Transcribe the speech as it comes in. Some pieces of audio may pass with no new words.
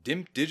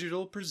DIMP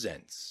Digital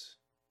presents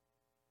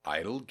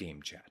Idle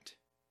Game Chat.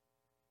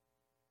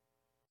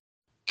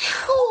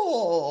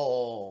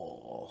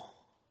 Cool.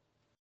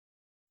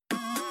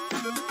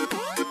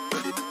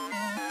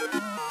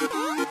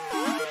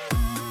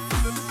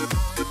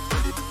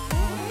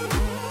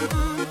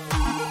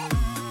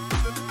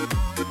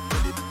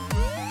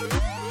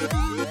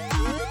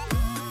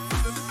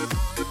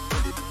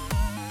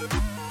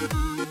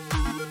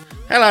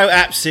 Hello,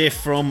 Apps here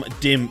from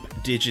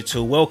DIMP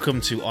Digital. Welcome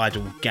to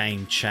Idle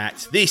Game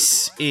Chat.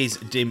 This is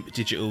DIMP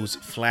Digital's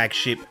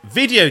flagship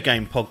video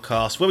game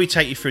podcast where we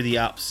take you through the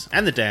ups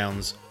and the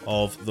downs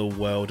of the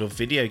world of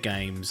video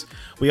games.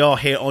 We are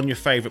here on your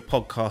favourite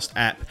podcast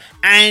app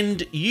and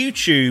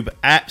YouTube,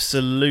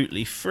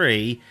 absolutely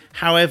free.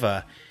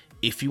 However,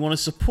 if you want to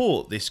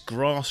support this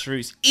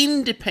grassroots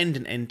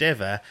independent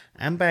endeavour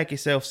and bag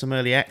yourself some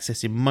early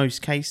access in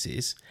most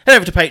cases, head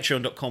over to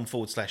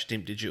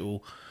patreon.com/DIMP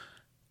Digital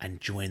and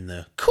join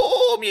the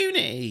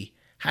community.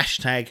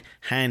 Hashtag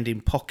hand in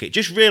pocket.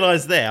 Just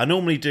realised there, I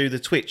normally do the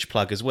Twitch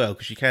plug as well,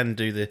 because you can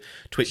do the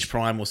Twitch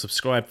Prime or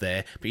subscribe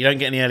there, but you don't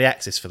get any early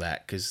access for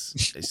that, because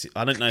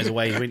I don't know there's a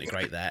way to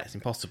integrate that. It's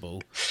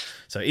impossible.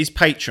 So it is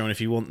Patreon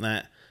if you want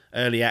that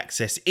early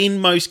access in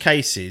most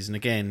cases. And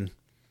again,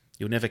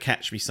 you'll never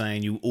catch me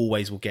saying you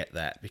always will get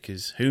that,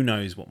 because who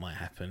knows what might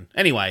happen.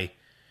 Anyway,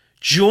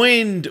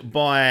 joined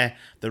by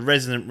the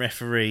resident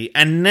referee,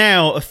 and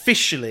now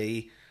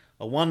officially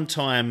a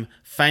one-time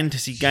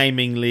Fantasy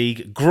Gaming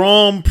League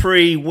Grand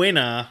Prix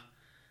winner.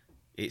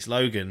 It's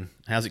Logan.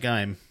 How's it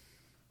going?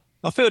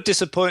 I feel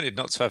disappointed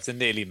not to have the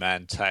Nearly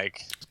Man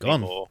tag. It's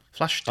gone. Anymore.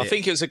 Flushed it. I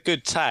think it was a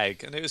good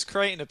tag, and it was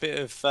creating a bit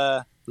of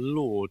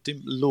lore,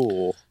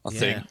 I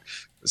think.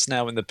 It's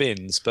now in the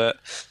bins, but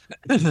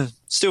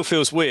still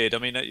feels weird. I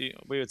mean,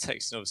 we were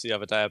texting obviously the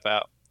other day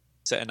about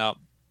setting up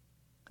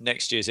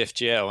next year's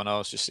FGL, and I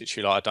was just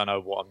literally like, I don't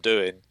know what I'm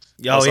doing.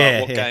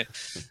 Game?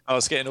 I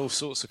was getting all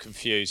sorts of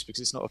confused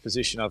because it's not a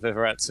position I've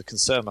ever had to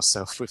concern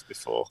myself with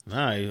before.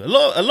 No, a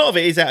lot of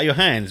it is out of your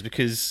hands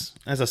because,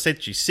 as I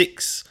said to you,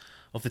 6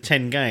 of the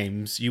 10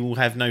 games you will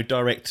have no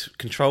direct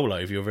control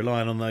over. You're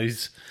relying on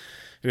those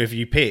whoever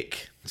you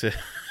pick to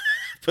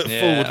put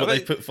forward what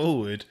they put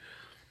forward.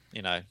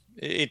 You know,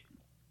 I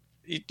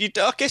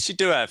guess you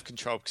do have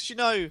control because you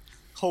know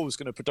Hall's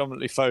going to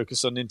predominantly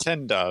focus on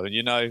Nintendo, and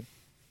you know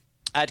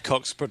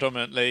Adcock's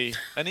predominantly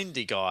an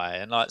indie guy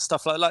and like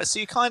stuff like that. So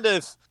you kind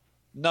of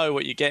know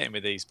what you're getting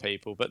with these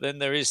people, but then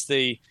there is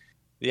the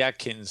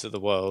Adkins of the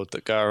world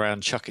that go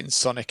around chucking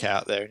Sonic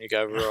out there, and you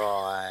go,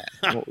 right,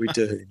 what we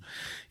do?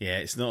 Yeah,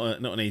 it's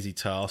not an easy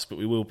task, but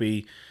we will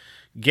be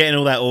getting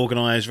all that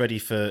organised, ready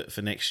for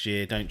next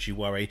year. Don't you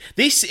worry.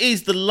 This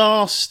is the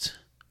last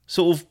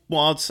sort of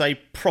what I'd say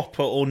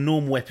proper or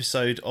normal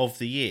episode of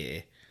the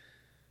year,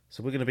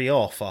 so we're going to be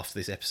off after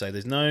this episode.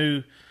 There's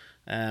no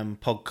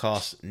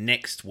podcast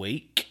next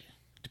week,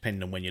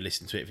 depending on when you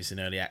listen to it, if it's in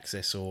early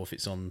access or if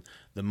it's on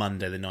the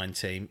Monday the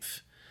 19th.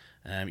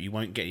 You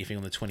won't get anything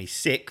on the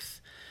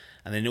 26th,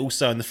 and then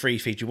also on the free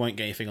feed you won't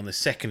get anything on the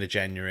 2nd of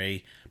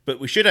January, but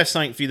we should have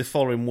something for you the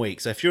following week.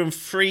 So if you're on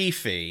free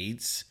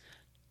feeds,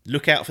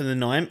 look out for the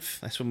 9th.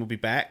 That's when we'll be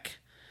back.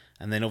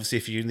 And then obviously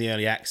if you're in the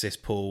early access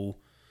pool,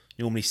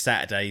 normally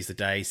Saturday's the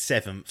day,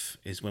 7th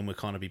is when we'll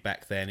kind of be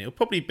back then. It'll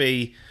probably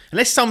be,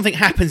 unless something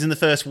happens in the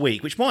first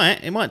week, which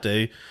it might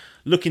do,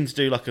 looking to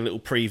do like a little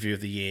preview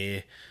of the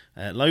year.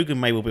 Logan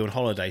may well be on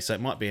holiday, so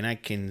it might be an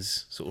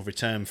Adkins sort of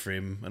return for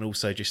him, and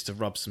also just to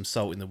rub some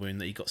salt in the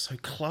wound that he got so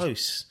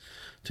close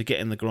to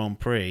getting the Grand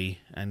Prix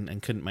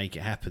and couldn't make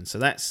it happen. So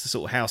that's the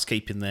sort of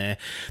housekeeping there.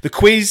 The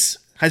quiz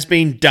has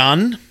been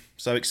done,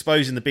 so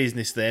exposing the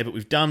business there, but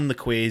we've done the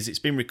quiz, it's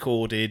been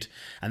recorded,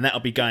 and that'll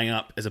be going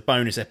up as a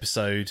bonus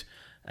episode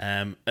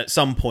at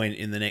some point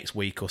in the next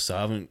week or so.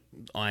 I haven't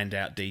ironed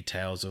out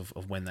details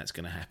of when that's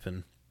going to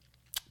happen.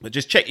 But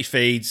just check your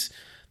feeds.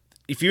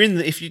 If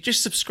you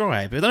just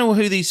subscribe, I don't know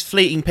who these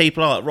fleeting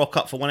people are that rock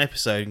up for one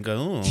episode and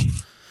go, oh,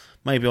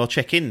 maybe I'll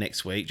check in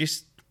next week.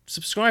 Just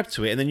subscribe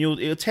to it, and then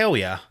it'll tell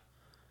you.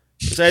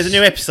 So there's a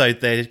new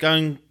episode there. Just go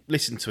and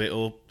listen to it,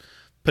 or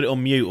put it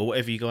on mute, or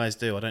whatever you guys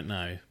do. I don't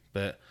know,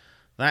 but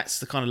that's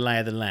the kind of lay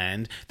of the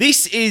land.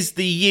 This is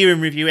the year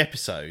in review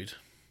episode.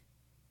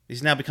 This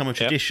has now become a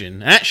tradition.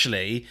 Yep.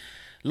 Actually,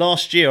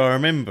 last year I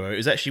remember it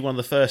was actually one of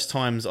the first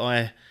times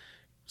I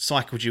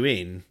cycled you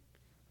in.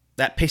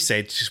 That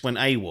pisshead just went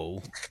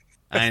AWOL,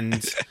 and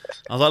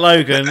I was like,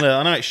 Logan, look,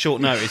 I know it's short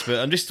notice, but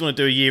I just want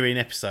to do a year-in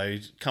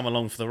episode, come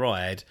along for the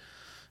ride,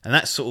 and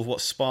that's sort of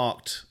what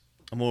sparked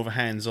a more of a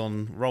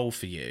hands-on role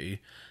for you.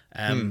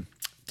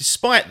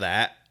 Despite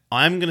that,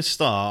 I'm going to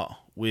start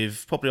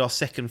with probably our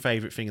second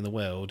favourite thing in the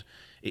world.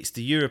 It's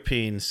the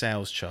European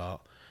sales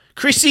chart.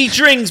 Chrissy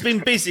Dring's been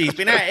busy. He's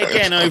been at it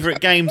again over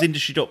at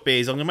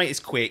gamesindustry.biz. I'm going to make this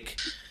quick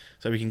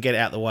so we can get it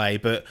out of the way.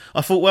 But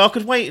I thought, well, I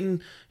could wait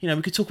and,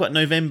 we could talk about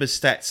November's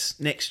stats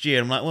next year.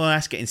 I'm like, well,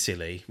 that's getting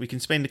silly. We can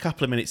spend a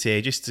couple of minutes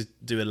here just to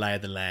do a lay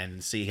of the land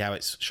and see how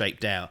it's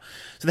shaped out.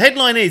 So the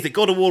headline is that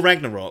God of War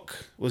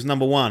Ragnarok was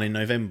number 1 in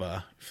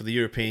November for the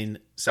European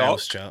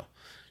sales chart.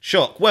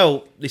 Shock.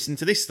 Well, listen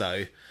to this,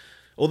 though.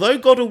 Although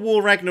God of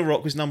War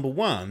Ragnarok was number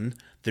one,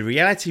 the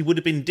reality would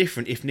have been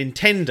different if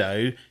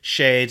Nintendo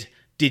shared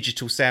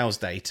digital sales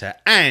data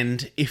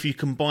and if you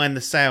combine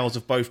the sales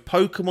of both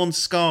Pokemon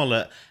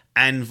Scarlet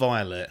and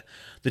Violet.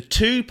 The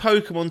two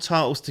Pokemon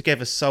titles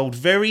together sold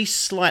very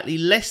slightly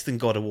less than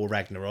God of War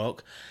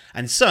Ragnarok,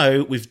 and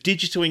so, with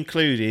digital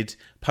included,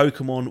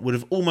 Pokemon would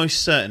have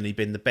almost certainly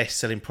been the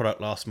best-selling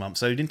product last month.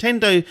 So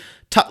Nintendo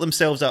tucked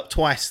themselves up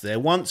twice there.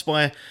 Once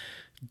by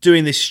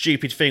doing this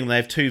stupid thing where they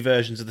have two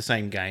versions of the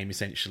same game,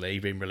 essentially,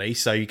 being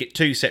released. So you get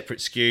two separate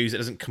SKUs, it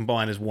doesn't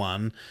combine as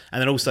one, and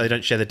then also they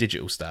don't share the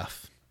digital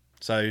stuff.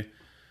 So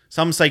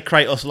some say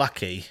Kratos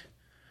lucky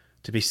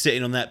to be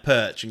sitting on that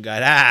perch and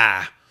going,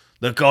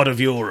 the god of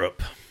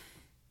Europe.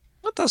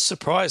 That does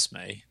surprise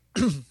me.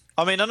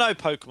 I mean, I know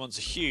Pokemon's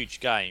a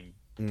huge game,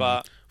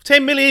 but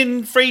 10 million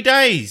in 3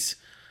 days.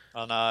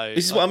 I know.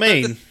 This is what I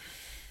mean.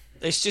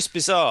 It's just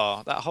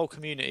bizarre. That whole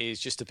community is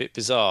just a bit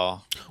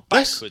bizarre.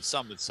 Backwards,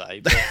 some would say.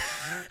 But...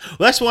 well,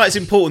 that's why it's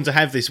important to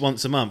have this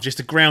once a month, just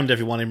to ground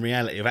everyone in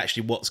reality of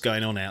actually what's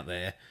going on out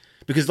there.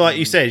 Because like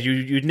you said,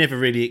 you'd never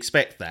really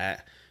expect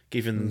that,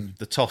 given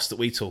the toss that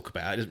we talk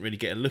about. It doesn't really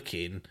get a look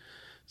in.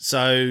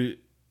 So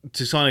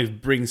to kind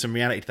of bring some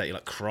reality to that, you're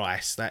like,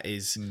 Christ, that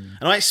is... And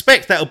I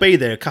expect that'll be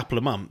there a couple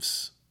of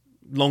months,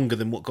 longer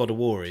than what God of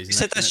War is. You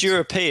said that's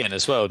European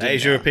as well, didn't you? That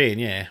is European,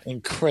 yeah.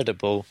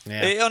 Incredible.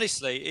 Yeah.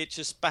 Honestly, it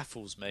just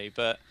baffles me,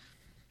 but...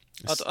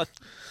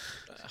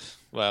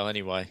 well,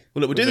 anyway,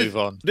 well, look, we'll move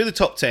on. Do the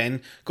top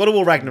 10. God of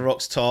War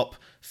Ragnarok's top.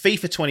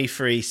 FIFA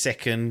 23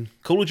 second.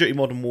 Call of Duty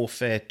Modern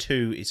Warfare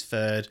 2 is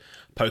third.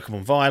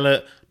 Pokemon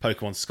Violet.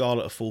 Pokemon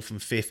Scarlet are fourth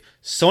and fifth.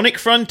 Sonic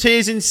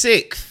Frontiers in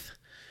sixth.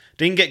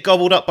 Didn't get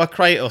gobbled up by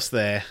Kratos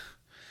there.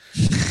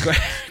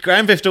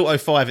 Grand Theft Auto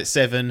 5 at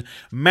 7.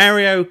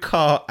 Mario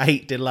Kart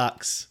 8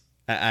 Deluxe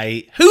at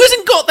 8. Who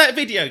hasn't got that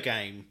video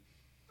game?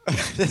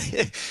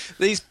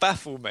 These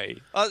baffle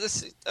me.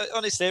 Honestly,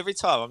 every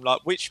time I'm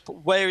like,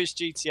 where is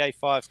GTA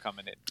 5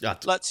 coming in?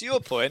 Like, to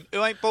your point,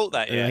 who ain't bought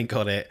that yet? Who ain't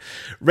got it?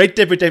 Red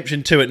Dead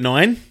Redemption 2 at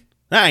 9.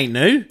 That ain't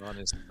new.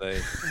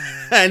 Honestly.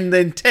 And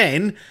then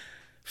 10,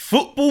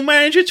 Football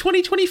Manager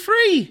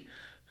 2023.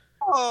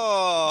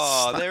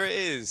 Oh, there it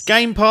is.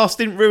 Game Pass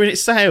didn't ruin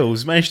its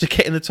sales. Managed to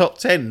get in the top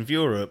 10 of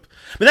Europe.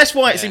 But that's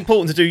why it's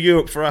important to do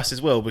Europe for us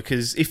as well.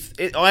 Because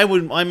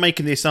I'm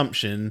making the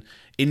assumption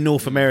in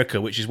North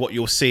America, which is what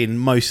you're seeing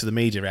most of the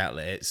media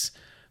outlets,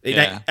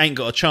 it ain't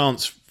got a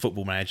chance.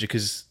 Football Manager,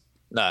 because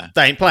they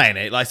ain't playing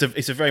it. Like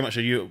it's a very much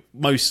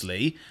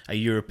mostly a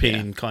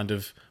European kind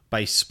of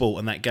based sport,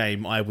 and that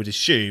game, I would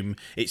assume,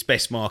 its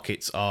best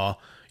markets are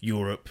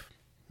Europe.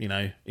 You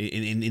know,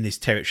 in this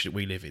territory that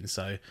we live in.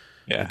 So.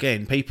 Yeah.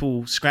 Again,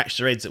 people scratch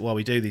their heads at why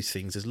we do these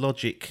things. There's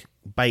logic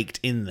baked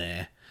in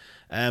there.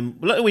 A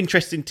little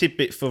interesting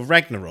tidbit for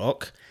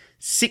Ragnarok,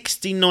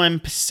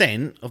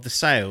 69% of the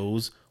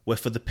sales were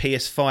for the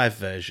PS5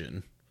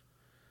 version.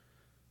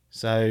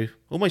 So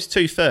almost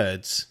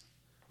 2/3,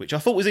 which I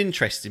thought was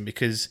interesting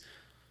because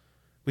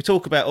we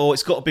talk about,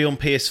 it's got to be on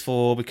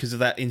PS4 because of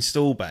that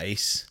install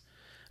base.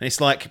 And it's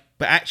like,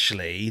 but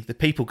actually, the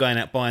people going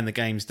out buying the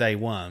games day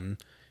one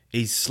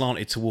is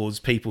slanted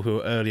towards people who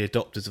are early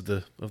adopters of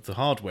the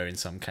hardware in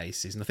some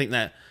cases. And I think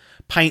that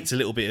paints a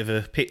little bit of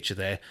a picture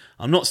there.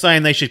 I'm not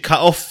saying they should cut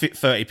off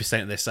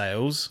 30% of their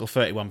sales or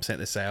 31% of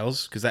their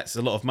sales, because that's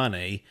a lot of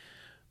money.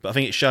 But I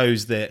think it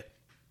shows that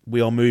we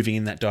are moving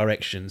in that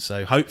direction.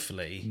 So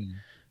hopefully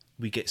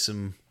we get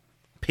some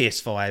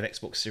PS5,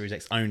 Xbox Series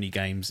X only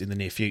games in the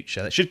near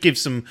future. That should give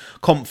some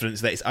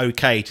confidence that it's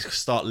okay to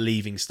start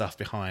leaving stuff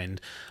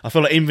behind. I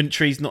feel like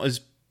inventory's not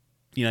as,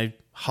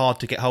 hard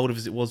to get hold of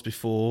as it was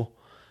before.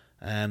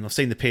 I've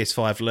seen the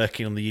PS5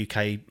 lurking on the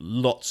UK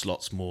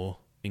lots more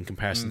in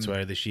comparison to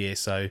earlier this year.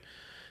 So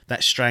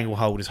that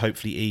stranglehold is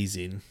hopefully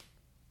easing.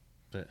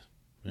 But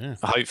yeah,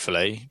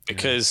 hopefully,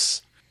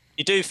 because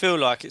you do feel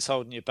like it's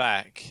holding you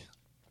back,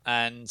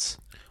 and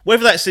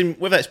whether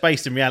that's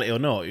based in reality or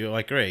not, I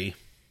agree.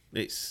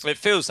 It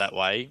feels that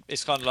way.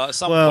 It's kind of like at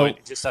some point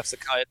you just have to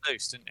cut it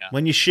loose, don't you?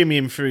 When you're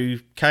shimmying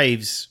through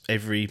caves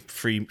every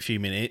few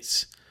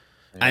minutes.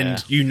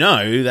 And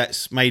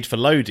that's made for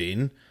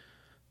loading,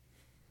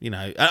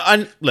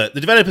 And look, the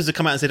developers have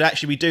come out and said,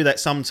 actually, we do that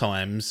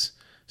sometimes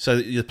so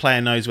that the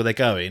player knows where they're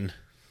going.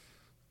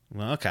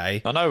 Well,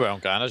 okay. I know where I'm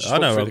going. I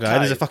know where I'm going.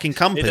 There's a fucking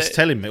compass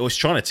telling me, or it's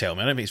trying to tell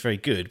me. I don't think it's very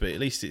good, but at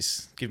least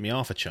it's giving me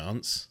half a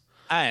chance.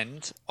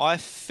 And I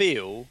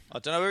don't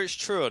know whether it's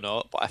true or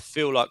not, but I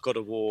feel like God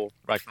of War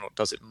Ragnarok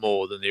does it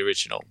more than the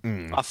original.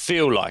 I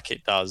feel like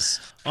it does.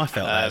 I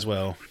felt that as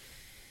well.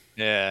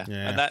 Yeah,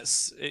 and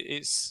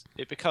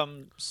it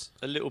becomes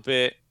a little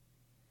bit.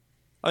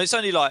 It's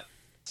only like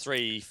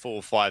 3,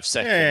 4, 5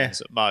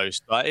 seconds at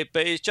most, right?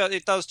 But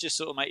it does just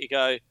sort of make you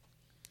go.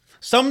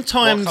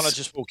 Sometimes, why can't I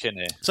just walk in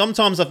here?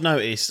 Sometimes I've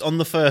noticed on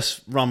the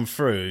first run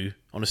through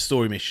on a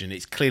story mission,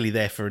 it's clearly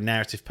there for a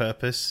narrative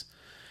purpose.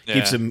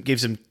 Yeah.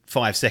 Gives them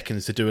 5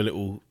 seconds to do a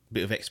little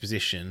bit of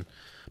exposition.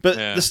 But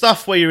the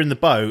stuff where you're in the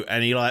boat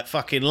and he like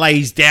fucking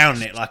lays down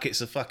in it like it's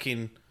a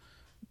fucking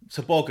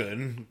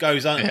toboggan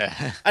goes on.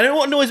 Yeah. And then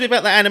what annoys me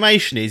about that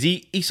animation is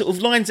he sort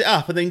of lines it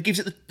up and then gives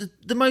it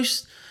the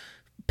most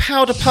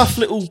powder puff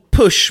little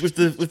push with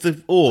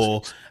the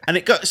oar, and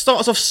it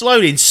starts off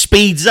slowly and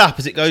speeds up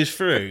as it goes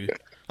through,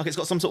 like it's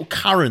got some sort of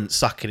current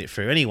sucking it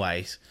through.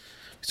 Anyways,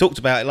 we talked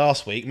about it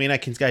last week. Me and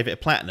Ekins gave it a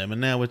platinum, and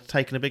now we're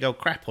taking a big old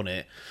crap on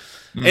it.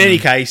 In any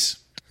case,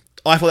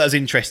 I thought that was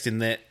interesting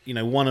that, you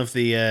know, one of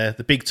the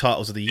big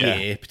titles of the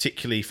year,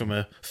 particularly from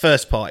a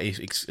first party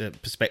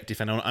perspective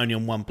and only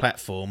on one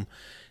platform,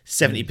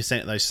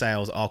 70% of those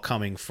sales are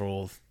coming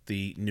for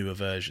the newer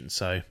version.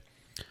 So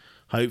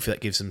hopefully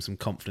that gives them some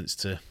confidence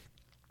to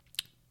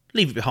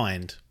leave it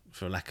behind,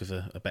 for lack of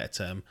a better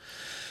term.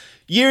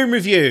 Year in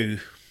review.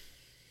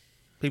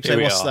 People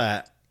say, what's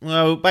that?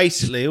 Well,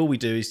 basically all we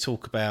do is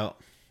talk about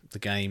the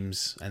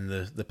games and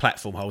the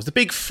platform holes. The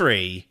big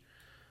three,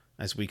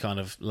 as we kind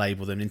of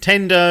label them: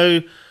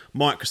 Nintendo,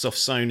 Microsoft,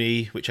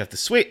 Sony, which have the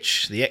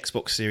Switch, the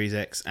Xbox Series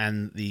X,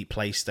 and the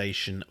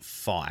PlayStation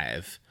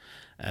 5.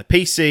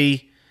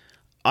 PC,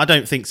 I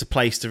don't think it's a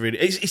place to really...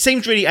 It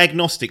seems really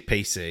agnostic,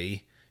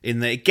 PC, in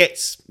that it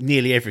gets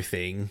nearly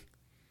everything.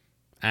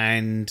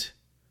 And,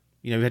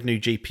 you know, we had new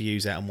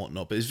GPUs out and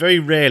whatnot, but it's very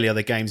rarely are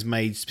there games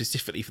made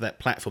specifically for that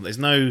platform. There's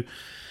no...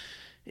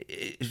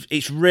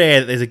 It's rare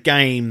that there's a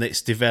game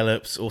that's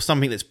developed or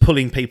something that's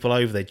pulling people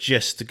over there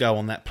just to go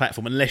on that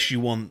platform, unless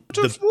you want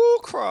World of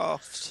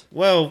Warcraft.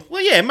 Well,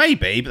 yeah,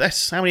 maybe, but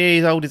that's how many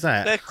years old is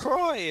that? They're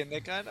crying.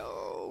 They're going,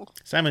 oh.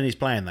 Salmon is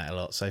playing that a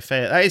lot, so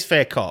fair. That is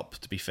fair cop,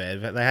 to be fair.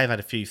 They have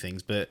had a few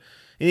things, but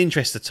in the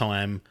interest of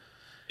time,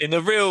 in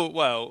the real,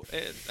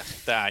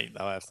 they ain't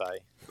though, have they?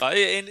 But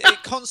in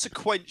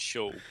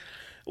consequential,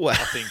 well,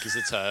 I think is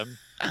the term.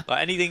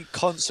 Like anything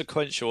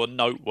consequential or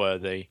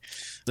noteworthy.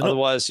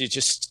 Otherwise, you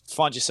just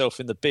find yourself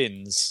in the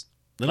bins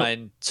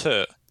playing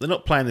Turt. They're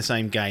not playing the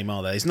same game,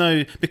 are they? There's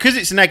no... Because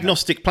it's an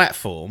agnostic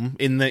platform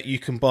in that you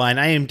can buy an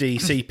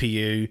AMD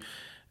CPU,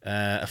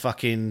 a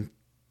fucking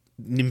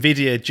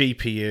NVIDIA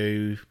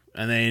GPU,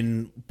 and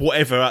then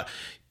whatever.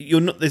 You're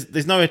not...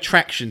 There's no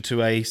attraction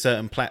to a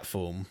certain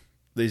platform.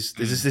 There's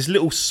this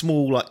little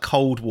small like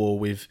Cold War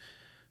with,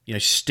 you know,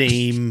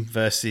 Steam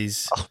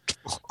versus...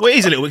 Well, it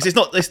is a little, because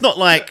it's not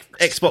like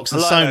Xbox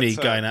and Sony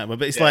going at it,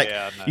 but it's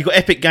you've got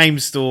Epic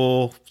Games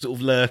Store sort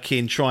of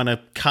lurking, trying to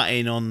cut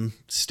in on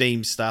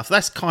Steam stuff.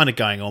 That's kind of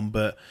going on,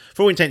 but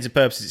for all intents and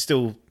purposes, it's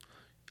still,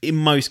 in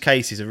most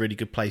cases, a really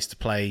good place to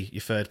play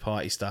your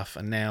third-party stuff.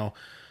 And now,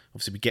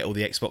 obviously, we get all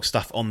the Xbox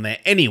stuff on there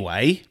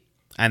anyway,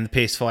 and the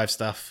PS5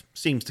 stuff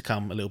seems to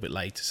come a little bit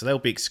later, so they'll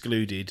be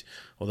excluded,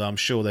 although I'm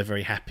sure they're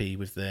very happy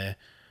with their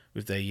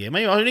year.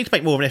 Maybe I need to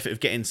make more of an effort of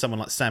getting someone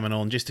like Salmon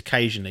on just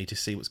occasionally to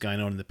see what's going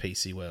on in the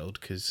PC world,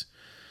 because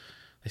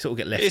they sort of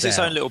get left out. It's its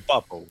own little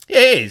bubble. Yeah,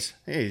 it is.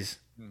 It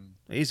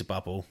is a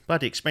bubble.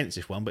 Bloody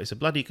expensive one, but it's a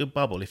bloody good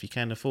bubble if you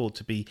can afford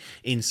to be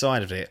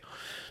inside of it.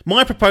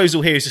 My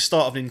proposal here is the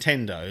start of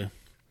Nintendo.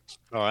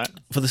 All right.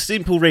 For the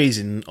simple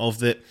reason of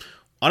that,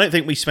 I don't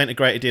think we spent a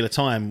great deal of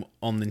time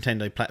on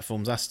Nintendo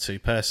platforms, us two,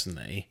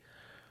 personally.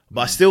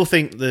 But I still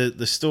think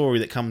the story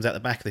that comes out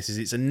the back of this is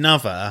it's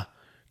another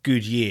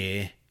good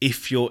year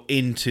if you're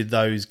into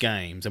those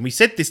games. And we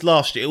said this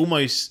last year,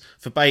 almost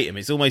verbatim.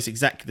 It's almost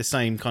exactly the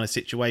same kind of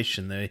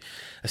situation. There are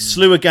a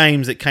slew of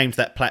games that came to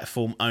that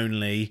platform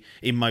only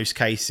in most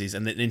cases,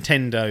 and that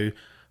Nintendo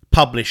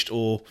published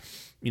or,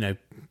 you know,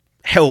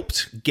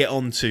 helped get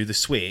onto the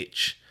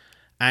Switch.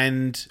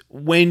 And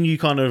when you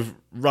kind of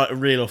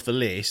reel off the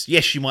list,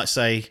 yes, you might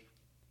say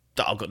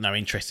that I've got no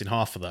interest in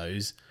half of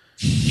those.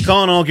 You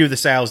can't argue with the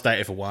sales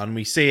data for one.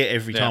 We see it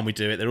every time we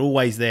do it. They're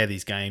always there,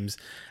 these games.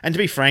 And to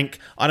be frank,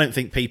 I don't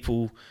think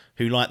people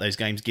who like those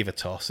games give a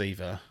toss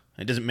either.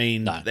 It doesn't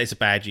mean that it's a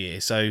bad year.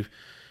 So,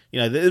 you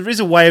know, there is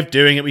a way of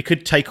doing it. We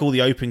could take all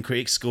the Open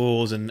Critic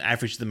scores and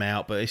average them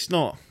out, but it's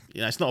not, you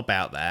know, it's not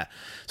about that.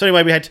 So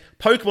anyway, we had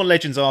Pokemon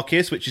Legends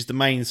Arceus, which is the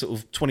main sort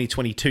of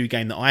 2022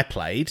 game that I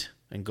played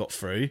and got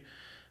through,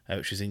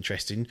 which was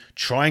interesting.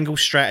 Triangle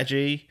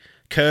Strategy,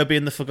 Kirby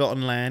and the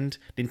Forgotten Land,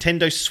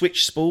 Nintendo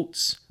Switch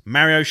Sports,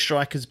 Mario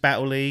Strikers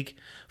Battle League,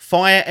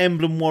 Fire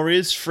Emblem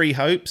Warriors 3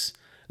 Hopes,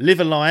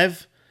 Live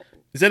Alive,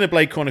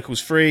 Xenoblade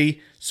Chronicles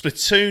 3,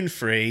 Splatoon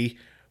 3,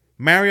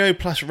 Mario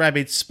plus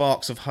Rabbids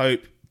Sparks of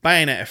Hope,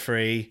 Bayonetta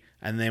 3,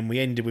 and then we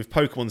ended with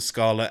Pokemon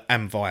Scarlet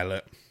and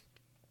Violet.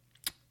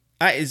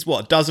 That is,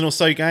 what, a dozen or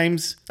so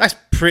games? That's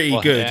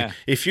pretty good. Yeah.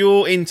 If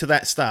you're into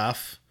that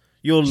stuff,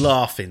 you're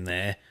laughing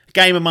there.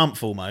 Game a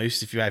month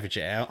almost, if you average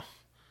it out.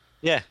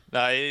 Yeah,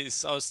 no,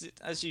 it's.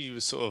 As you were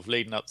sort of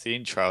leading up to the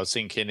intro, I was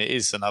thinking it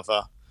is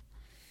another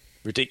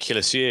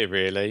ridiculous year,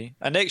 really,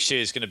 and next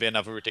year is going to be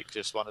another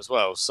ridiculous one as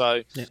well.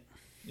 So,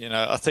 you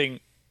know, I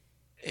think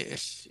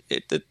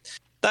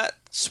that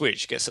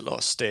Switch gets a lot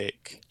of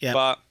stick,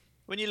 but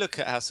when you look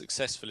at how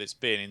successful it's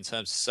been in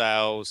terms of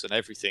sales and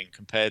everything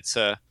compared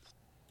to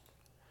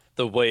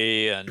the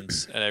Wii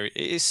and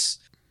it's,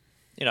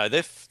 you know,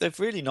 they've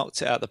really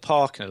knocked it out of the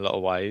park in a lot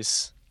of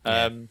ways.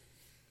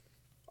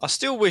 I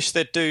still wish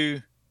they'd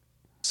do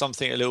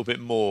something a little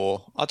bit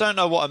more. I don't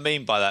know what I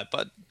mean by that,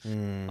 but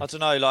I don't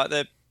know.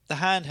 Like the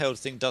handheld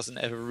thing doesn't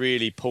ever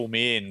really pull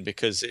me in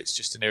because it's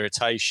just an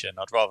irritation.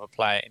 I'd rather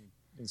play it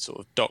in sort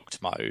of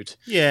docked mode.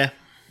 Yeah.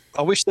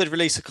 I wish they'd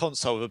release a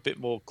console with a bit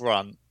more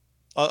grunt.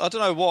 I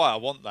don't know why I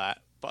want that,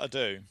 but I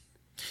do.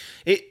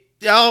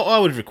 I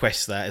would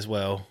request that as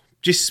well,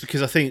 just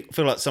because I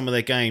feel like some of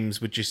their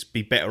games would just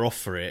be better off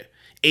for it.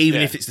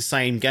 Even if it's the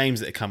same games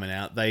that are coming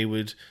out, they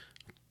would.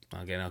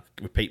 Again, I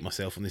repeat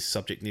myself on this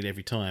subject nearly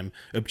every time.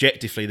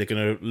 Objectively, they're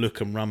going to look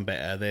and run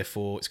better.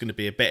 Therefore, it's going to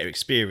be a better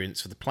experience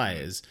for the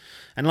players.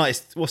 And like,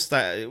 what's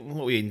that?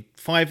 What are we in?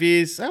 5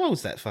 years? How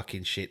old's that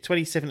fucking shit?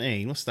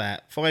 2017. What's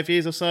that? 5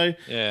 years or so?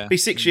 Yeah. Be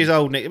 6 years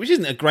old next, which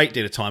isn't a great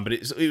deal of time, but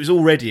it was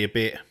already a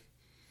bit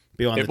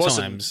behind it the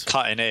wasn't times.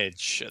 Cutting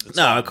edge at the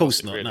time. No, of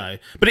course not. Really? No,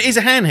 but it is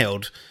a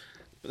handheld.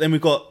 But then we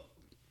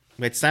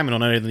had Salmon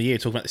on earlier in the year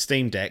talking about the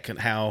Steam Deck and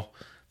how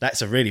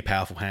that's a really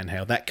powerful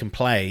handheld that can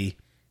play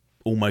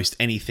almost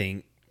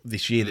anything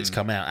this year that's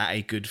come out at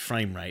a good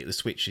frame rate. The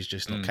Switch is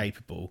just not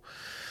capable.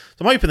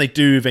 So I'm hoping they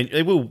do.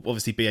 There will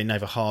obviously be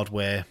another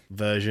hardware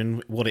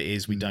version. What it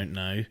is, we don't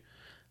know.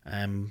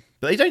 But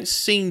they don't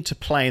seem to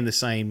play in the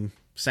same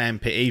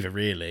sandpit either,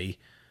 really,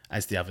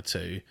 as the other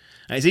two.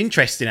 And it's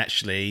interesting,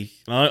 actually.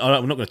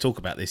 I'm not going to talk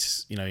about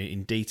this,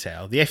 in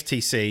detail. The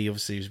FTC,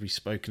 obviously, as we've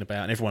spoken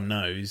about, and everyone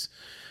knows,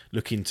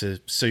 looking to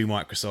sue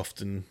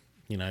Microsoft and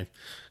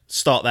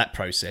start that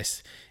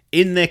process.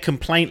 In their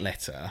complaint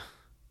letter,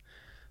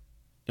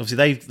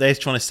 obviously they're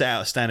trying to set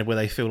out a standard where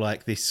they feel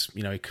like this,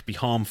 it could be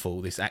harmful,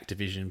 this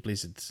Activision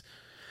Blizzard's.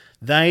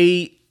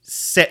 They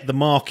set the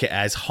market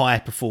as high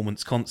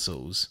performance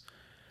consoles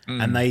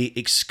and they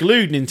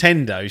exclude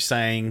Nintendo,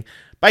 saying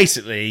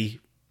basically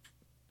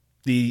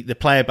the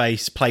player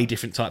base play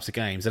different types of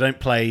games. They don't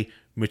play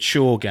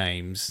mature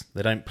games.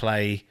 They don't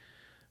play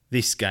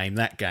this game,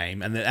 that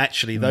game, and that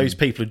actually those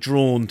people are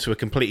drawn to a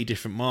completely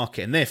different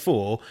market, and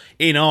therefore,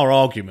 in our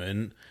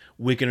argument,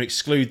 we're going to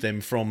exclude them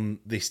from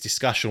this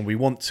discussion. We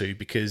want to,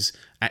 because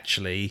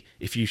actually,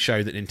 if you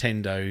show that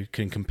Nintendo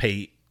can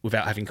compete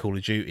without having Call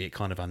of Duty, it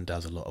kind of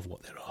undoes a lot of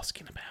what they're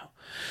asking about.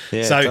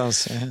 Yeah, so, it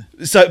does.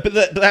 Yeah. But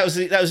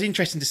that was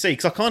interesting to see,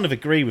 because I kind of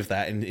agree with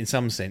that in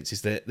some sense.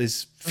 Is that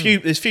there's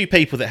few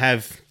people that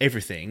have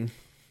everything,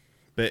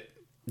 but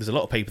there's a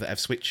lot of people that have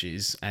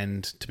Switches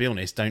and, to be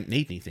honest, don't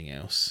need anything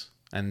else.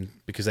 And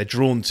because they're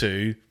drawn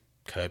to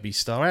Kirby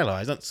Star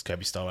Allies, not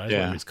Kirby Star Allies,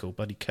 whatever it's called,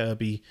 bloody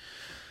Kirby,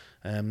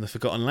 the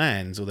Forgotten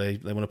Lands, or they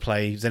want to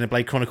play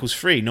Xenoblade Chronicles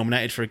 3,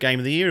 nominated for a Game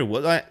of the Year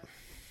Award. Like,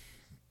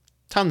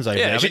 tons over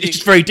there. It's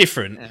just very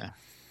different.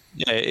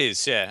 Yeah, it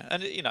is, yeah.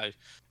 And,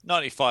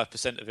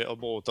 95% of it or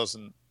more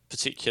doesn't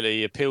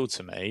particularly appeal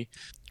to me.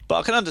 But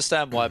I can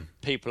understand why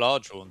people are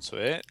drawn to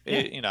it.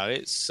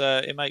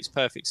 It makes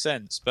perfect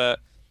sense. But,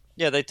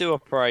 yeah, they do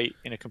operate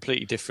in a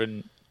completely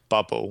different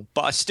bubble.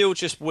 But I still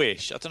just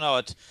wish, I don't know,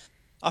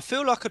 I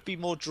feel like I'd be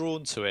more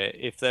drawn to it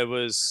if there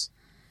was,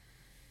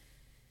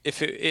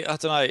 if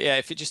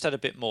it just had a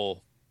bit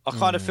more. I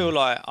kind of feel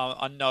like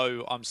I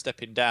know I'm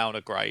stepping down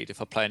a grade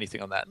if I play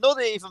anything on that. Not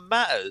that it even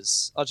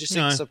matters. I just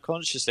think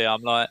subconsciously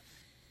I'm like,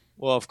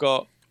 well, I've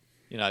got,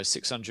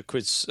 600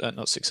 quid's,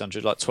 not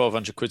 600, like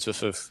 1,200 quid's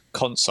worth of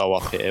console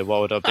up here. Why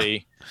would I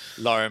be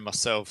lowering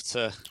myself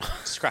to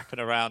scrapping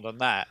around on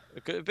that?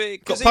 Got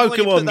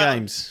Pokemon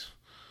games.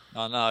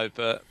 I know,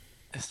 but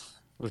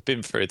we've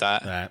been through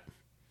that.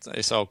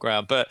 It's old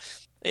ground. But,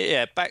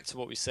 yeah, back to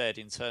what we said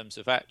in terms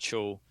of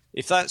actual,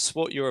 if that's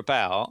what you're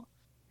about,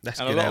 that's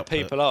and good a lot output.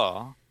 of people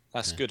are,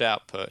 that's good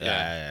output.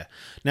 Yeah.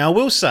 Now, I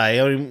will say,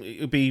 it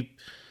would be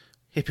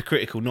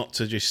hypocritical not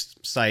to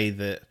just say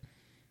that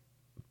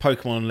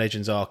Pokemon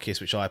Legends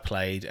Arceus, which I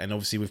played, and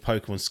obviously with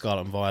Pokemon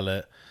Scarlet and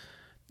Violet,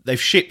 they've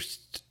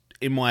shipped,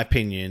 in my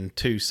opinion,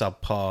 2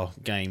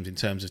 subpar games in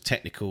terms of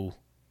technical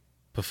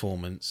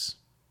performance,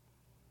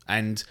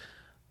 and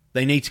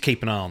they need to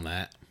keep an eye on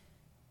that.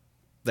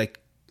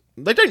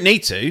 They don't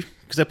need to,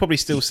 because they'll probably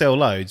still sell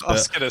loads,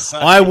 but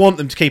I want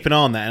them to keep an eye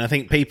on that, and I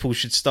think people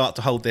should start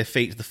to hold their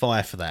feet to the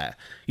fire for that.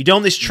 You don't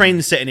want this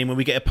trend setting in when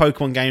we get a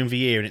Pokemon game of the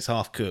year and it's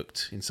half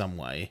cooked in some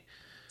way.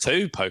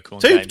 Two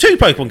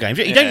Pokemon games.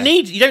 You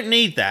don't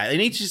need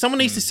that. Someone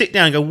needs to sit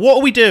down and go, what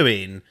are we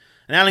doing?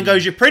 And Alan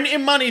goes, you're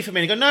printing money for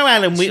me. And I go, no,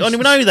 Alan, we don't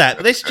even know that.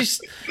 But let's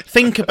just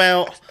think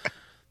about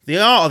the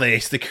art of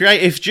this, the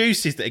creative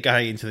juices that are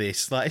going into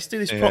this. Like, let's do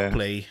this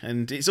properly.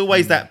 And it's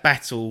always that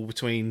battle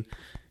between,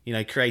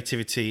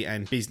 creativity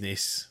and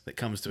business that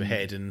comes to a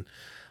head. And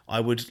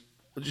I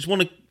just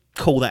want to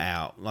call that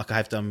out, like I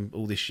have done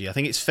all this year. I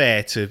think it's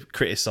fair to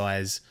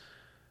criticise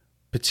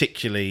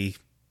particularly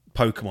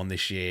Pokemon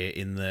this year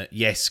in the,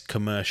 yes,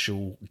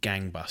 commercial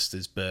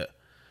gangbusters, but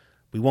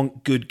we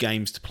want good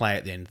games to play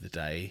at the end of the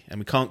day, and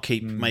we can't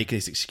keep making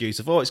this excuse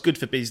of, it's good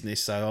for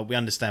business, so we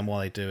understand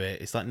why they do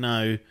it. It's like,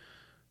 no,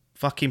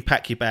 fucking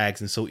pack your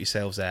bags and sort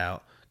yourselves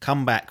out.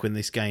 Come back when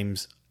this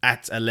game's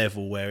at a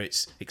level where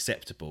it's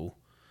acceptable.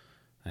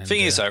 And, the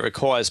thing is, though, it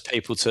requires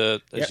people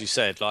to, as you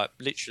said, like,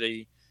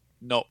 literally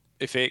not,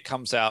 if it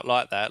comes out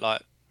like that,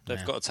 like,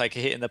 they've got to take a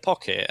hit in their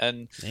pocket,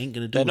 and they ain't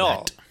going to do that. They're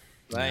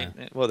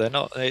not. Well, they're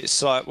not.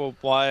 It's like, well,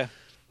 why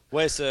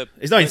Where's the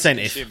There's no where's the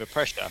incentive. consumer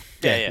pressure?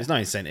 Yeah, there's no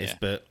incentive. Yeah.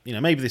 But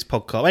maybe this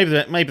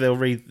podcast, maybe they'll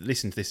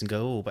listen to this and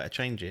go, "Oh, better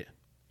change it."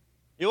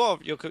 You're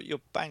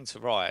bang to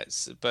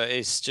rights, but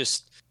it's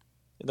just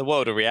in the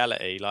world of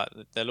reality. Like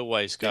they'll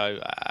always go,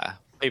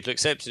 people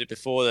accepted it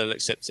before, they'll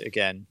accept it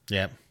again.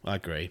 Yeah, I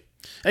agree.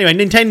 Anyway,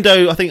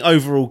 Nintendo, I think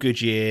overall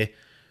good year.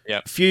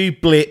 Yeah. Few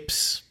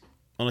blips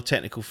on a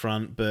technical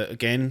front, but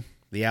again,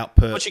 the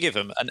output. What'd you give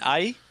them? An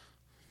A? Is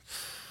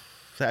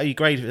that how you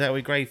grade? Is that how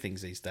we grade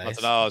things these days? I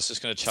don't know. I was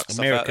just going to chuck stuff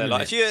out American, there.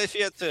 Like isn't if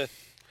you had to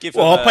give.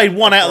 Well, them I played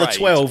 1 a out of the grade-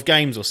 12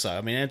 games or so.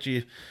 I mean, how do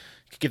you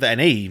give that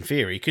an E in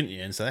theory, couldn't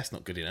you? And so that's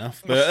not good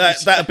enough.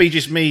 But that'd be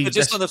just me. But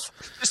just on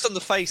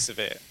the face of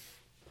it.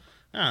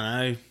 I don't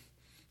know.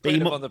 Put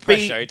him on the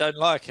pressure. He don't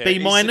like it. B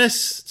He's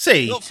minus,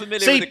 C. Not familiar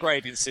C, with the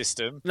grading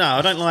system. No,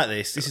 I don't like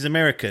this. This is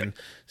American.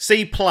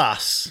 C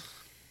plus.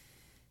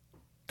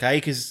 Okay,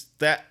 because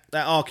that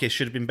Arceus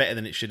should have been better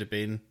than it should have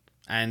been,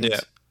 and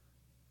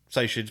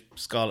so should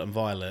Scarlet and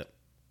Violet.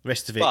 The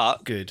rest of it,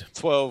 But good.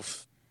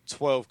 12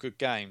 good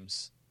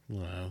games.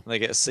 Wow. They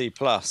get a C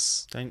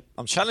plus. Don't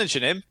I'm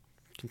challenging him.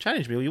 can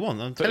challenge me all you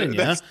want. I'm telling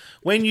you.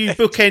 When you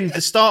bookend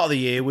the start of the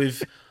year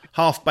with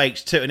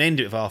Half-Baked Toot and end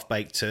it with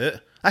Half-Baked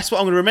Toot, that's what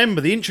I'm going to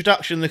remember. The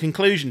introduction and the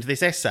conclusion to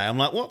this essay. I'm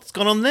like, what's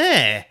gone on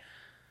there?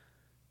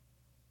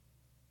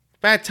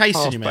 Bad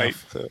taste in your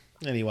mouth.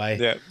 Anyway.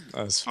 Yeah,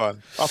 that's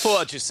fine. I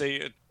thought I'd just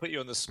put you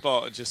on the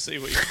spot and just see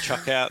what you can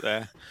chuck out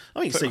there.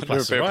 I think Put C under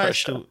plus a bit of right.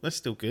 pressure. That's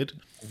still good.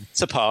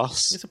 It's a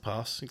pass. It's a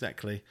pass,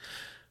 exactly.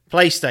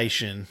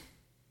 PlayStation.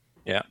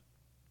 Yeah.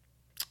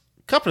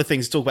 A couple of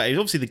things to talk about.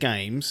 Obviously the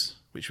games,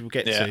 which we'll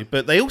get Yeah. to,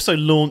 but they also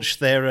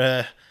launched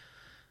their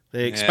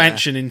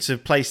expansion into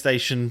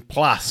PlayStation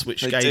Plus,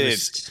 which They gave did.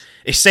 us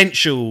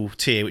Essential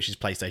tier, which is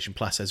PlayStation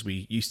Plus as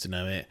we used to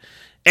know it,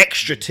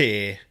 Extra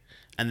tier,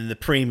 and then the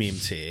Premium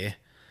tier.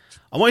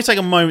 I want to take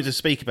a moment to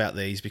speak about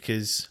these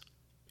because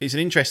it's an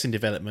interesting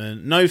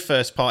development. No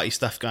first-party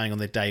stuff going on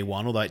their day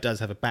one, although it does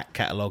have a back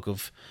catalogue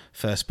of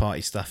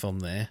first-party stuff on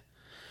there.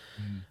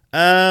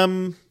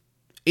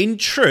 In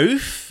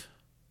truth,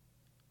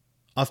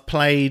 I've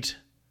played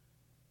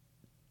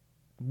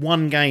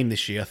one game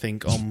this year, I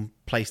think, on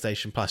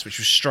PlayStation Plus, which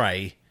was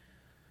Stray.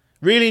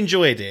 Really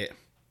enjoyed it.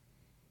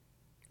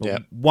 Yeah.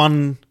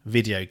 One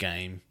video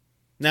game.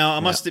 Now,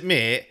 I must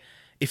admit,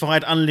 if I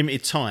had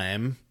unlimited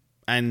time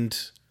and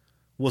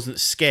wasn't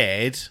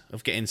scared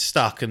of getting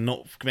stuck and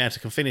not being able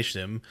to finish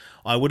them,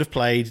 I would have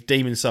played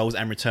Demon Souls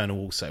and Returnal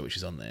also, which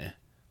is on there.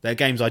 They're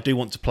games I do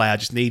want to play.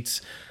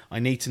 I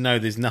need to know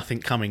there's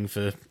nothing coming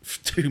for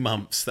 2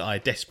 months that I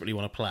desperately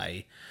want to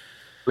play.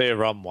 Clear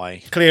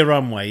runway. Clear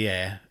runway,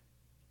 yeah.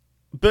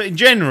 But in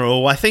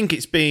general, I think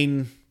it's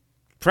been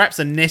perhaps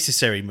a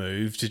necessary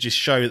move to just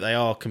show that they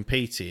are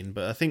competing.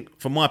 But I think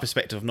from my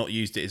perspective, I've not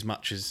used it as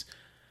much as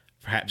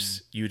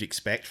perhaps you'd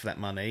expect for that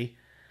money.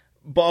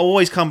 But I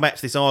always come back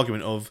to this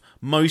argument of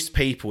most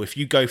people, if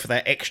you go for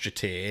that extra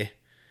tier,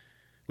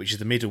 which is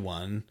the middle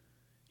one,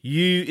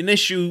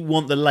 unless you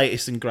want the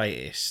latest and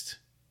greatest,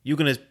 you're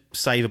going to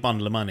save a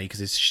bundle of money because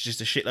there's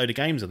just a shitload of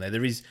games on there.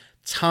 There is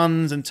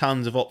tons and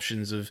tons of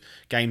options of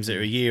games that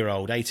are a year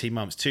old, 18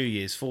 months, 2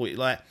 years, 40.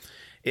 Like,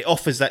 it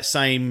offers that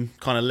same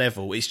kind of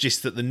level. It's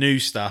just that the new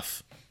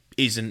stuff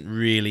isn't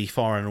really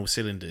firing all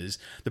cylinders.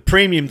 The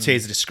premium tier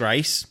is a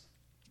disgrace.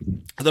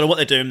 I don't know what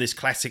they're doing, this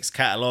classics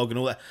catalogue and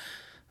all that.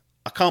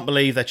 I can't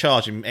believe they're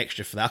charging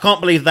extra for that. I can't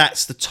believe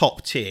that's the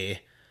top tier.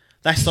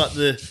 That's like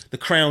the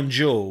crown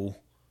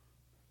jewel.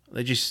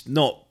 They're just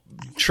not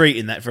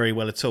treating that very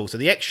well at all. So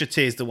the extra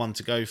tier is the one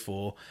to go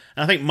for.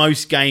 And I think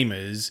most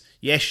gamers,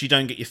 yes, you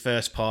don't get your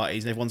first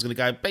parties, and everyone's going to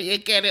go, but you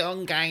get it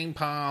on Game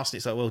Pass. And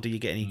it's like, well, do you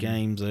get any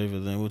games over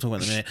there? We'll talk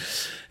about that in a minute.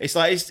 It's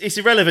like it's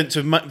irrelevant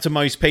to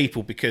most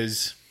people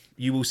because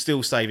you will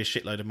still save a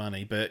shitload of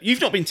money. But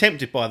you've not been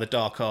tempted by the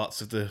dark arts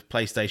of the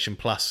PlayStation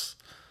Plus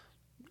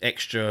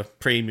extra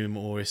premium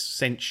or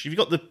essential. Have you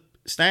got the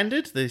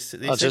standard?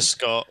 I just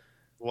got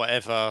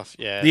whatever.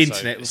 Yeah, the so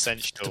internet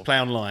essential to play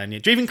online. Yeah.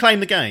 Do you even claim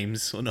the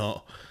games or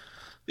not?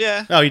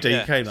 Yeah. Oh, you do.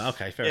 Yeah. You claim that.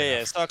 Okay, fair Yeah.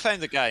 enough. So I claim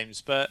the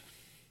games, but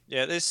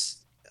yeah,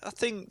 I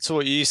think to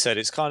what you said,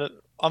 it's kind of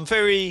I'm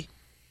very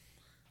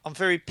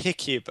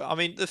picky. But I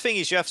mean, the thing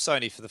is, you have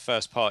Sony for the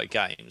first party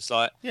games,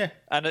 like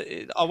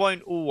and I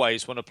won't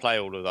always want to play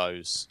all of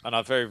those, and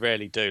I very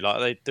rarely do. Like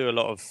they do a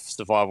lot of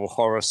survival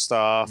horror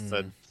stuff,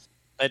 and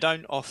they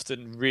don't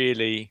often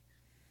really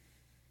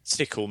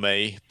tickle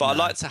me. But I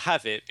like to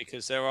have it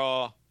because there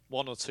are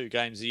 1 or 2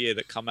 games a year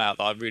that come out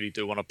that I really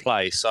do want to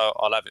play, so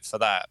I'll have it for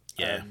that.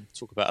 Yeah.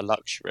 Talk about a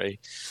luxury.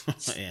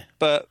 Yeah.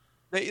 But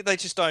they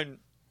just don't.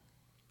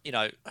 You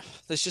know,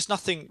 there's just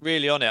nothing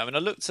really on it. I mean, I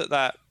looked at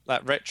that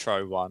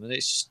retro one, and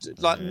it's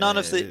just, like none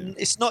of the.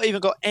 It's not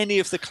even got any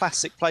of the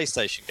classic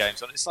PlayStation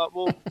games on it. It's like,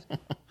 well,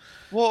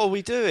 what are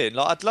we doing?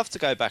 Like, I'd love to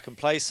go back and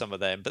play some of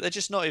them, but they're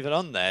just not even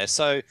on there.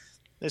 So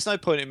there's no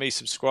point in me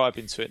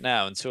subscribing to it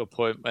now until a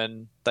point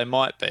when they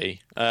might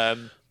be.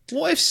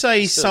 What if,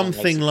 say, Still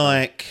something amazing.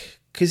 like...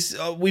 Because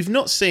we've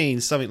not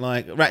seen something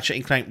like Ratchet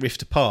and Clank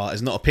Rift Apart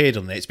has not appeared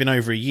on there. It's been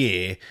over a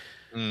year.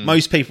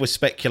 most people were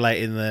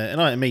speculating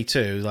and me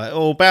too, like,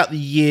 about the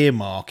year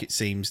mark, it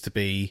seems to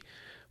be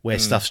where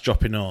stuff's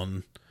dropping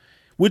on.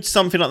 Would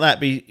something like that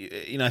be,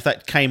 if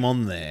that came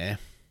on there,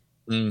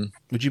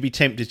 would you be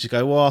tempted to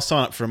go, well, I'll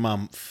sign up for a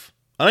month?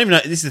 I don't even know,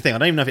 this is the thing, I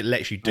don't even know if it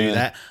lets you do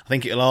that. I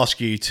think it'll ask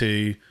you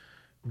to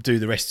do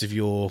the rest of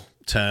your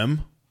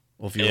term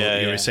of your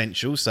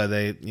essentials, so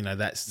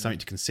that's something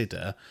to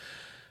consider.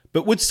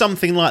 But would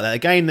something like that, a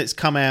game that's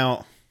come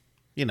out,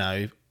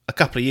 a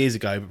couple of years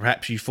ago, but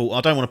perhaps you thought,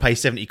 I don't want to pay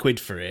 70 quid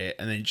for it,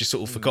 and then you just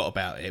sort of forgot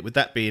about it, would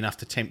that be enough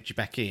to tempt you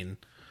back in?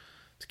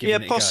 To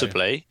give it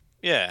possibly. A go?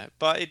 Yeah,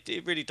 but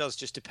it really does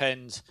just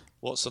depend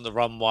what's on the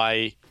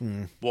runway,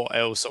 what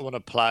else I want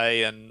to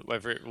play, and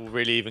whether it will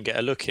really even get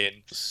a look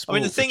in.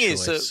 The thing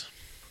is that,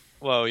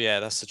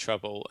 that's the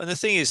trouble. And the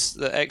thing is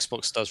that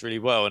Xbox does really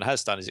well and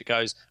has done is it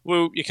goes,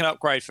 well, you can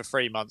upgrade for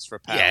 3 months for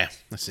 £1. Yeah,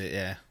 that's it,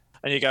 yeah.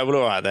 And you go, well,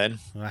 all right then.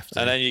 I'll have to.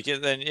 And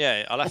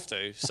then I'll have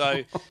to.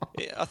 So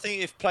I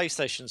think if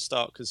PlayStation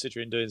start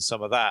considering doing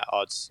some of that,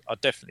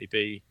 I'd definitely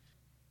be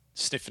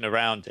sniffing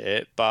around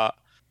it. But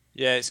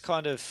yeah, it's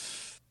kind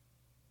of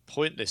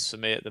pointless for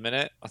me at the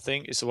minute, I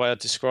think is the way I'd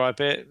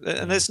describe it.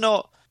 And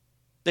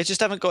they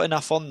just haven't got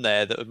enough on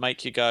there that would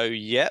make you go,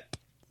 yep.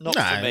 Not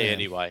for me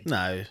anyway.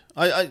 No.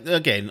 I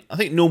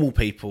think normal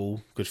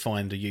people could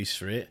find a use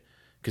for it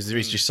because there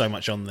is just so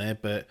much on there,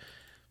 but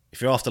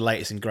if you're after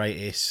latest and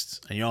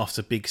greatest and you're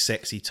after big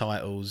sexy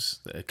titles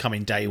that are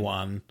coming day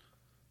one,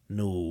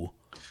 no.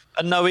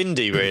 And no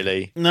indie,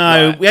 really.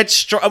 No, right. We had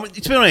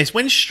to be honest,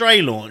 when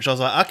Stray launched, I was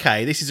like,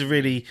 okay, this is a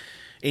really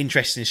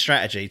interesting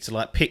strategy to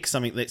like pick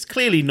something that's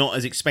clearly not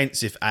as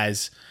expensive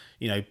as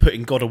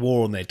putting God of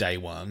War on their day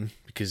one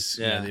because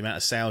the amount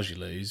of sales you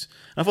lose.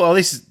 And I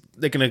thought,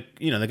 they're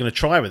gonna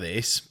try with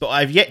this, but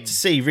I've yet to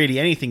see really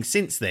anything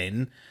since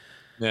then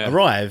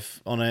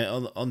arrive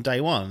on day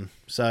one.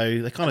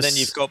 So they kind of. And then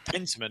you've got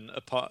Pentiment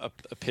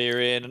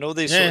appearing and all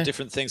these sort of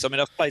different things. I mean,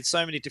 I've played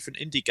so many different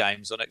indie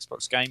games on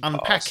Xbox Game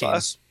Pass.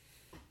 Unpacking.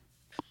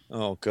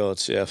 Oh god,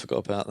 yeah, I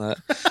forgot about that.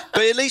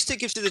 But at least it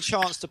gives you the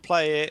chance to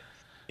play it,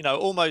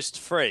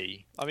 almost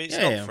free. I mean, it's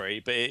not free,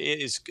 but it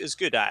is as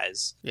good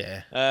as.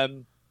 Yeah.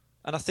 And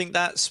I think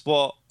that's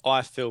what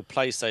I feel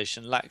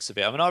PlayStation lacks a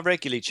bit. I mean, I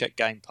regularly check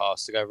Game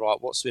Pass to go, right,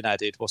 what's been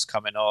added, what's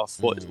coming off,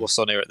 what's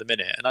on here at the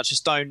minute, and I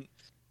just don't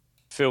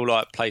feel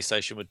like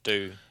PlayStation would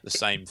do the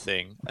same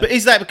thing. But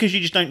is that because you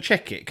just don't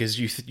check it? Because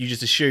you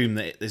just assume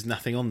that there's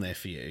nothing on there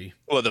for you?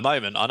 Well, at the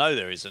moment, I know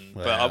there isn't,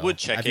 but I would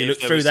check it. Have you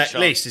looked through that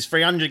list? There's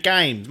 300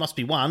 games. Must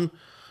be one.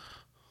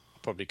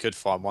 Probably could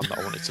find one that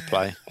I wanted to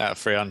play out of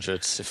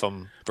 300 if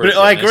I'm. But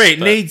I agree, it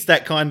needs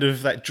that kind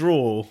of that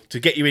draw to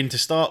get you in to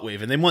start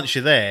with, and then once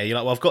you're there, you're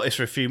like, well, I've got this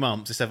for a few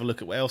months. Let's have a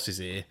look at what else is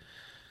here.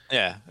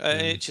 Yeah,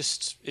 it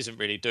just isn't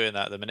really doing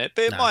that at the minute,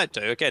 but it might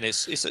do. Again,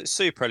 it's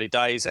super early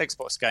days.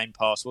 Xbox Game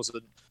Pass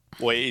wasn't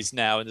what it is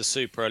now in the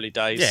super early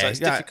days, so it's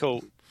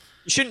difficult.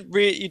 You shouldn't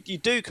really. You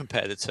do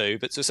compare the two,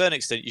 but to a certain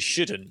extent, you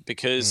shouldn't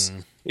because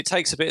it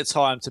takes a bit of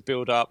time to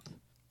build up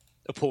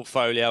a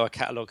portfolio, a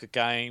catalogue of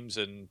games,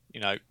 and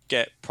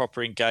get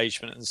proper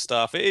engagement and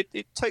stuff. It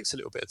takes a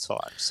little bit of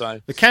time. So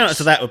the counter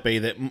to that would be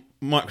that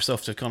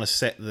Microsoft have kind of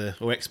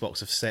Xbox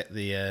have set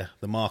the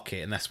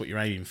market, and that's what you're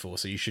aiming for.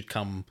 So you should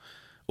come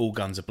all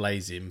guns a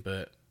blazing.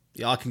 But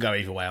I can go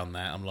either way on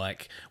that. I'm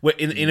like,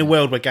 in a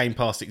world where Game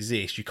Pass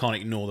exists, you can't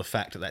ignore the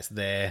fact that that's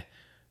there,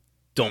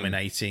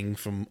 dominating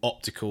from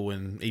optical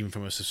and even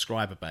from a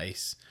subscriber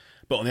base.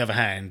 But on the other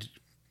hand,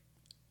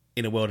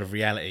 in a world of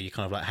reality, you're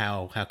kind of like,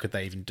 how could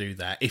they even do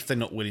that if they're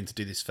not willing to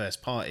do this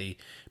first party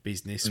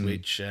business?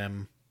 Which I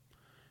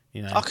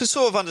can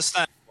sort of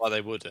understand why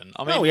they wouldn't.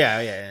 I mean,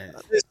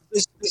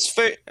 there's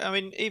very, I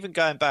mean, even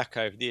going back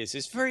over the years,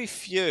 there's very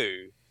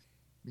few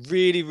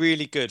really,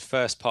 really good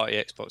first party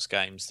Xbox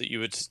games that you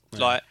would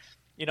like.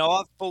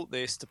 I've bought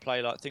this to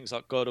play like things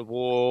like God of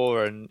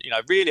War, and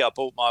really, I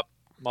bought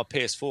my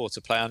PS4 to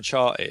play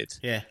Uncharted.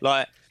 Yeah,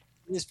 like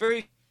there's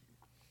very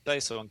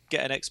so on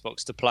get an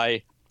Xbox to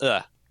play.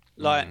 And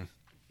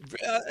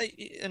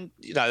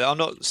I'm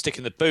not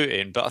sticking the boot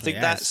in, but I think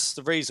that's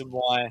the reason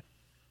why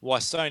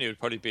Sony would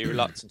probably be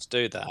reluctant to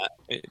do that,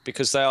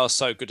 because they are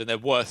so good and they're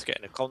worth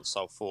getting a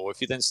console for.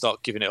 If you then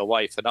start giving it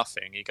away for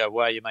nothing, you go,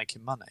 where are you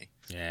making money?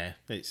 Yeah,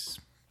 it's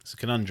a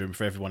conundrum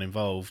for everyone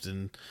involved,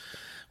 and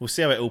we'll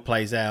see how it all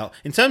plays out.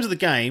 In terms of the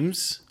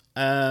games,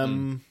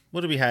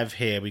 what do we have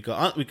here?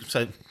 Got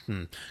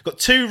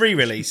two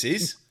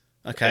re-releases.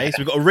 Okay, so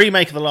we've got a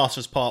remake of The Last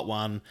of Us Part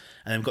 1, and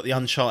then we've got the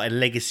Uncharted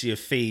Legacy of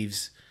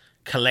Thieves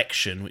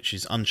collection, which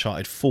is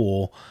Uncharted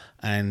 4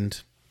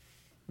 and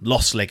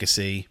Lost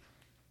Legacy,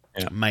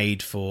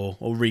 made for,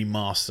 or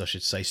remastered, I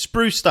should say,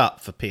 spruced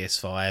up for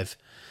PS5.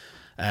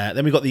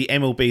 Then we've got the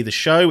MLB The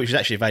Show, which is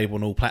actually available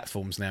on all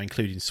platforms now,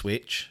 including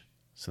Switch.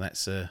 So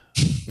that's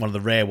one of the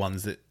rare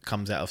ones that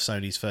comes out of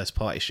Sony's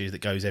first-party issues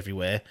that goes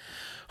everywhere.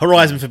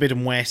 Horizon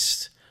Forbidden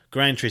West,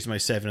 Gran Turismo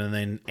 7, and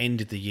then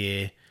ended the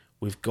year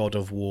with God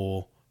of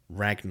War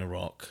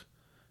Ragnarok.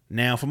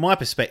 Now, from my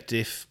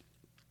perspective,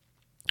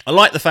 I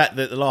like the fact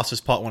that The Last of Us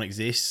Part 1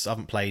 exists. I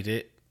haven't played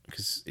it.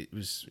 because it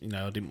was,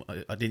 I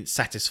didn't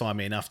satisfy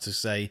me enough to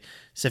say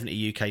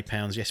 70 UK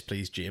pounds. Yes,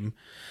 please, Jim.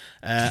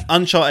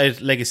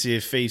 Uncharted Legacy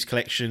of Thieves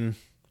collection.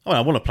 Oh,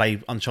 I want to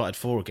play Uncharted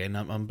 4 again.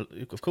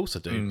 Of course I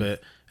do.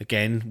 But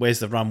again, where's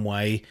the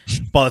runway?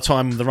 By the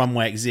time the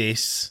runway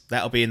exists,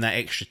 that'll be in that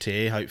extra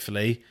tier,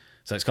 hopefully.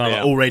 So it's kind of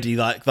like already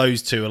like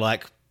those two are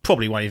like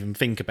probably won't even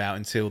think about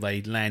until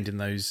they land in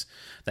that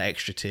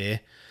extra tier.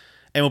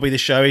 MLB The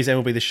Show is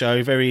MLB The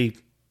Show. Very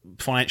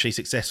financially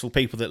successful.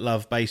 People that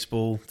love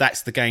baseball,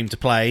 that's the game to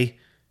play.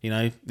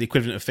 The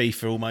equivalent of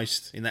FIFA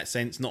almost in that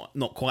sense.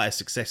 Not quite as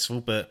successful,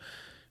 but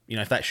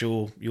if that's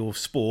your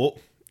sport,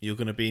 you're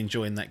going to be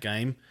enjoying that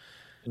game.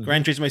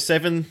 Gran Turismo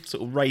 7,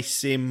 sort of race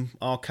sim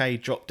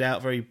arcade dropped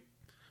out. Very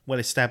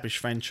well-established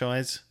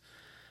franchise.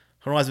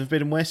 Horizon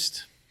Forbidden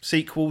West,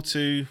 sequel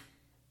to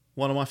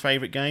one of my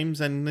favourite games.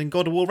 And then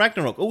God of War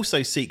Ragnarok,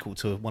 also sequel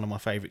to one of my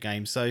favourite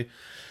games. So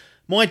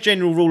my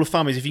general rule of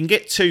thumb is if you can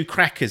get 2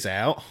 crackers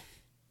out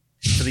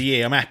for the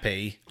year, I'm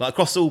happy. Like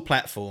across all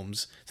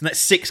platforms. So that's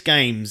 6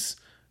 games,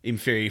 in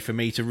theory, for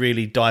me to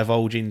really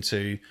divulge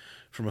into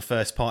from a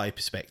first-party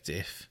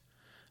perspective.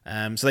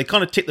 So they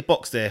kind of tick the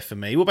box there for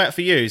me. What about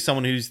for you?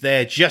 Someone who's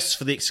there just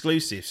for the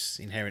exclusives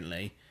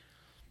inherently.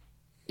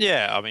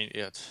 Yeah, I mean,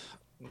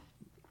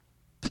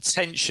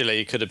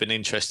 potentially could have been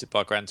interested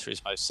by Gran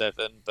Turismo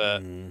 7,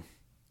 but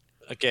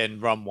again,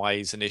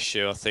 runway's an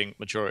issue, I think,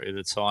 majority of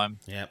the time.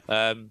 Yeah.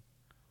 I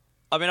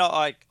mean,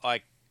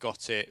 I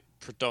got it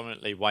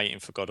predominantly waiting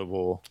for God of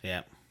War.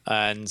 Yeah.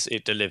 And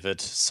it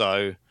delivered,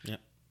 so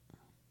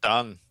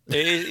done.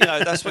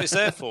 That's what it's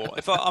there for.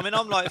 If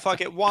I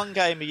get one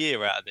game a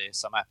year out of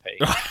this, I'm happy.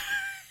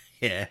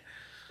 Yeah.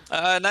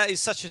 And that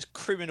is such a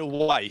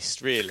criminal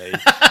waste, really,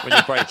 when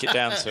you break it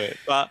down to it.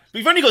 But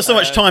we've only got so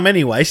much time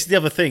anyway. It's the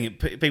other thing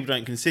people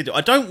don't consider.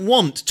 I don't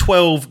want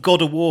 12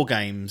 God of War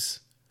games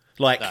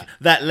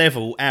that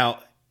level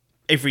out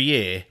every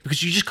year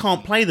because you just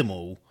can't play them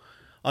all.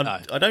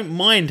 I don't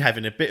mind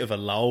having a bit of a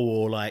lull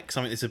or like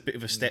something that's a bit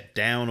of a step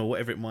down or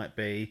whatever it might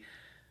be.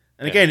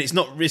 And again, it's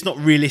not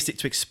realistic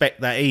to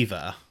expect that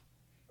either.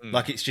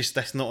 Like it's just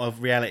that's not a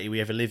reality we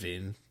ever live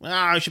in.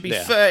 It should be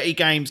 30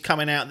 games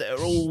coming out that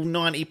are all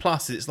 90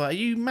 plus. It's like, are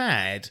you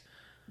mad?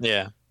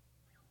 Yeah.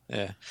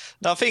 No,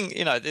 I think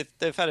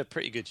they've had a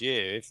pretty good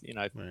year.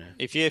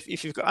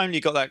 If you've only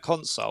got that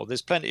console,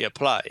 there's plenty of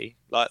play.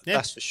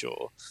 That's for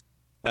sure.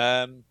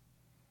 But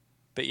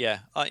yeah,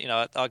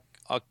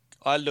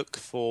 I look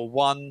for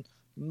 1,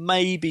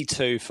 maybe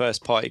 2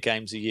 first party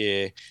games a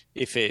year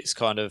if it's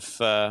kind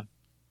of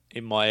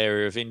in my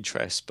area of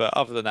interest. But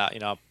other than that,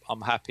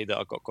 I'm happy that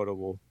I got God of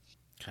War.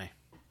 Okay,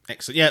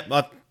 excellent. Yeah,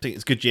 I think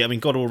it's good. Yeah, I mean,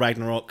 God of War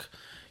Ragnarok.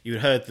 You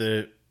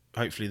heard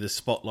hopefully the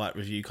Spotlight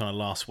review kind of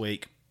last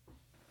week.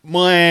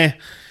 Probably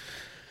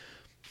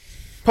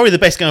the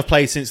best game I've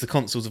played since the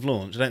consoles have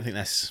launched. I think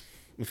that's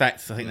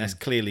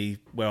clearly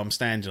where I'm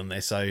standing on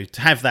this. So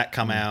to have that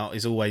come out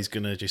is always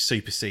going to just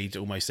supersede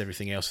almost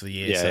everything else for the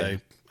year. Yeah. So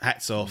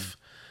hats off.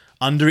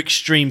 Under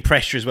extreme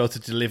pressure as well to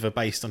deliver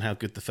based on how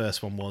good the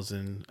first one was.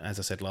 And as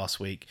I said last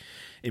week,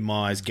 in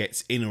my eyes,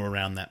 gets in or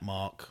around that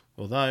mark.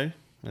 Although,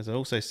 as I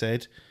also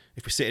said,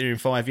 if we're sitting here in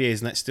 5 years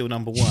and that's still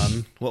number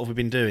 1, what have we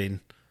been doing?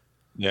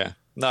 Yeah.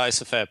 No,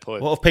 it's a fair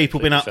point. What have people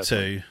been up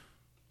to?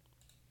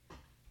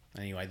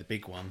 Anyway, the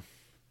big one.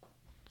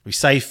 We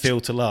save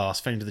Phil to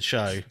last, friend of the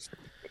show.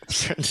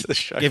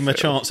 Give him a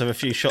chance to have a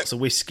few shots of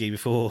whiskey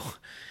before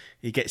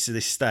he gets to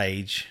this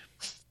stage.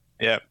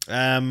 Yeah.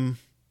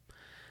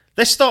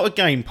 Let's start with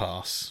Game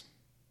Pass.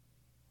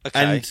 Okay.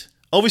 And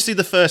obviously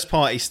the first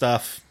party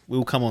stuff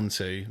we'll come on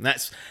to.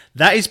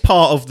 That is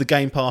part of the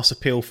Game Pass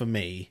appeal for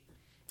me.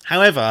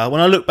 However, when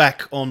I look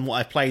back on what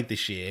I played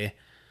this year,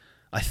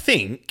 I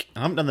think,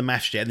 I haven't done the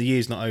maths yet and the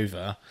year's not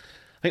over,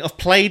 I think I've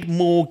played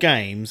more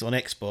games on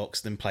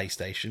Xbox than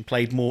PlayStation,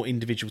 played more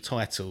individual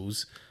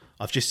titles.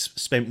 I've just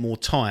spent more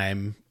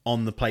time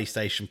on the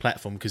PlayStation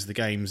platform because the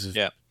games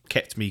have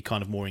kept me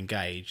kind of more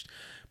engaged.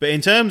 But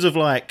in terms of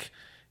my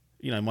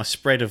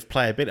spread of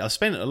playability, I've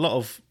spent a lot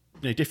of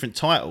different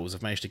titles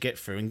I've managed to get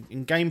through.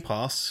 In Game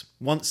Pass,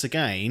 once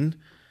again,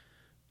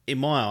 in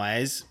my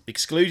eyes,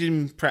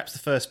 excluding perhaps the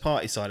first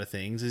party side of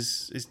things,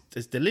 is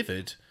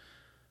delivered.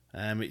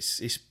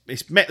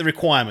 It's met the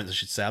requirements, I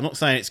should say. I'm not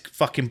saying it's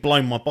fucking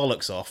blown my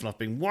bollocks off and I've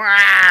been wow,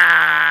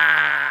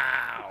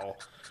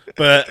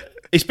 but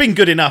it's been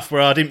good enough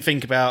where I didn't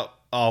think about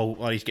I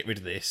need to get rid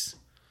of this.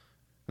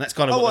 And that's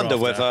kind of. I wonder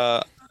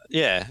whether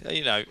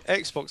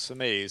Xbox for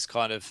me is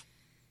kind of.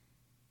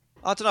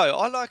 I don't know.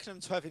 I liken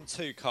them to having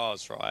 2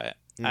 cars, right?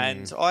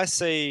 And I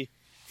see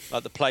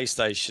the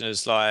PlayStation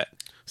as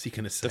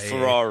the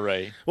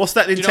Ferrari. What's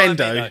that Nintendo? You know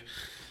what I mean?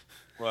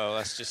 Well,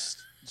 that's just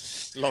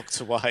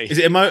locked away. Is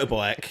it a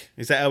motorbike?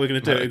 Is that how we're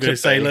going to do it? We're going to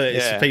say, look,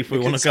 it's for people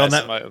who want to go on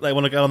that. They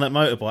want to go on that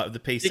motorbike with the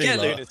PC. You get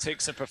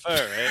lunatics that prefer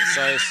it,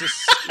 so it's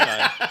just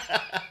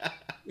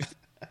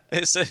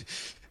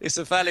it's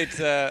a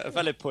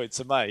valid point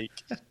to make.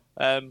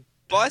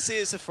 But I see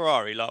it as a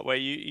Ferrari, where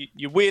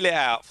you wheel it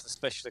out for the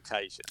special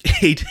occasion.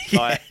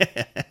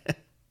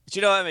 Do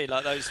you know what I mean?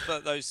 Like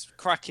those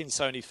cracking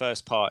Sony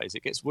first parties,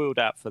 it gets wheeled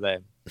out for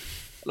them.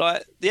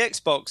 Like the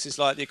Xbox is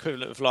like the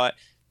equivalent of like,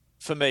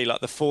 for me, like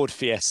the Ford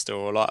Fiesta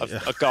or like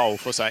a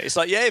Golf or something. It's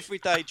like your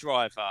everyday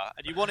driver,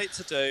 and you want it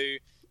to do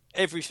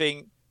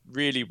everything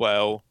really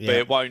well, but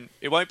it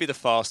won't be the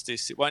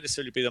fastest. It won't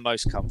necessarily be the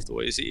most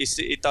comfortable.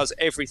 It does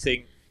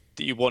everything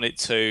that you want it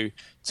to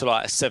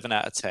like a 7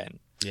 out of 10.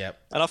 Yeah.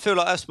 And I feel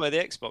like that's where the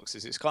Xbox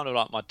is. It's kind of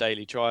like my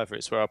daily driver.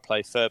 It's where I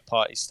play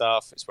third-party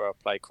stuff. It's where I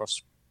play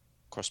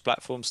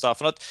cross-platform stuff.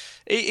 And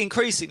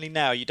increasingly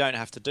now, you don't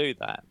have to do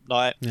that.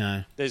 Like,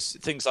 there's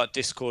things like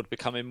Discord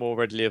becoming more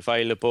readily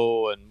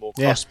available and more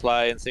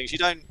cross-play and things. It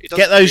doesn't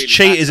get those really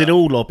cheaters matter. in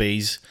all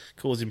lobbies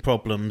causing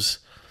problems.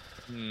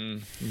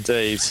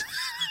 Indeed.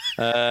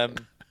 But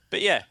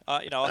yeah,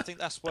 I think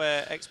that's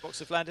where Xbox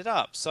have landed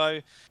up. So,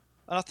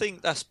 and I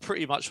think that's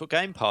pretty much what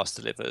Game Pass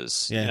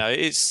delivers. Yeah.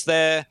 It's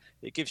there.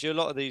 It gives you a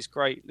lot of these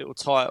great little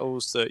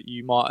titles that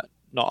you might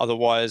not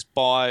otherwise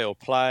buy or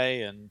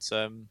play, and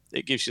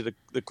it gives you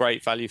the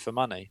great value for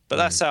money. But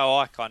that's how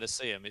I kind of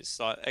see them. It's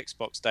like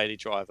Xbox daily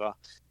driver,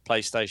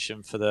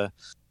 PlayStation for the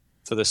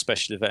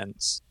special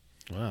events.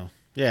 Wow.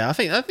 Yeah, I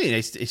think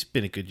it's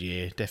been a good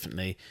year,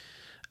 definitely.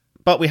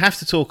 But we have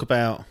to talk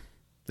about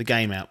the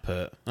game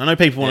output. I know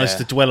people want us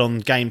to dwell on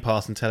Game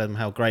Pass and tell them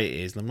how great it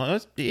is, and I'm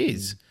like, it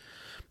is.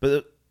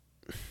 But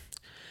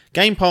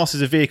Game Pass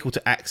is a vehicle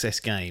to access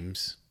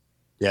games.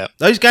 Yeah,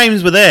 those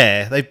games were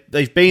there.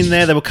 They've been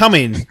there. They were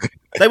coming.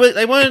 They were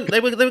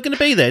going to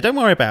be there. Don't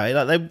worry about it.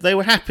 Like they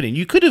were happening.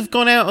 You could have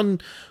gone out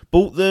and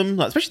bought them,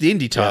 like especially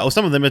the indie titles.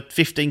 Some of them are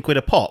 £15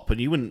 a pop, and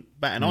you wouldn't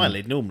bat an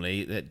eyelid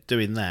normally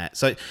doing that.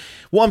 So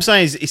what I'm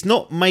saying is, it's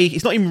not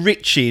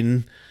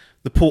enriching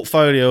the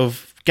portfolio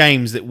of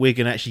games that we're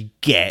going to actually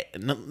get.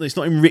 It's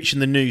not enriching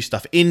the new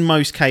stuff in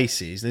most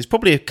cases. There's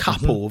probably a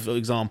couple of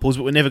examples,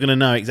 but we're never going to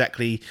know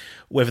exactly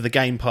whether the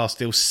Game Pass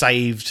deal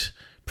saved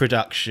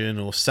production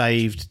or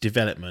saved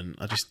development.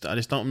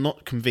 I'm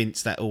not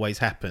convinced that always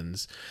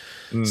happens.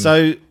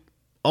 So I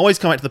always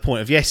come back to the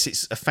point of, yes,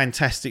 it's a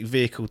fantastic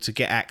vehicle to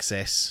get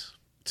access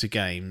to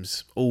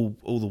games all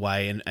the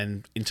way,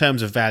 and in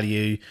terms of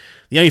value,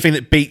 the only thing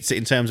that beats it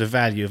in terms of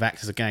value of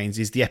access to games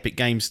is the Epic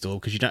Game Store,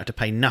 because you don't have to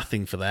pay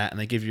nothing for that, and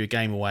they give you a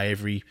game away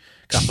every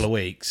couple of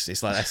weeks.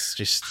 It's like, that's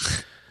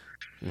just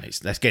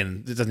that's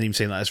again, it doesn't even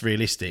seem like that's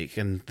realistic,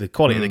 and the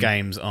quality of the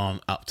games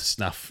aren't up to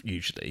snuff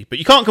usually. But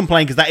you can't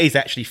complain because that is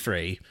actually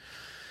free.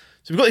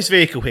 So we've got this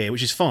vehicle here,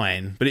 which is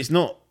fine, but it's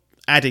not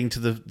adding to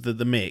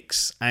the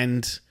mix,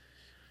 and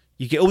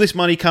you get all this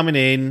money coming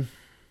in,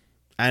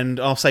 and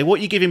I'll say, what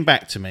are you giving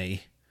back to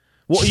me?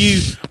 What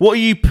are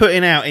you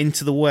putting out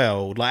into the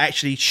world? Like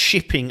actually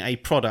shipping a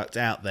product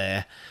out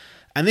there.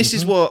 And this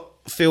is what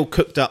Phil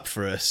cooked up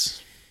for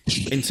us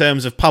in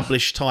terms of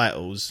published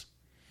titles.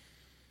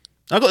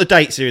 I've got the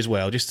dates here as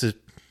well, just to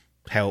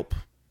help.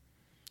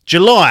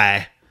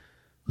 July.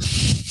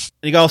 And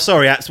you go,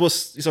 sorry,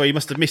 you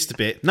must have missed a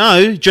bit.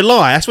 No,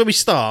 July, that's where we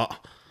start.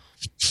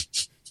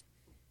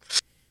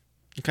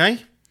 Okay?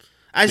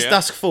 As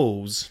Dusk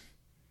Falls.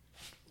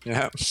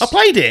 Yeah. I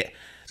played it.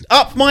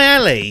 Up my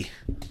alley.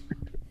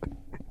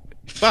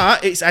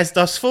 But it's As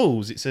Dusk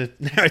Falls. It's a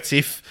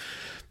narrative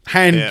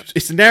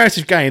it's a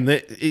narrative game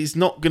that is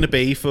not going to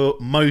be for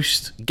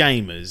most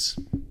gamers.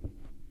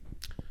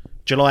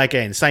 July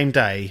again, same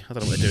day. I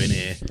don't know what they're doing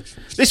here.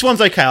 This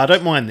one's okay. I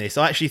don't mind this.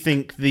 I actually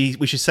think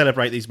we should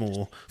celebrate these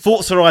more.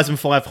 Forza Horizon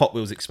 5 Hot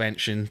Wheels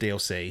expansion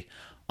DLC.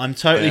 I'm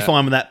totally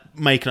fine with that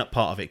making up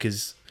part of it,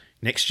 because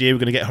next year we're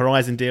going to get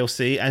Horizon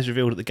DLC as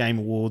revealed at the Game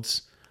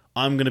Awards.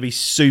 I'm going to be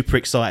super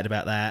excited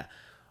about that.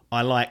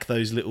 I like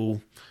those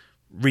little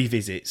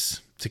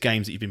revisits to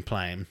games that you've been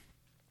playing.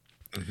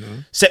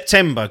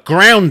 September,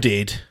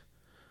 Grounded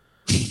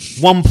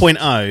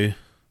 1.0.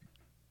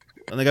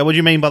 And they go, what do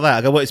you mean by that?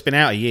 I go, well, it's been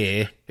out a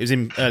year. It was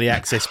in early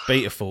access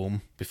beta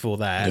form before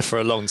that. Yeah, for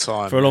a long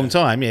time. For a long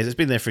time, yes. It's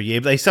been there for a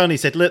year. But they suddenly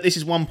said, look, this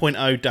is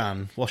 1.0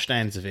 done. Washed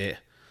hands of it.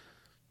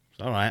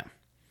 All right.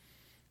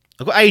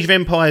 I've got Age of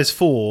Empires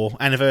 4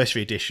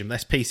 Anniversary Edition.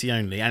 That's PC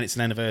only, and it's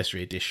an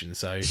Anniversary Edition,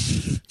 so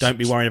don't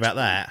be worried about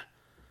that.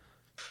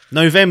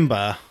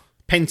 November,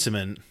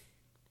 Pentiment.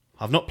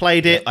 I've not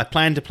played it. I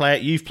plan to play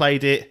it. You've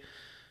played it.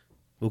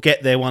 We'll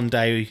get there one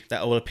day.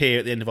 That will appear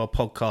at the end of our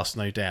podcast,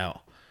 no doubt.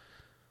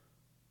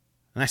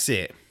 And that's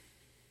it.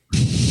 Do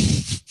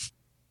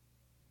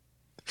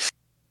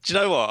you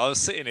know what? I was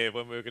sitting here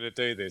when we were going to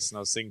do this, and I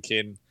was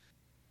thinking,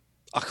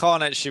 I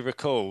can't actually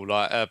recall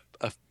like a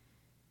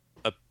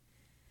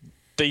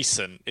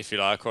decent, if you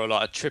like, or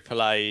like a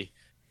AAA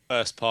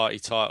first-party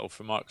title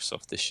from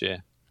Microsoft this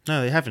year.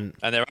 No, they haven't.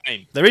 And there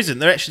ain't. There isn't.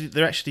 There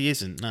actually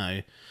isn't.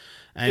 No.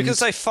 And because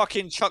they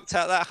fucking chucked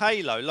out that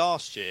Halo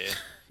last year.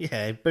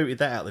 Yeah, booted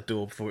that out the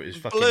door before it was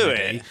fucking blew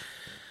ready. it.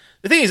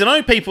 The thing is, I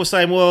know people are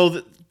saying,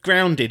 well,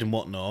 Grounded and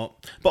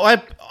whatnot,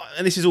 but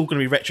and this is all going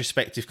to be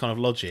retrospective kind of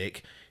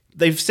logic.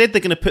 They've said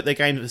they're going to put their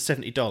games at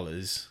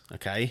 $70.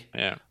 Okay.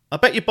 Yeah. I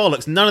bet you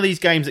bollocks, none of these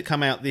games that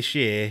come out this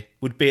year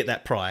would be at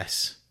that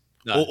price.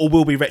 No. Or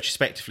will be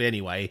retrospectively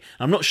anyway.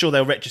 I'm not sure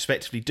they'll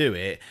retrospectively do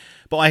it,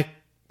 but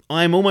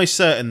I'm almost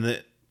certain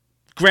that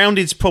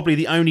Grounded's probably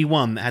the only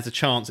one that has a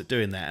chance at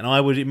doing that, and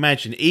I would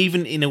imagine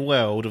even in a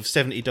world of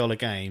 $70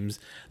 games,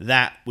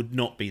 that would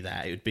not be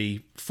that. It would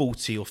be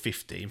 40 or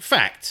 50. In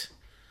fact,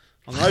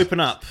 I'm going to open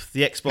up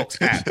the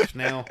Xbox app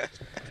now.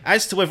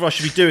 As to whether I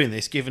should be doing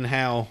this, given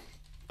how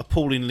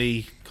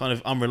appallingly kind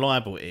of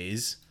unreliable it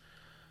is,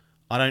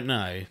 I don't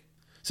know.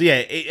 So yeah,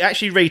 it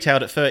actually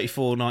retailed at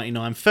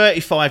 $34.99,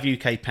 35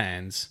 UK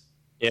pounds.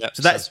 Yeah,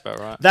 so that's about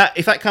right. That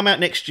if that come out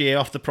next year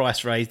after the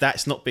price raise,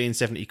 that's not being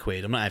 70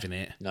 quid. I'm not having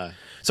it. No.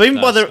 So even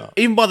by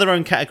their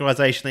own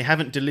categorization, they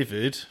haven't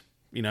delivered,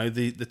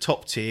 the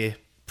top tier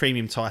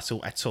premium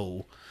title at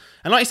all.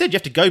 And like you said, you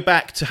have to go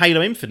back to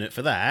Halo Infinite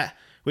for that,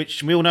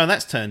 which we all know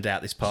that's turned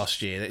out this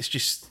past year. It's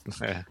just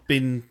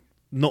been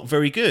not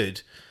very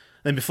good.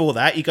 Then before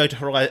that, you go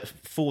to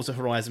Forza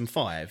Horizon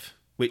 5,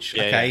 which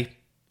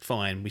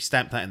fine, we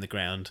stamped that in the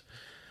ground.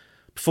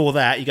 Before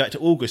that, you go to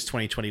August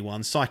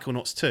 2021,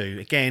 Psychonauts 2.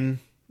 Again,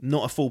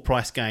 not a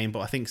full-price game, but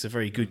I think it's a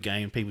very good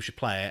game. People should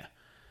play it.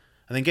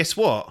 And then guess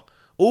what?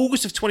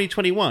 August of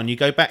 2021, you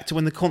go back to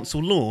when the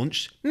console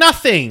launched.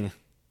 Nothing!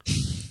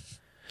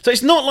 So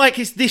it's not like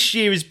this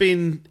year has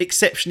been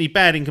exceptionally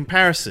bad in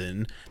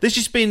comparison. There's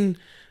just been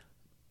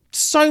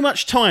so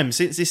much time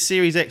since this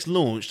Series X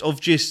launched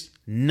of just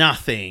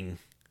nothing.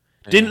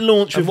 Didn't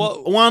launch with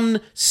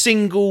one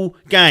single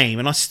game,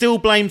 and I still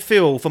blame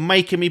Phil for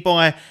making me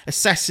buy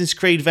Assassin's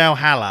Creed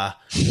Valhalla.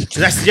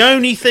 That's the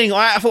only thing.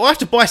 I thought I have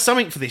to buy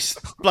something for this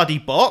bloody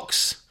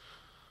box.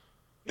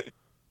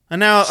 And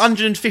now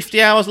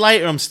 150 hours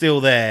later, I'm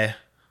still there.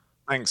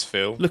 Thanks,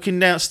 Phil. Looking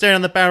down, staring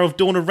on the barrel of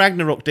Dawn of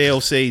Ragnarok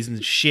DLCs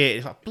and shit.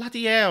 It's like,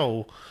 bloody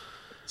hell.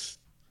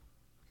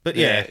 But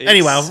yeah,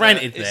 anyway, I've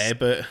ranted there,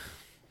 but...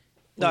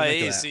 No,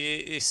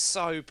 it's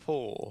so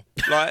poor.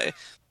 Like,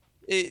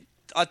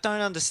 I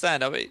don't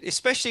understand. I mean,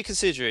 especially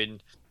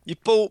considering you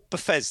bought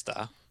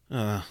Bethesda.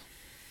 Yeah.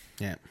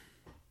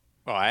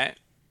 Right.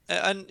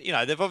 And,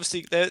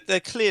 they're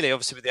clearly,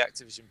 obviously, with the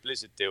Activision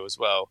Blizzard deal as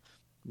well,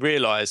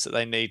 realised that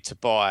they need to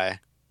buy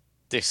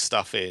this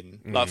stuff in.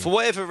 Like, for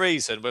whatever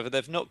reason, whether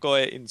they've not got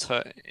it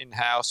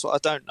in-house, or I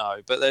don't know,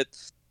 but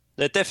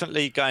they're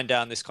definitely going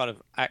down this kind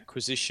of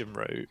acquisition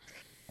route.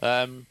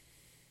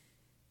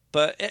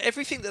 But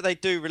everything that they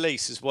do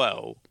release as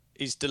well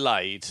is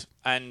delayed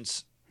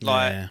and,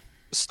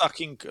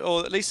 stuck in,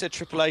 or at least their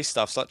AAA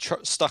stuff's like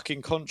stuck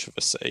in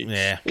controversy.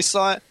 Yeah. It's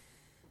like,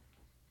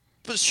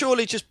 but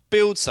surely just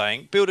build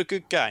a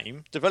good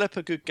game, develop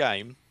a good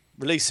game,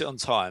 release it on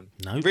time.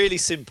 Nope. Really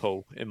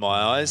simple in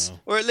my eyes.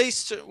 Or at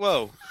least,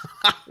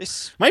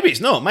 it's... Maybe it's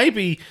not.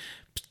 Maybe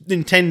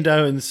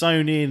Nintendo and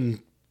Sony and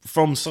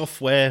From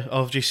Software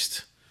are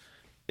just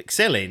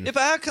excelling. Yeah,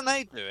 but how can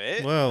they do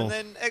it? Well... And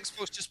then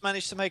Xbox just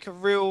managed to make a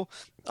real...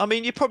 I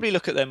mean, you probably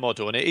look at their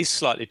model and it is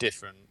slightly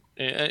different.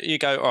 You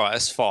go, all right,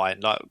 that's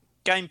fine. Like,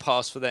 Game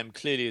Pass for them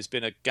clearly has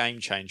been a game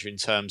changer in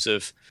terms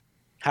of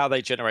how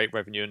they generate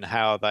revenue and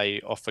how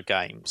they offer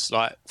games.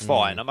 Like,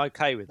 fine, I'm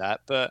okay with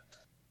that. But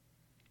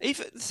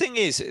even the thing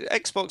is,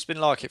 Xbox been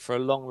like it for a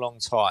long, long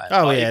time.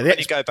 Oh, like, yeah. When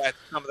you go back to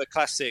some of the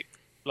classic,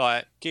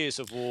 like, Gears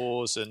of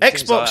Wars and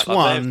Xbox like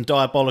One,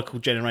 diabolical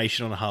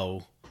generation on a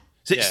whole.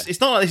 So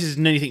it's not like this is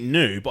anything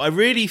new, but I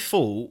really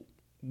thought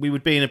we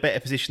would be in a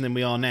better position than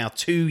we are now,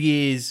 2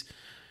 years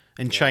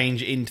and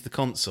change into the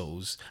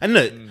consoles. And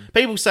look,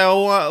 people say,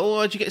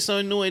 why'd you get so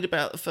annoyed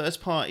about the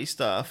first party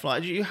stuff?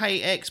 Like, do you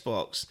hate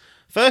Xbox?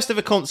 First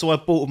ever console I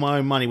bought with my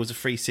own money was a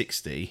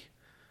 360.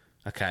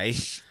 Okay.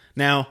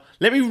 Now,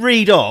 let me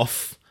read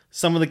off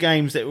some of the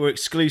games that were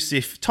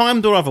exclusive,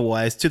 timed or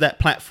otherwise, to that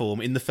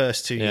platform in the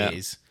first 2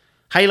 years.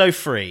 Halo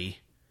 3,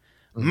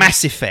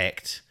 Mass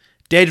Effect,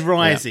 Dead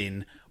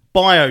Rising,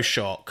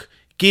 BioShock,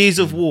 Gears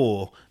of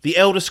War, The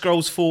Elder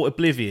Scrolls 4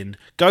 Oblivion,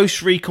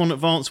 Ghost Recon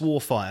Advanced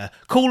Warfare,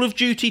 Call of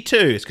Duty 2,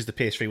 it's because the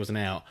PS3 wasn't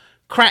out,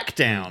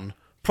 Crackdown,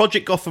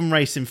 Project Gotham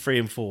Racing 3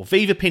 and 4,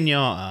 Viva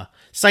Pinata,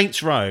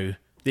 Saints Row,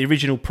 the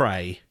original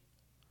Prey.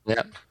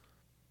 Yep.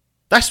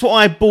 That's what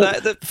I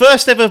bought.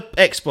 First ever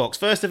Xbox,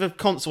 first ever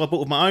console I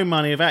bought with my own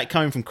money without it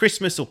coming from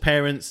Christmas or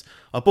parents.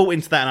 I bought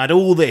into that and I had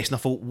all this and I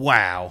thought,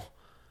 wow.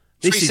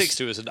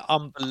 360 was an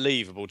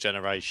unbelievable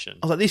generation.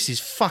 I was like, this is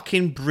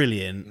fucking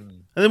brilliant.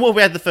 And then what have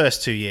we had the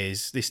first 2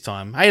 years this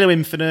time? Halo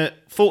Infinite,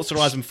 Forza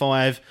Horizon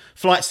 5,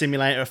 Flight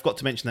Simulator, I forgot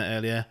to mention that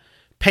earlier,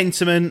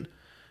 Pentiment,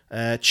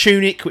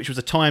 Tunic, which was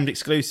a timed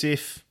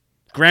exclusive,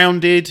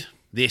 Grounded,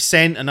 The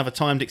Ascent, another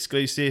timed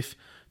exclusive,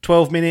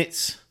 12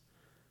 Minutes,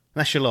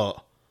 that's your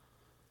lot.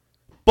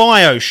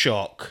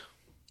 BioShock,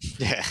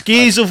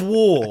 Gears of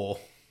War,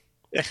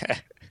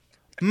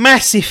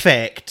 Mass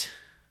Effect,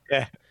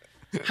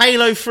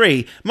 Halo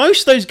 3.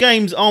 Most of those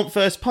games aren't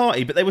first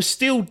party, but they were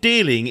still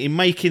dealing in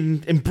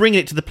making and bringing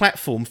it to the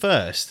platform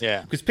first.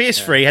 Yeah. Because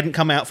PS3 hadn't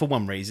come out for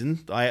one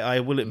reason, I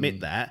will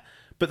admit that.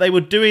 But they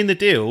were doing the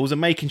deals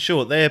and making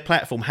sure their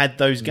platform had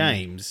those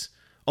games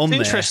on there.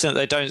 It's interesting that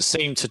they don't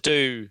seem to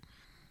do...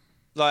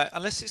 Like,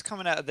 unless it's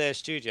coming out of their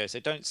studios,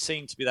 they don't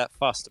seem to be that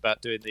fussed about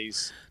doing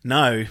these.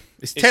 No,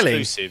 it's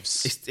telling.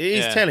 Exclusives. It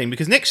is telling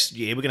because next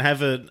year we're going to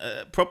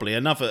have probably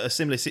a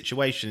similar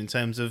situation in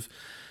terms of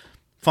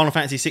Final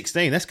Fantasy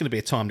 16. That's going to be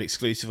a timed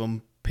exclusive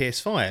on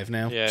PS5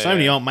 now. Yeah,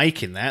 Sony yeah. aren't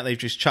making that.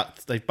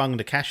 They've bunged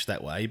the cash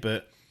that way,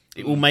 but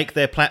it will make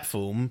their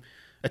platform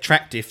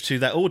attractive to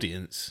that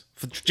audience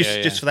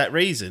just for that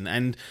reason.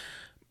 And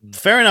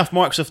fair enough,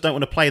 Microsoft don't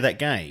want to play that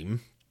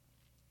game,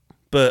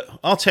 but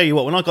I'll tell you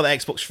what, when I got the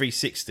Xbox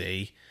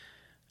 360,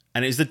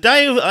 and it was the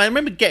day of, I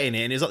remember getting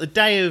it, and it was like the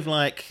day of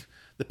like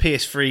the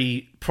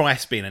PS3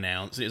 price being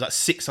announced. It was like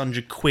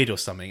 600 quid or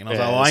something, and I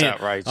was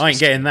like, I ain't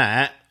getting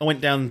that. I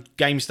went down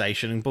Game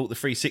Station and bought the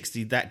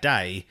 360 that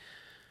day.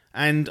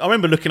 And I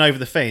remember looking over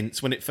the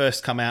fence when it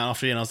first come out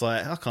after, and I was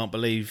like, I can't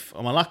believe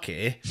I'm luck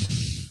here.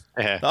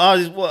 Yeah.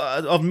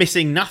 I'm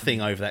missing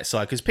nothing over that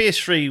side because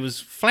PS3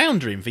 was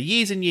floundering for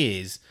years and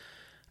years,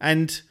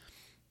 and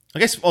I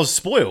guess I was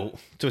spoiled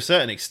to a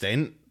certain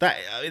extent.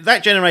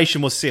 That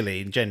generation was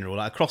silly in general.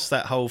 Like across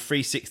that whole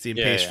 360 and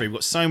PS3, we've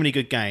got so many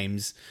good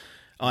games.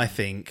 I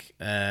think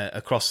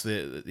across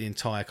the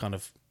entire kind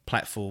of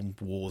platform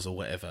wars or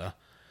whatever.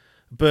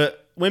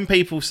 But when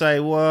people say,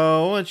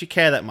 "Well, why don't you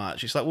care that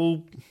much?" It's like,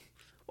 well,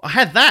 I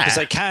had that because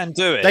they can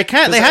do it. They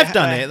can. They have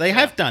done it. They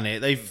have done it.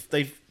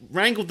 They've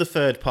wrangled the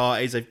third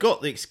parties. They've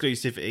got the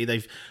exclusivity.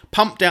 They've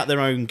pumped out their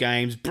own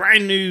games.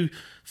 Brand new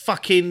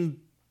fucking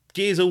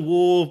Gears of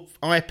War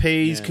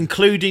IPs,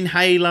 concluding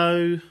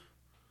Halo.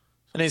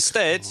 And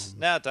instead,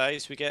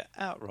 nowadays we get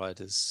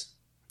Outriders.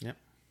 Yep.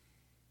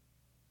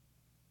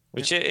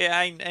 Which it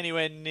ain't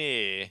anywhere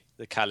near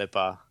the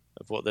caliber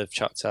of what they've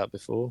chucked out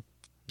before.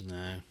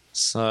 No.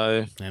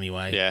 So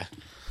anyway, yeah,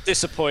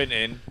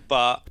 disappointing.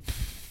 But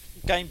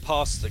Game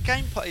Pass, it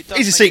does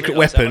it's a secret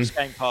weapon.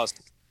 Game Pass,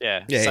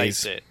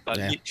 saves it. Like,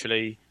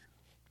 literally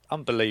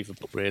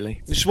unbelievable,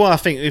 really. Which is why I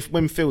think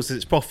when Phil says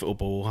it's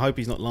profitable, I hope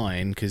he's not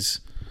lying because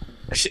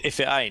if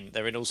it ain't,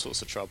 they're in all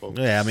sorts of trouble.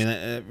 Yeah, I mean,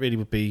 it really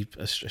would be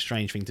a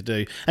strange thing to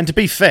do. And to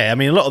be fair, I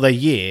mean, a lot of their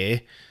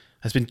year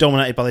has been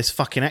dominated by this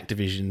fucking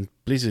Activision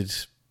Blizzard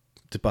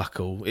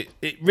debacle.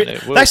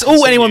 That's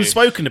all anyone's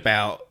spoken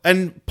about,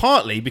 and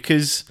partly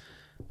because,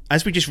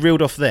 as we just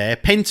reeled off there,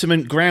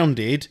 Pentiment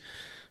Grounded,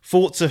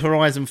 Forza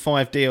Horizon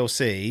 5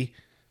 DLC,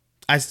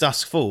 As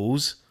Dusk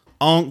Falls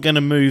aren't going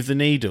to move the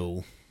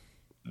needle.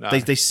 No.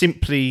 They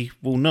simply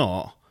will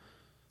not.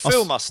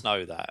 Phil must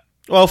know that.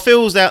 Well,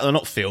 Phil's out there,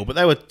 not Phil, but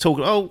they were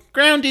talking,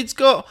 Grounded's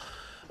got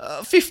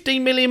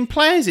 15 million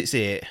players, it's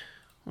it.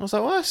 I was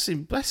like, well,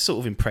 that's sort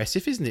of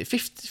impressive, isn't it?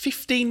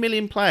 15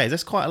 million players,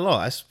 that's quite a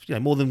lot.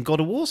 That's more than God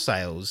of War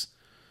sales.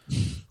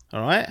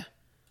 All right?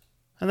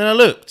 And then I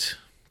looked,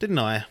 didn't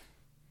I?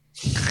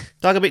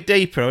 Dug a bit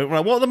deeper.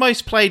 Right, what are the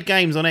most played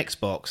games on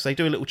Xbox? They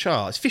do a little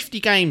chart. It's 50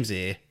 games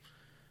here.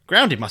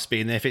 Grounded must be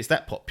in there if it's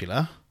that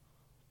popular.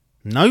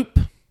 Nope.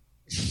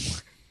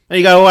 And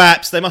you go,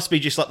 apps, they must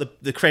be just like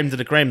the creme de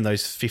la creme,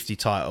 those 50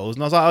 titles.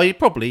 And I was like, you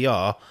probably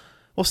are.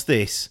 What's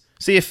this?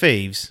 Sea of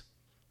Thieves.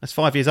 That's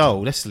 5 years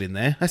old. That's still in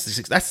there. That's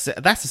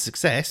a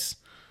success.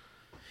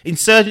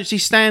 Insurgency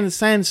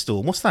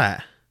Sandstorm. What's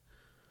that?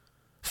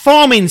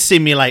 Farming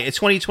Simulator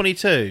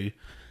 2022.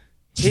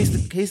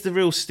 Here's the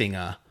real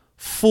stinger.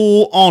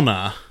 For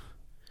Honor.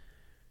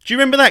 Do you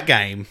remember that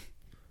game?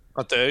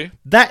 I do.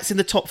 That's in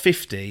the top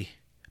 50.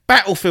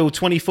 Battlefield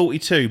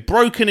 2042.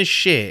 Broken as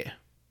shit.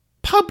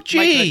 PUBG.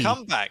 Making a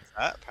comeback,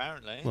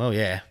 apparently. Well,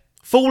 yeah.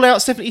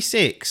 Fallout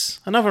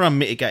 76. Another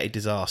unmitigated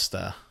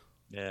disaster.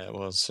 Yeah, it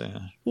was, yeah.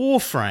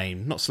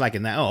 Warframe. Not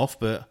slagging that off,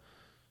 but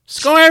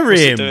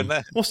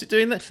Skyrim. What's it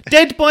doing there?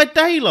 Dead by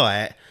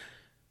Daylight.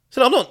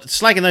 So I'm not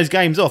slagging those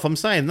games off. I'm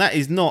saying that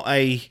is not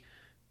a...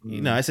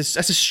 that's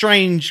a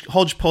strange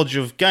hodgepodge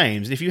of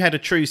games. If you had a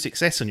true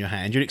success on your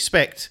hand, you'd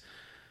expect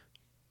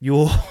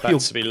you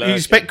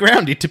expect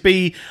Grounded to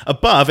be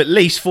above at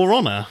least For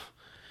Honor.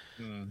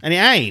 And it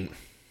ain't.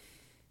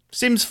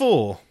 Sims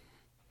 4.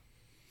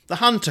 The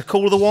Hunter,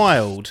 Call of the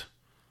Wild.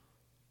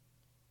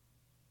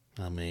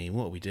 I mean,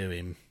 what are we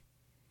doing?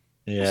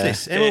 Yeah.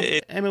 What's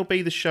this?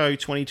 MLB The Show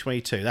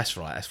 2022. That's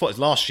right. I thought it was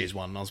last year's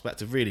one. I was about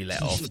to really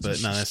let off,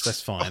 but no,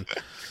 that's fine.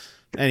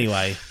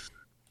 Anyway,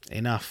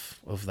 enough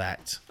of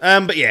that.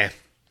 But yeah,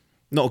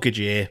 not a good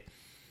year.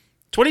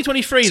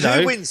 2023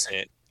 though. Who wins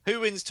it? Who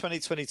wins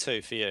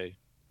 2022 for you?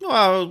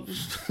 Well,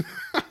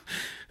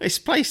 it's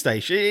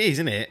PlayStation. It is,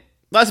 isn't it?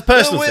 That's a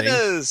personal thing. The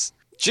winners.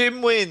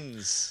 Jim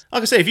wins.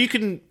 Like I say,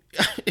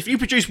 if you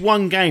produce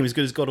one game as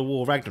good as God of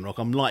War Ragnarok,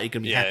 I'm likely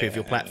going to be happy with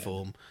your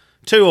platform.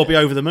 2, I'll be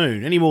over the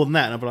moon. Any more than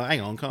that, and I'll be like,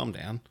 hang on, calm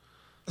down.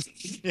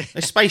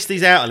 Let's space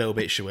these out a little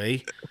bit, shall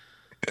we?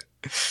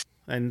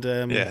 And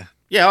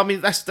I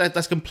mean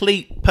that's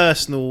complete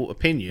personal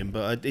opinion,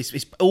 but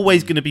it's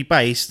always going to be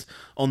based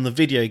on the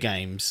video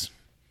games,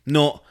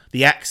 not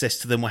the access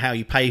to them or how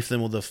you pay for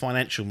them or the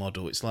financial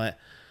model. It's like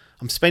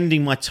I'm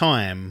spending my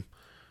time.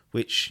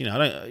 Which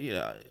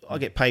I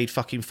get paid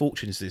fucking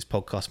fortunes to this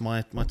podcast.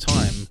 My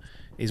time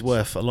is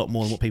worth a lot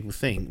more than what people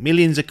think.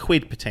 Millions of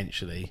quid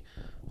potentially,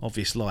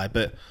 obvious lie,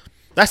 but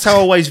that's how I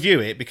always view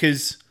it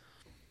because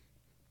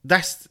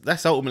that's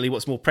ultimately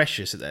what's more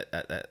precious at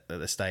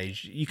the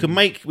stage. You can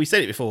make. We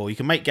said it before. You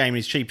can make gaming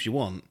as cheap as you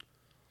want.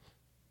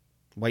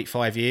 Wait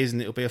 5 years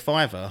and it'll be a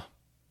fiver.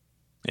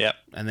 Yep.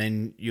 and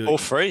then you're All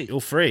free.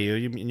 You're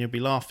free, and you'll be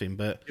laughing.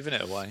 But Giving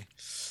it away.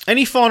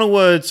 any final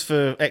words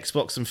for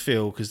Xbox and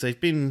Phil, because they've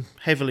been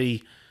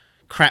heavily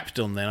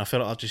crapped on. Then I feel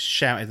like I've just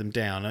shouted them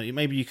down.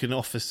 Maybe you can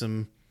offer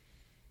some,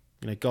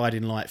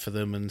 guiding light for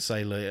them and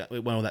say, look, it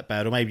wasn't all that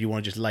bad, or maybe you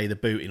want to just lay the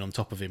boot in on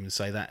top of him and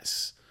say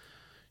that's,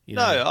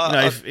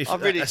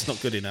 that's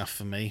not good enough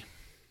for me.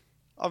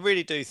 I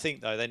really do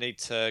think though they need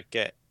to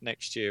get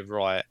next year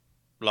right.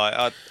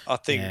 Like I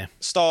think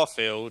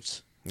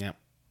Starfield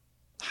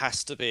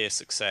has to be a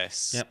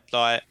success. Yep.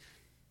 Like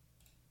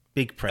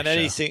big pressure. And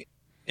anything,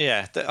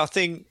 I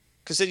think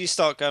because then you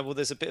start going, well,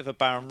 there's a bit of a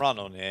barren run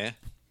on here.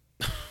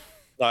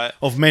 Like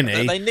of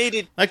many,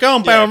 they go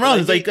on barren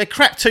runs. They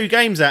crack 2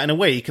 games out in a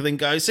week and then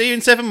go, see you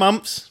in 7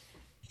 months.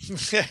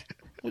 What are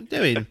you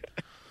doing?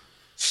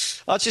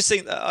 I just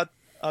think that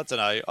I don't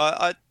know.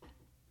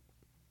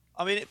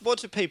 I mean, what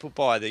do people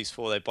buy these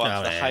for? They buy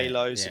them for the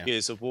Halos, the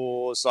Gears of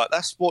Wars. Like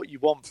that's what you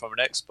want from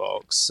an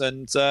Xbox,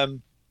 and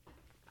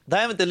they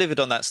haven't delivered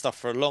on that stuff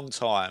for a long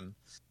time.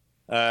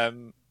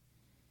 And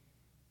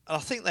I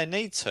think they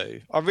need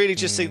to. I really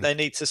just think they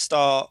need to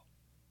start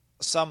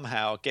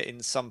somehow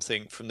getting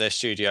something from their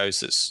studios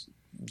that's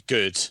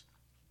good.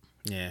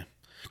 Yeah.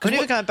 When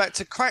you were going back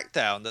to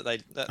Crackdown that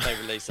they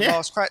released, the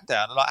last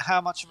Crackdown, and like how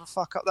much of a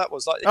fuck up that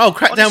was. Like,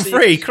 Crackdown honestly,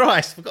 3,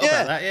 Christ, forgot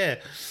about that. Yeah.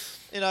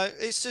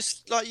 It's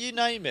just like you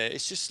name it.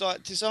 It's just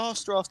like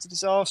disaster after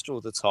disaster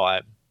all the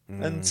time.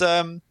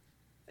 And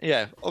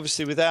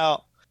obviously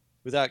without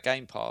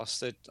Game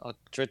Pass, I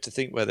dread to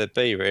think where they'd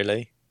be.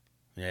 Really.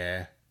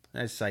 Yeah,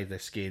 they'd save their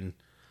skin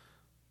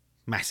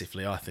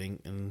massively, I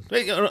think,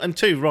 and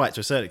too right to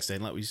a certain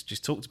extent, like we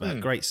just talked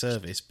about. Great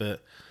service,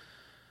 but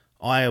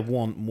I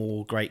want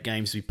more great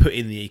games to be put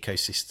in the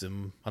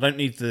ecosystem. I don't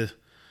need the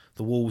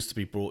walls to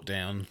be brought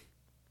down.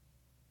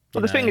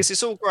 Well, the thing is,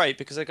 it's all great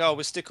because they go,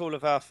 we'll stick all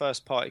of our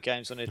first-party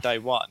games on their day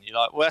one. You're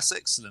like, well, that's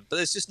excellent, but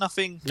there's just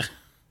nothing.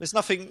 There's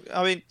nothing.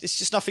 I mean, it's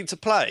just nothing to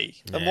play,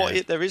 and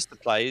what there is to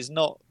play is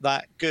not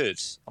that good,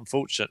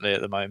 unfortunately, at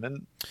the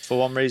moment, for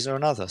one reason or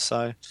another.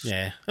 So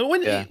if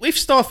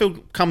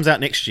Starfield comes out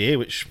next year,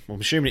 which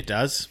I'm assuming it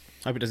does,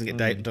 hope it doesn't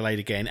get delayed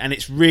again, and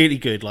it's really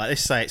good. Like,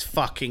 let's say it's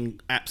fucking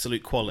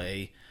absolute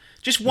quality.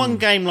 Just one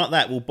game like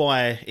that will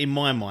buy, in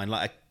my mind,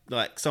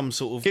 like some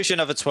sort of... Gives you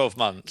another 12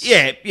 months.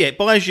 Yeah, it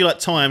buys you like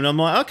time, and I'm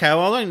like, okay,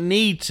 well, I don't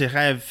need to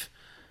have...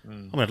 I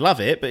mean, I'd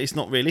love it, but it's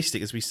not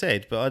realistic, as we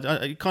said. But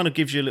it kind of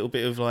gives you a little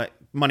bit of like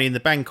money in the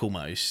bank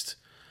almost.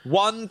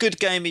 One good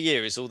game a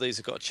year is all these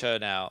have got to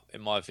churn out,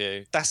 in my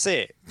view. That's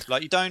it.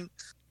 Like, you don't...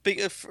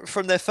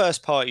 From their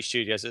first-party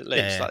studios, at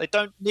least. Like, they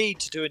don't need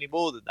to do any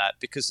more than that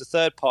because the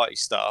third-party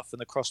stuff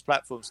and the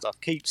cross-platform stuff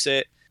keeps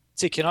it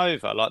ticking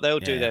over. Like, they'll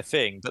do their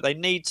thing. But they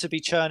need to be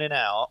churning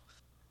out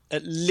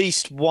at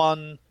least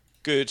one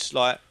good,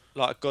 like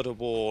God of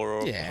War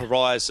or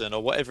Horizon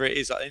or whatever it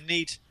is. Like, they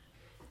need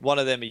one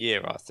of them a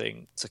year, I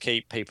think, to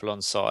keep people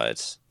on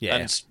side. Yeah.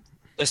 And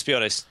let's be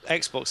honest,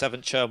 Xbox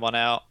haven't churned one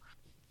out.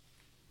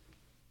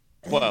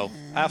 Well,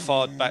 how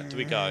far back do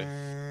we go?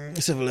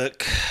 Let's have a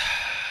look.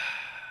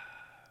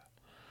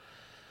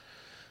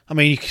 I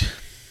mean,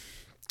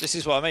 this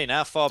is what I mean.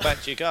 How far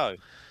back do you go?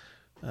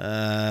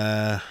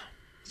 I'm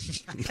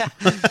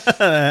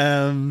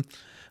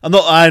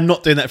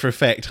not doing that for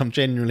effect. I'm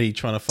genuinely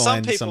trying to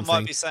find something. Some people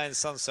might be saying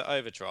Sunset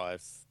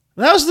Overdrive.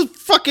 That was the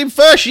fucking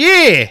first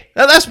year.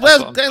 That's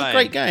a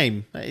great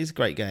game. That is a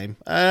great game.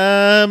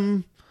 I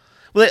don't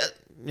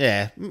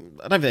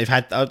think they've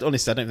had.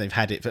 Honestly, I don't think they've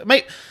had it.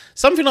 But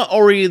something like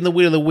Ori and the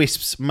Will of the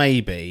Wisps,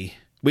 maybe,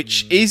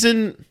 which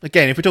isn't.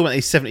 Again, if we're talking about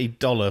these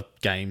 $70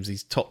 games,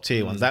 these top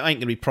tier ones, that ain't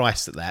going to be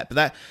priced at that. But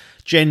that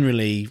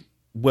generally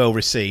well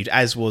received,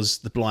 as was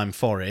the Blind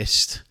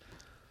Forest.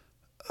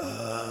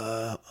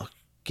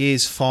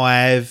 Gears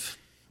 5.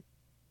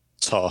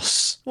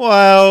 Toss.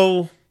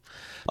 Well,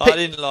 I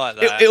didn't like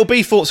that. It'll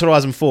be Forza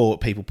Horizon 4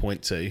 what people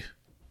point to.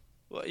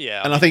 Well,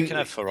 yeah, and I think you can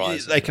have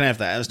Horizon. They can have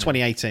that. It was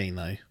 2018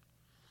 though.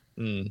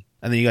 And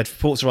then you had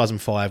Forza Horizon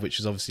 5, which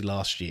was obviously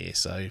last year.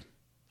 So,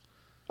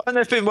 and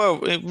they've been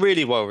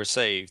really well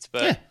received.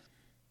 But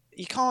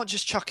you can't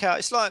just chuck out.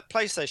 It's like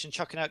PlayStation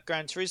chucking out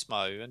Gran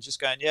Turismo and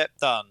just going, "Yep,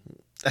 done."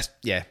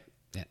 Yeah.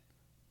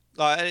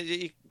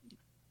 Like,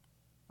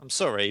 I'm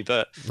sorry,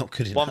 but not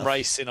good enough. One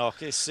race in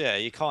Arcus,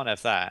 you can't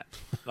have that.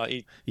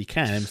 Like you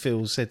can, and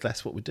Phil said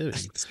that's what we're doing.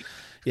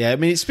 I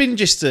mean, it's been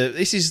just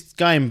this is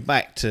going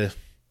back to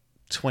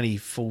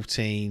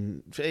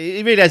 2014.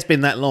 It really has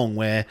been that long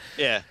where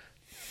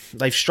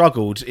they've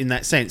struggled in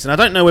that sense, and I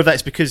don't know whether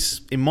that's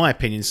because, in my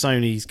opinion,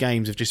 Sony's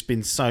games have just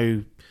been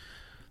so.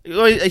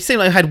 They seem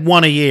like they've had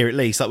one a year at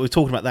least. Like we were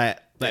talking about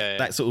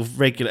that sort of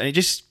regular, and it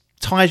just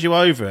ties you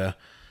over.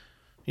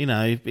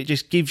 It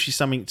just gives you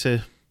something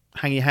to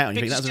hang your hat on.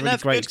 You think that was a really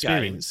great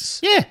experience.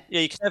 Yeah,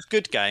 you can have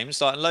good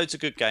games, like loads of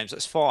good games.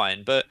 That's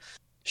fine, but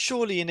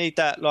surely you need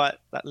that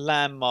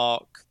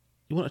landmark.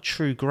 You want a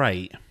true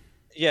great.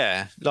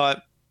 Yeah, like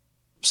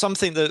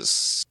something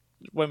that's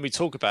when we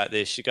talk about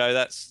this, you go,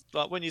 that's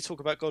like when you talk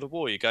about God of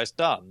War, you go, it's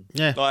done.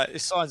 Yeah, like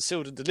it's signed,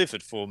 sealed, and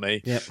delivered for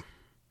me. Yep.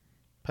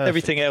 Perfect.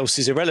 Everything else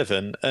is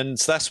irrelevant, and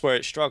that's where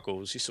it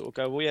struggles. You sort of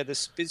go, well, yeah,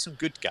 there's been some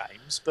good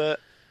games, but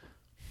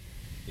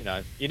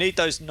you need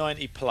those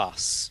 90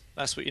 plus.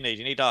 That's what you need.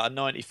 You need like a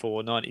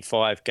 94,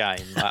 95 game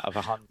out of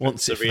 100.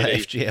 Once it for the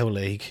FGL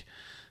League.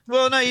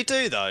 Well, no, you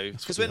do though,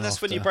 because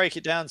that's when you after. break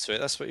it down to it.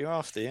 That's what you're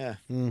after, yeah.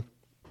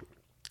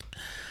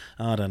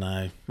 I don't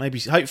know. Maybe,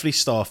 hopefully,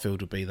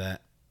 Starfield will be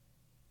that.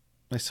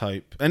 Let's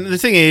hope. And the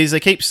thing is, they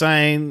keep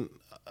saying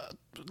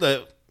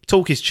that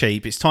talk is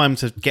cheap. It's time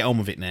to get on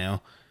with it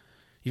now.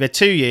 You've had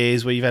 2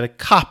 years where you've had a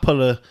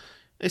couple of.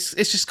 It's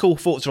just called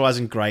Forza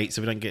Horizon great,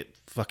 so we don't get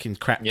fucking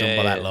crapped on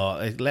by that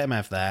lot. Let them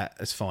have that.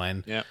 It's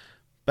fine. Yeah.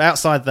 But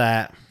outside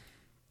that,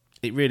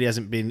 it really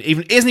hasn't been.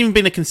 It hasn't even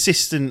been a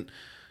consistent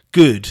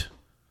good.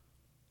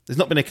 There's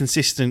not been a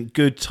consistent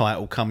good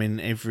title coming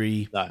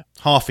every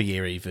half a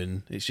year.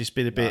 Even it's just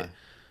been a bit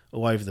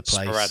all over the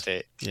place.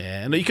 Sporadic.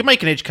 Yeah, and you can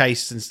make an edge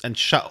case and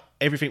shut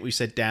everything we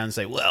said down and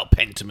say, well,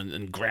 Pentiment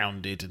and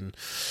Grounded and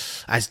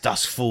As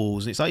Dusk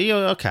Falls. And it's like, yeah,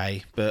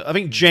 okay. But I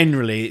think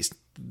generally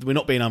we're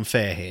not being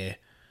unfair here.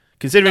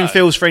 Considering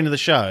Phil's friend of the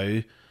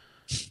show,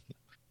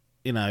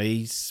 he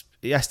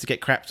has to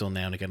get crapped on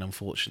now and again,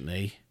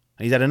 unfortunately.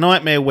 And he's had a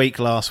nightmare week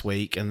last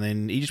week, and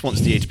then he just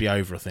wants the year to be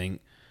over, I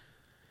think.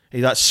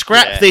 He's like,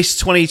 scrap this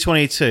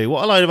 2022.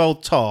 What a load of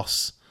old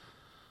toss.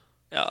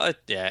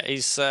 Yeah,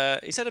 he's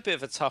had a bit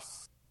of a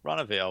tough run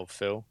of it, old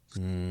Phil.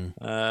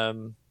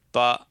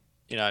 But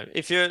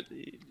if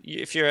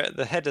you're at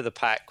the head of the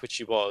pack, which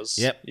he was,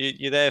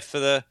 you're there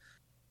for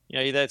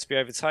you're there to be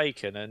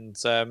overtaken, and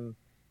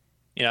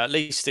at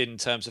least in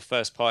terms of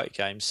first party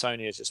games,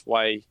 Sony are just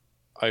way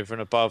over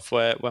and above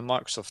where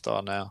Microsoft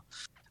are now.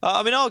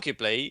 I mean,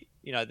 arguably,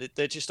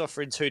 they're just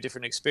offering two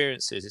different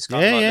experiences. It's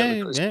kind of like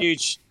they've got this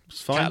huge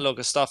catalogue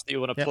of stuff that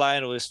you want to play,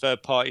 and all this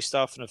third party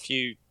stuff, and a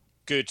few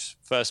good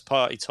first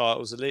party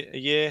titles a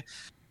year.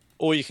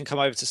 Or you can come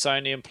over to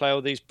Sony and play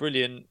all these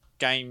brilliant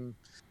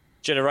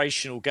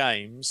generational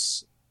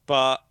games,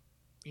 but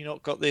you've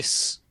not got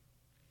this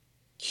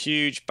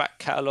huge back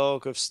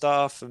catalogue of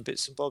stuff and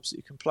bits and bobs that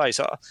you can play.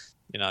 So,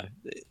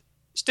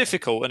 it's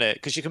difficult, isn't it?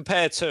 Because you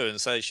compare two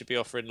and say they should be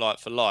offering like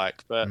for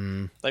like, but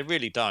they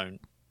really don't.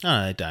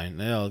 No, they don't.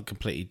 They are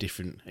completely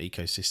different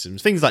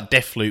ecosystems. Things like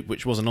Deathloop,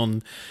 which wasn't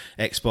on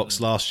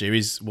Xbox last year,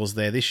 was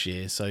there this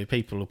year. So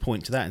people will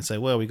point to that and say,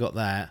 "Well, we got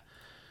that."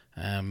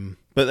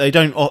 But they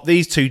don't.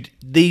 These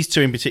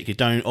two in particular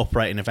don't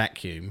operate in a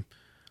vacuum.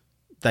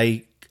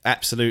 They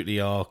absolutely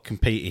are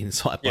competing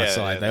side by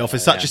side. They offer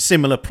such a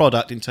similar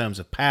product in terms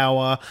of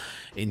power,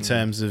 in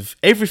terms of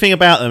everything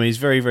about them is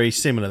very, very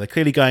similar. They're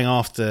clearly going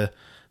after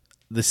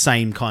the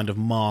same kind of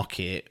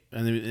market.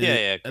 And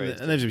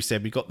as we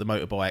said, we've got the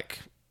motorbike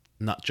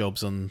nut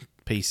jobs on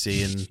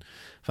PC and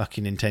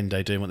fucking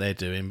Nintendo doing what they're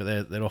doing,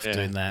 but they're off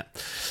doing that.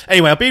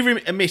 Anyway, I'll be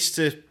amiss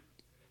to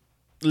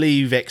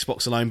leave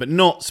Xbox alone, but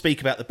not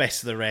speak about the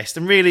best of the rest.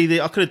 And really,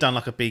 I could have done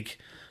like a big,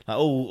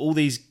 all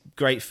these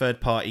great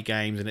third-party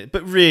games in it,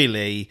 but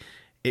really,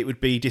 it would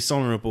be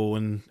dishonourable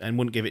and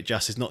wouldn't give it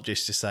justice not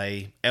just to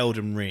say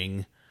Elden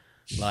Ring,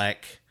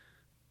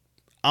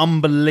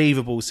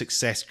 unbelievable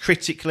success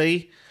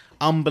critically,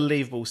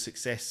 unbelievable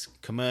success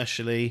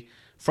commercially.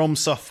 From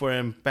Software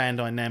and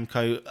Bandai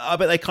Namco, I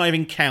bet they can't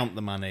even count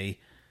the money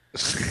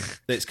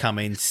that's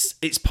coming.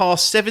 It's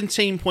past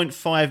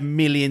 17.5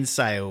 million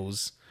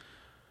sales.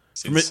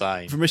 It's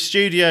insane. From a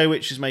studio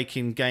which is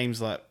making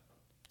games like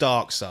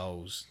Dark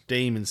Souls,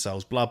 Demon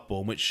Souls,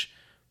 Bloodborne, which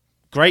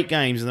great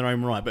games in their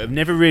own right, but have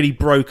never really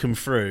broken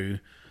through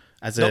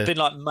as not been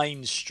like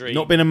mainstream.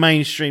 Not been a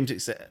mainstream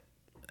success.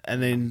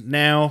 And then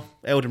now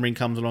Elden Ring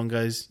comes along and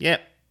goes,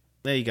 yep,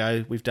 there you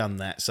go, we've done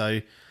that.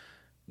 So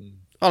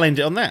I'll end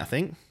it on that, I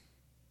think.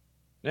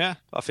 Yeah,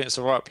 I think it's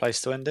the right place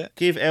to end it.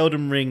 Give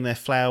Elden Ring their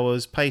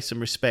flowers, pay some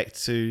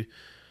respect to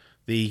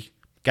the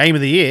Game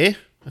of the Year,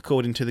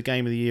 according to the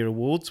Game of the Year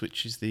Awards,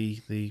 which is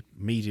the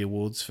media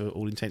awards for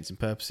all intents and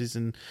purposes.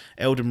 And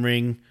Elden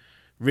Ring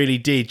really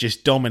did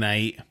just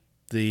dominate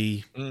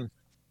the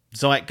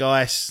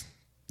zeitgeist,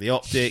 the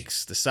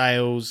optics, the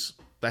sales.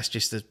 That's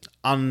just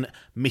an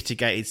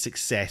unmitigated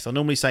success. I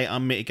normally say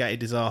unmitigated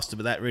disaster,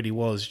 but that really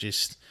was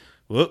just...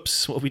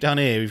 Whoops, what have we done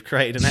here? We've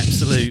created an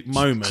absolute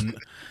moment,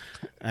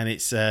 and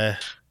it's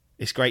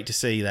great to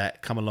see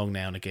that come along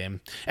now and again.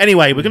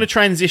 Anyway, we're going to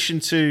transition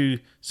to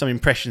some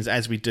impressions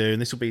as we do,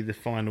 and this will be the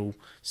final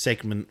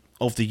segment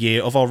of the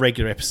year of our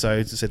regular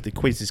episodes. I said the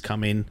quizzes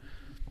come in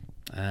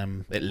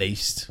at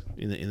least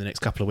in the next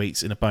couple of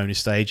weeks in a bonus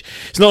stage.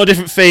 It's not a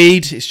different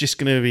feed, it's just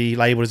going to be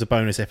labelled as a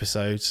bonus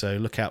episode, so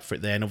look out for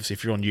it there. And obviously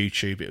if you're on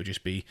YouTube, it'll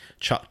just be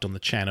chucked on the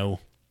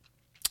channel.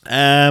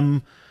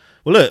 Well,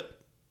 look,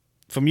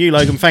 from you,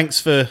 Logan, thanks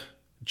for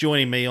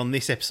joining me on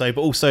this episode,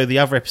 but also the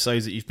other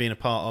episodes that you've been a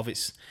part of.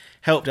 It's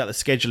helped out the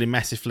scheduling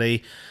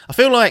massively. I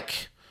feel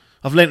like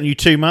I've lent on you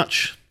too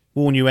much,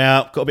 worn you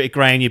out, got a bit of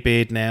grey in your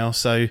beard now,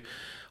 so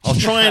I'll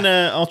try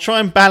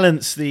and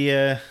balance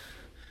the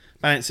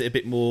balance it a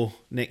bit more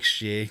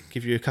next year.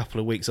 Give you a couple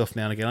of weeks off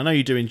now and again. I know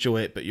you do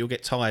enjoy it, but you'll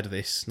get tired of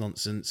this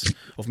nonsense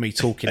of me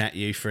talking at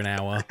you for an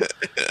hour.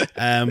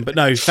 But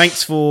no,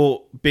 thanks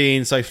for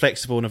being so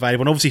flexible and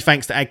available. And obviously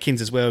thanks to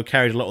Adkins as well, who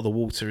carried a lot of the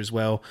water as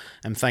well.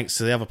 And thanks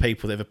to the other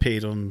people that have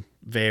appeared on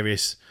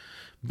various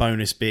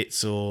bonus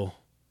bits, or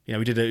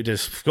we did a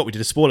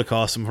spoiler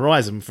cast from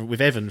Horizon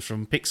with Evan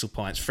from Pixel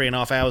Pints,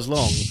 3.5 hours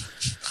long.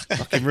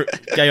 Fucking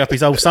gave up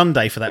his whole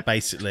Sunday for that,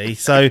 basically.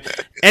 So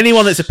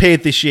anyone that's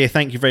appeared this year,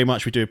 thank you very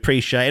much. We do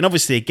appreciate it. And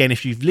obviously, again,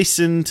 if you've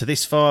listened to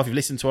this far, if you've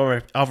listened to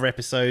our other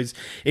episodes,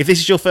 if this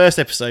is your first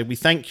episode, we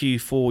thank you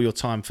for your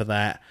time for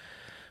that.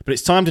 But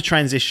it's time to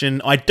transition.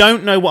 I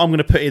don't know what I'm going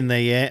to put in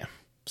there yet.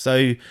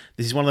 So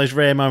this is one of those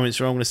rare moments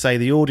where I'm going to say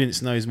the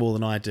audience knows more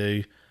than I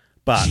do.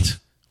 But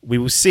we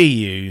will see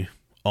you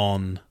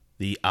on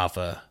the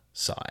other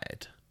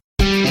side.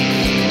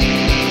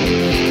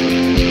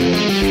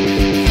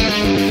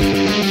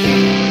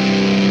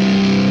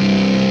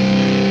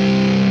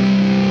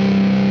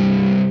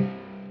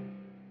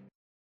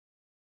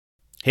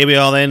 Here we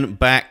are then,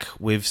 back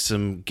with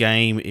some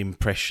game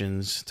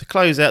impressions to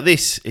close out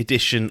this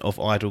edition of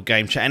Idle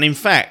Game Chat. And in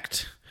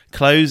fact,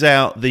 close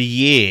out the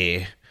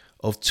year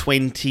of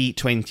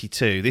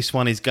 2022. This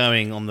one is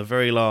going on the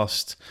very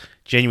last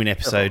genuine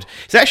episode.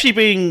 It's actually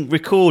being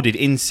recorded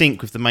in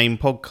sync with the main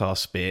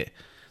podcast bit.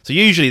 So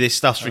usually this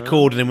stuff's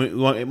recorded and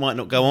it might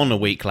not go on a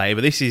week later,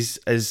 but this is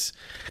as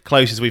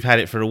close as we've had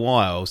it for a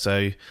while.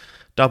 So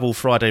double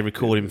Friday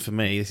recording for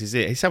me. This is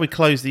it. It's how we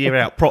close the year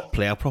out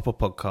properly. Our proper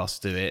podcasts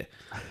do it.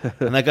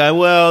 And they go,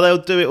 well, they'll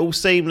do it all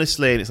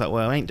seamlessly. And it's like,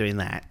 well, I ain't doing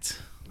that.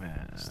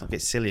 Let's not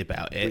get silly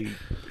about it. We've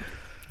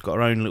got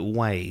our own little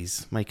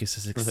ways. Make us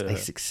a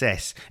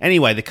success.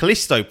 Anyway, the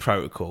Callisto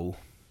Protocol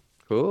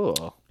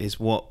is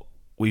what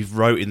we've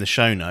wrote in the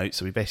show notes,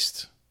 so we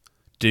best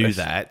do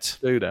that.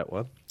 Do that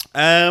one.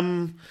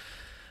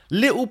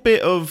 Little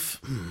bit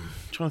of...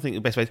 trying to think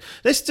of the best ways.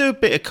 Let's do a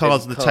bit of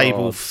cards on the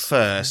table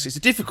first. It's a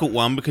difficult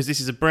one because this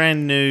is a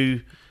brand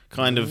new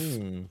kind of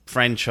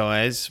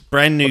franchise,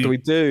 brand new what do we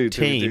do?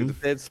 team. Do we do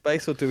the Dead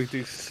Space or do we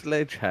do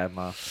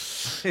Sledgehammer?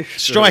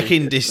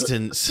 Striking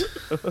distance.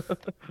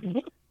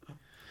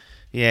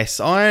 Yes,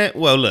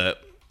 well look,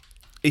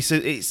 it's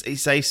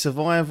a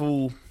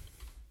survival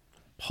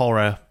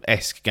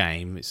horror-esque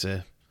game. It's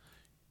a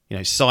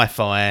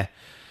sci-fi.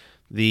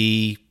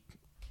 I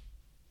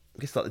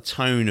guess like the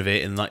tone of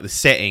it and like the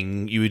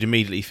setting, you would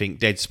immediately think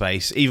Dead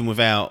Space, even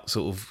without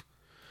sort of.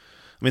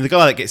 I mean, the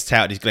guy that gets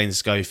touted is Glenn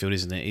Schofield,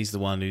 isn't it? He's the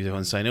one who's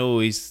everyone's saying, "Oh,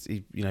 he's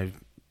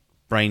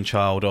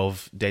brainchild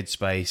of Dead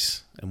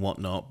Space and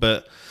whatnot."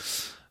 But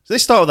so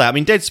let's start with that. I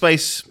mean, Dead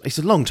Space. It's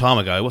a long time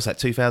ago. What's that?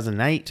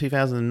 2008,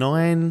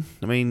 2009.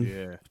 I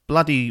mean,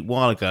 bloody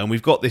while ago. And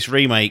we've got this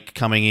remake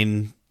coming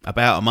in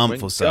about a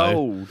month or so.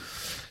 Gold.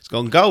 It's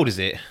gone gold, is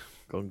it?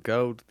 Gone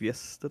gold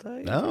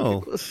yesterday. Oh,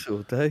 it was all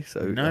day.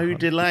 So no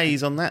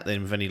delays on that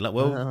then. With any luck.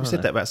 Well, we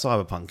said that about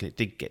Cyberpunk, and it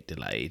did get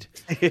delayed.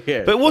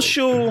 Yeah, but what's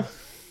your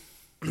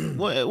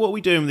what are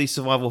we doing with these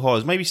survival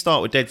horrors? Maybe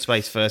start with Dead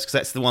Space first, because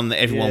that's the one that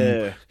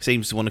everyone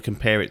seems to want to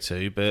compare it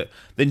to. But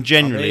then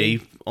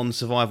generally on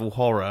survival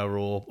horror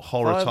or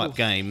horror type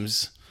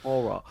games.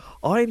 Horror.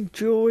 I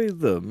enjoy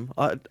them.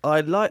 I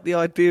like the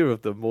idea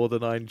of them more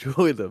than I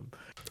enjoy them.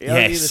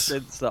 Only in the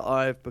sense that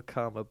I've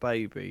become a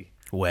baby.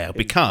 Well,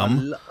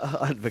 become?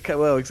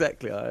 Well,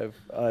 exactly.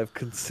 I've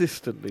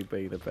consistently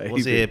been a baby.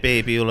 Was he a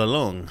baby all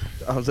along?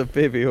 I was a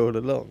baby all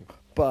along.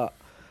 But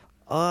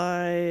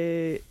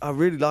I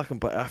really like them,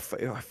 but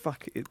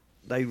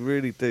they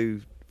really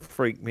do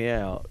freak me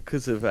out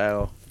because of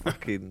how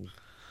fucking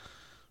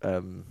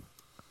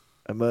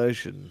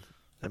immersive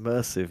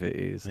it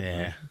is.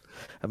 Yeah.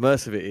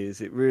 Immersive it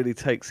is. It really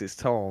takes its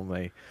toll on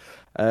me.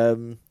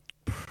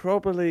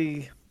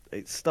 Probably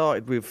it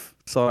started with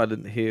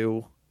Silent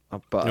Hill.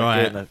 But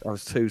again, I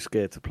was too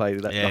scared to play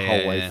that the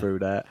whole way through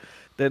that.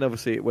 Then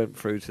obviously it went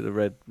through to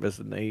the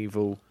Resident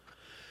Evil,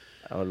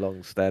 our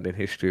long-standing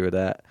history with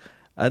that.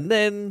 And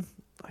then,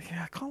 I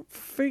can't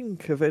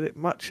think of it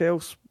much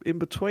else in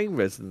between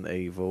Resident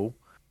Evil,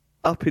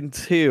 up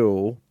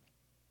until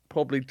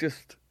probably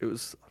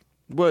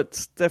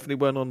words definitely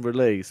weren't on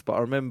release. But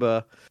I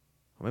remember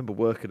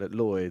working at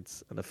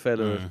Lloyd's and a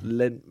fella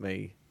lent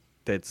me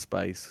Dead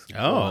Space.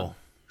 Oh.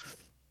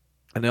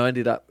 And I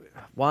ended up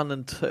 1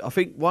 and 2. I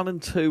think 1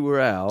 and 2 were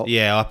out.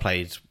 Yeah, I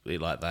played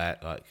it like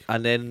that.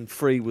 And then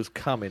 3 was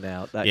coming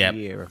out that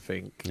year, I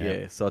think. Yep.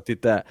 Yeah, so I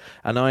did that.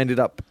 And I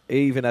ended up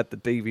even at the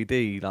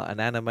DVD, like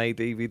an anime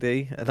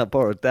DVD, and I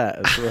borrowed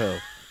that as well.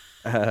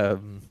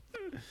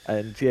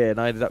 And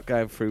I ended up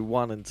going through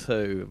 1 and 2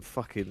 and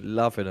fucking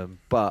loving them.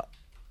 But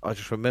I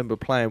just remember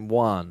playing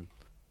 1,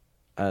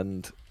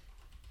 and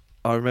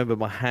I remember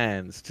my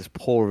hands just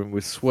pouring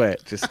with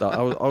sweat. Just like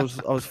I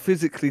was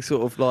physically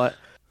sort of like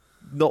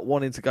not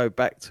wanting to go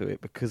back to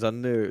it because I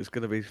knew it was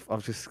going to be.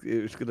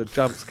 It was going to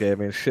jump scare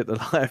me and shit the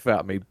life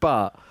out of me.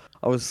 But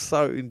I was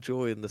so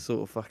enjoying the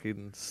sort of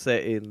fucking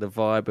setting, the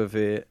vibe of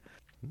it,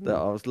 that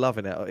I was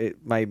loving it.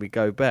 It made me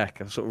go back.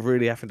 I was sort of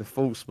really having to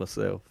force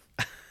myself.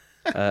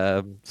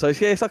 So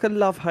yeah, it's like a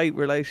love-hate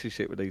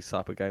relationship with these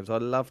type of games. I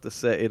love the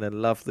setting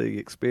and love the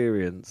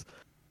experience,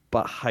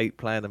 but hate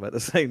playing them at the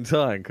same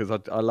time because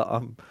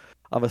I'm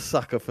a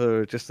sucker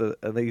for just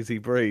an easy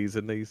breeze,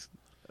 and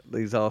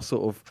these are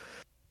sort of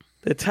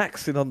they're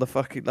taxing on the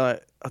fucking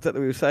like. I don't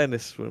know. We were saying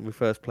this when we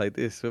first played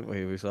this, weren't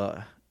we? It was like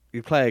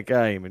you play a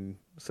game, and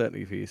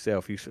certainly for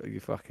yourself, you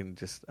fucking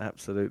just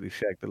absolutely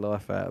shag the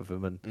life out of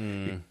them, and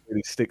you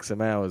really stick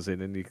some hours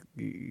in, and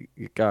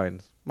you're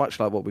going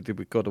much like what we did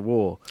with God of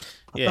War.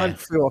 I don't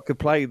feel I could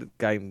play the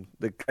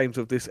games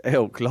of this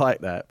ilk like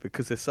that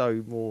because they're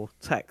so more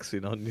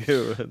taxing on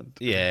you. And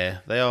yeah,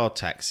 they are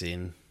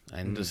taxing,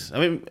 and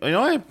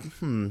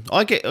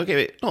I get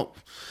it not.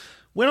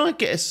 When I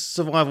get a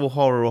survival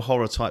horror or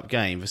horror type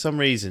game, for some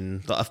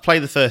reason, like I've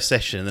played the first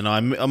session, and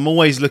I'm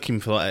always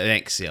looking for like an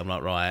exit. I'm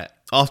like, right,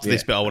 after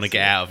this bit, I want to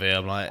get out of here.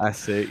 I'm like,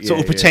 that's it.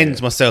 Sort of pretend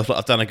to myself like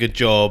I've done a good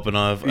job and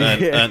I've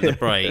earned the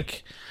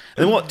break.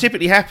 And then what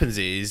typically happens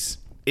is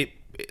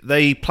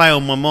they play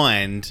on my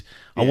mind.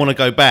 I want to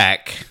go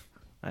back.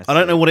 I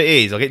don't know what it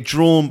is. I get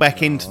drawn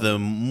back into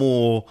them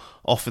more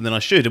often than I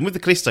should. And with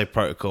the Callisto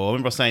Protocol, I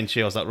remember saying to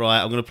you, I was like,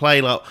 right, I'm going to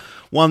play like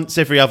once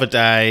every other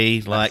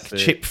day, like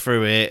chip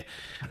through it.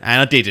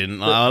 And I didn't.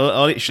 Like,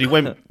 I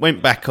literally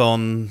went back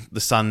on the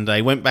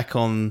Sunday, went back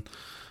on,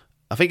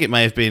 I think it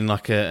may have been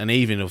like an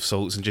evening of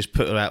sorts, and just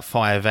put about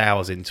 5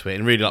 hours into it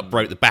and really like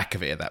broke the back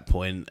of it at that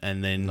point.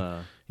 And then,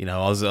 I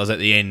was at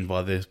the end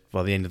by the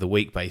end of the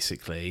week,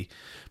 basically.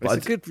 But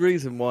it's a good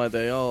reason why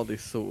they are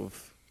this sort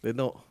of, they're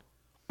not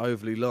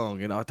overly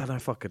long, and I don't know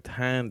if I could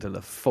handle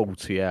a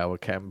 40-hour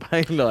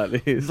campaign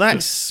like this. I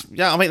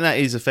think that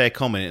is a fair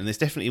comment, and there's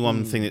definitely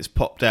one thing that's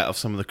popped out of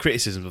some of the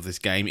criticisms of this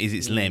game is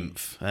its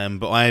length.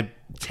 But I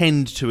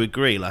tend to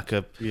agree, like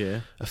a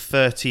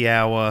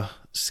 30-hour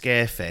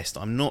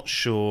scarefest, I'm not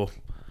sure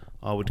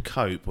I would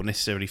cope or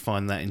necessarily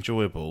find that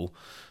enjoyable.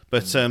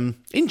 But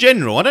in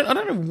general, I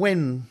don't know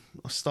when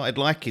I started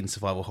liking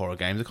survival horror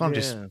games. I kind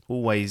of just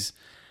always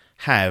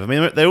have. I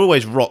mean, they're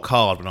always rock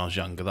hard when I was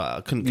younger. Like,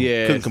 I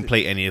couldn't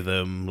complete any of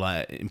them.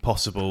 Like,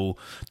 impossible.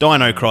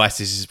 Dino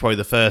Crisis is probably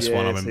the first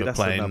one I remember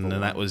playing, and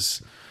that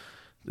was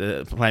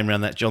playing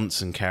around that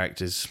Johnson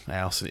character's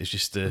house, and it was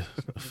just a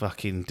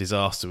fucking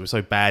disaster. We were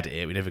so bad at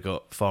it, we never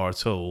got far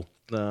at all.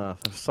 Nah,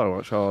 that's so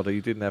much harder.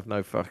 You didn't have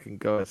no fucking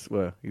guys.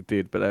 Well, you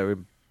did, but they were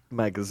in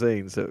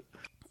magazines that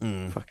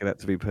fucking had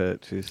to be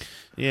purchased.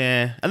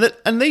 Yeah,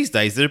 and these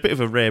days they're a bit of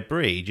a rare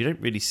breed. You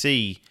don't really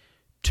see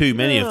too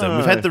many of them.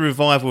 We've had the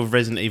revival of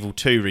Resident Evil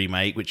 2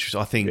 remake, which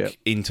I think,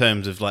 in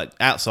terms of like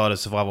outside of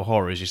survival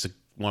horror, is just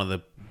one of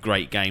the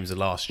great games of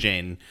last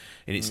gen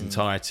in its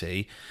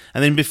entirety.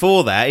 And then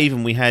before that,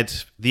 even we had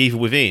The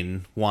Evil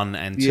Within 1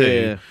 and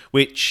 2,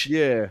 which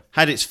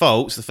had its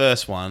faults, the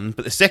first one,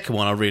 but the second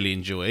one I really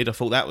enjoyed. I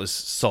thought that was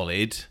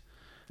solid.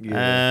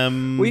 Yeah.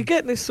 Well, you're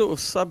getting this sort of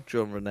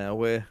subgenre now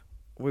where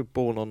we're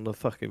born on the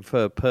fucking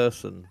third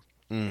person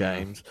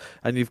games,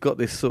 and you've got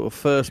this sort of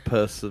first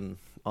person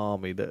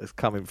army that is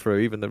coming through.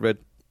 Even the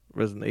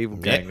Resident Evil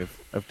gang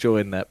have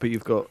joined that, but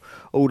you've got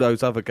all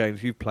those other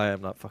games you play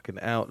them, like fucking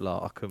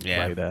Outlaw. I couldn't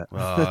play that.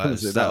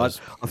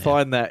 I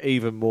find that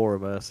even more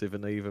immersive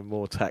and even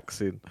more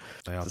taxing.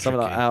 Something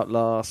like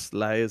Outlast,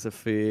 Layers of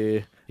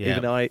Fear,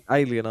 even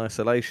Alien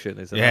Isolation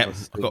is another.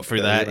 I got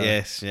through that.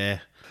 Yes,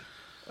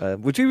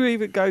 would you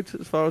even go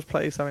as far as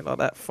play something like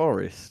that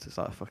Forest? It's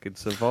like a fucking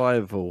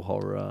survival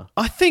horror.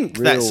 I think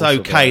that's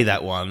okay.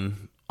 That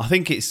one. I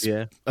think it's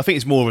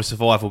more of a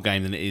survival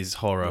game than it is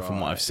horror from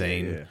what I've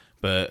seen. Yeah.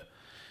 But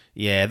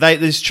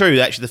it's true.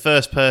 Actually, the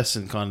first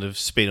person kind of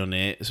spin on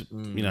it.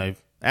 You know,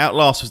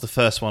 Outlast was the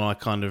first one I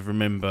kind of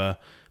remember.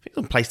 I think it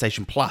was on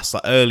PlayStation Plus,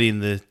 like early in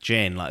the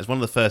gen. Like, it's one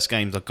of the first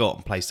games I got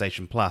on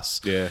PlayStation Plus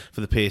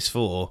for the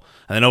PS4.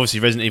 And then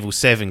obviously Resident Evil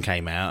 7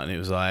 came out, and it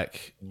was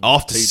like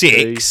after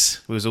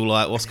 6, it was all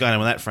like, what's going on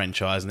with that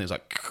franchise? And it was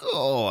like,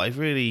 oh, I've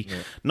really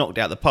knocked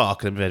out the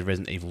park. And then we had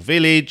Resident Evil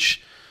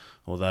Village,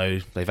 although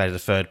they've added a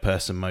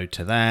third-person mode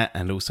to that,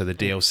 and also the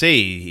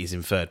DLC is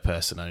in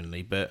third-person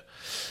only. But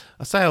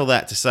I say all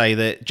that to say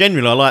that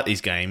generally I like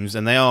these games,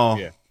 and they are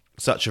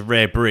such a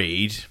rare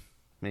breed.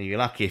 I mean, you're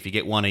lucky if you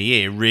get one a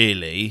year,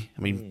 really.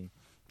 I mean,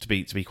 to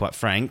be quite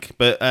frank.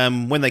 But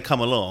when they come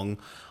along,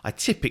 I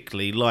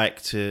typically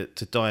like to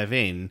dive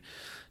in.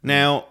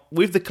 Now,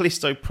 with the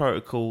Callisto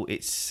Protocol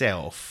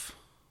itself,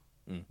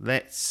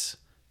 let's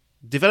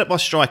develop by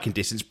Striking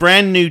Distance,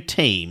 brand new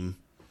team.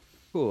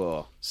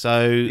 Cool.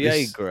 So the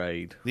A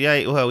grade.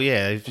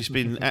 They've just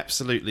been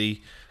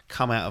absolutely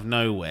come out of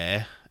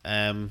nowhere.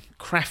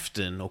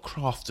 Crafton,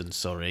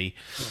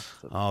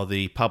 are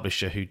the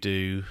publisher who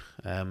do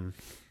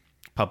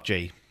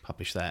PUBG,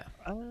 publish that.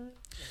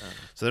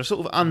 So they're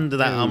sort of under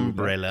that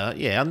umbrella.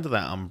 Yeah, under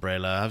that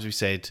umbrella. As we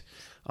said,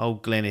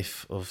 old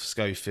Glenniff of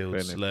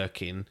Schofield's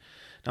lurking.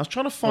 Now, I was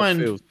trying to find...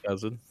 Phil's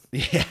cousin.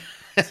 Yeah.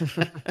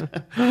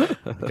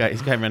 Okay,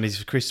 he's going around his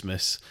for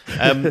Christmas.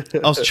 I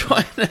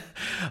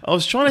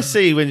was trying to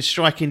see when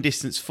Striking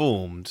Distance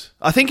formed.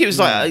 I think it was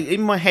like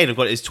in my head I've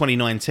got it as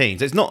 2019.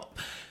 So it's not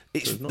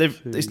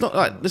It's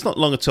not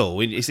long at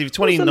all. It's either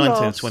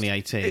 2019 or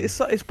 2018.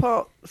 It's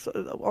part,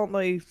 aren't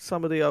they?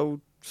 Some of the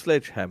old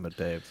Sledgehammer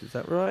devs, is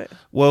that right?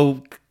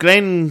 Well,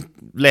 Glenn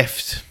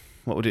left.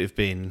 What would it have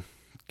been?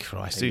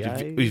 Christ,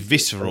 it was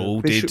Visceral.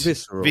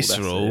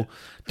 Visceral.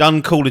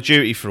 Done Call of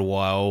Duty for a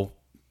while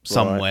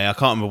somewhere. Right. I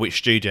can't remember which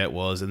studio it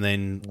was, and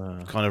then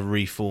kind of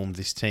reformed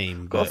this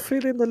team. Got a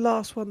feeling the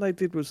last one they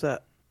did was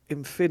that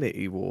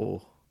Infinity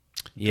War.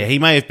 Yeah, he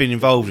may have been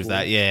involved with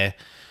that. Yeah.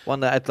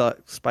 One that had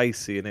like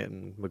Spacey in it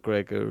and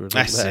McGregor. And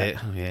that's all that. it.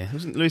 Oh, yeah,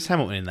 wasn't Lewis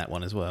Hamilton in that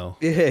one as well?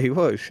 Yeah, he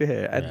was.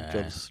 Yeah, and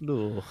Jon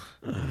Snow.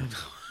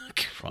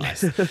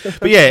 Christ.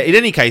 But yeah, in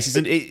any case,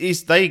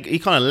 he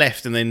kind of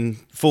left and then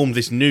formed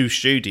this new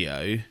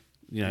studio,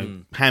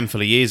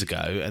 handful of years ago,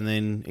 and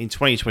then in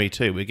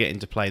 2022 we're getting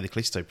to play the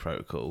Callisto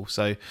Protocol.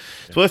 So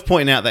it's worth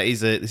pointing out that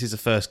this is the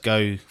first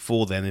go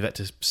for them. They've had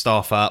to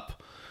staff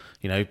up,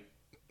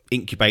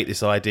 incubate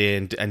this idea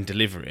and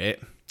deliver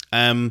it.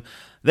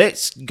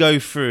 Let's go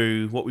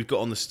through what we've got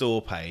on the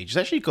store page. It's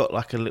actually got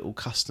like a little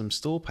custom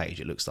store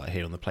page, it looks like,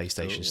 here on the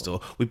PlayStation Store.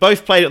 We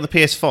both played it on the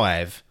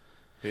PS5.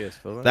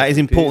 That is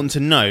important to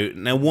note.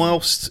 Now,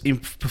 whilst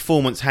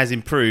performance has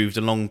improved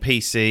along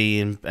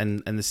PC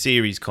and the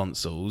series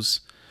consoles,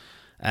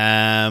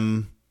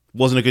 wasn't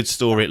a good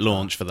store at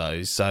launch for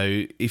those.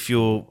 So if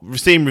you're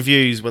seeing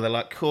reviews where they're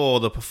like,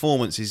 the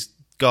performance is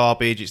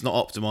garbage, it's not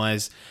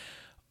optimised,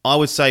 I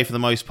would say for the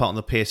most part on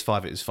the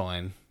PS5 it was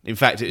fine. In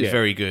fact, it was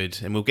very good,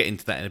 and we'll get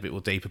into that in a bit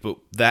more deeper, but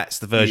that's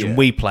the version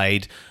we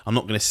played. I'm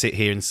not going to sit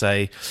here and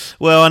say,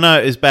 well, I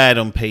know it was bad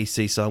on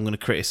PC, so I'm going to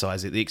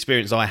criticise it. The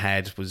experience I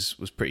had was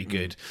pretty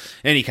good.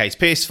 In any case,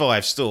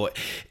 PS5 store.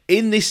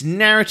 In this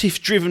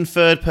narrative-driven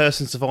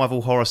third-person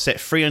survival horror set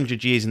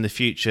 300 years in the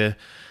future,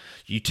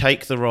 you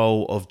take the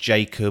role of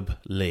Jacob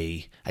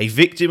Lee, a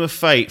victim of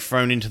fate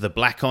thrown into the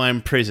Black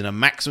Iron Prison, a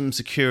maximum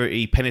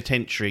security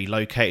penitentiary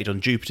located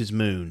on Jupiter's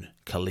moon,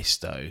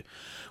 Callisto.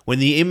 When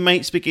the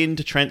inmates begin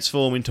to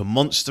transform into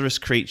monstrous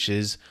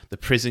creatures, the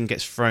prison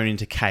gets thrown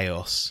into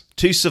chaos.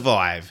 To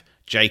survive,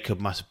 Jacob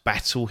must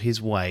battle his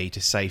way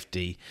to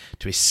safety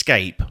to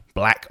escape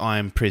Black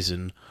Iron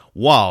Prison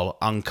while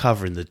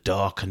uncovering the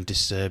dark and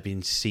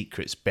disturbing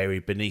secrets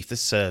buried beneath the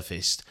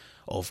surface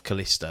of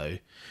Callisto.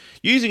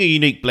 Using a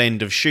unique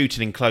blend of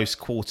shooting and close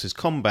quarters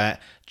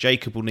combat,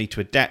 Jacob will need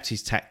to adapt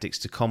his tactics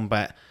to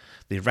combat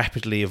the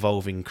rapidly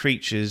evolving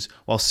creatures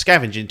while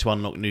scavenging to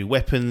unlock new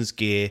weapons,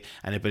 gear,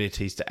 and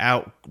abilities to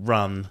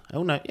outrun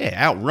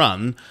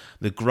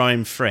the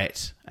growing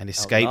threat and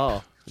escape.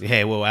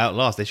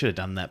 Outlast. They should have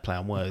done that play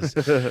on words.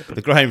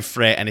 The growing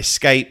threat and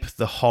escape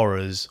the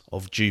horrors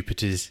of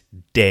Jupiter's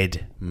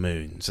dead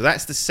moon. So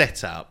that's the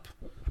setup.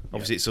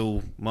 Obviously, it's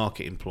all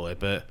marketing ploy,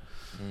 but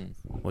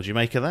what do you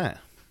make of that?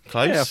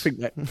 Close? Yeah, I think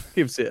that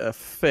gives it a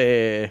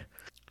fair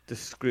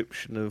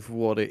description of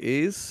what it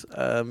is.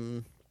 I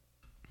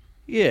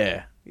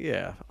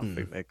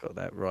think they got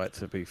that right,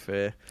 to be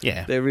fair.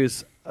 Yeah. There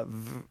is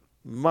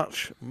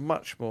much,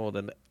 much more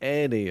than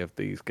any of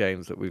these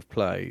games that we've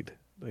played,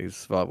 these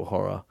survival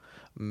horror.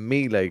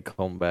 Melee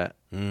combat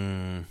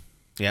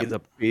is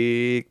a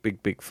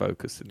big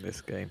focus in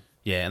this game.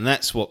 Yeah, and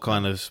that's what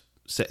kind of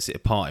sets it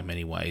apart in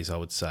many ways, I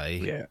would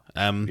say.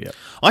 Yeah.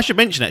 I should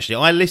mention, actually,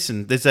 I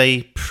listened, there's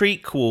a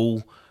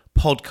prequel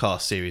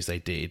podcast series they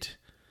did.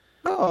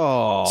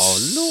 Oh,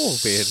 Law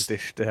being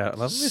dished out,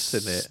 and I'm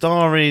missing it.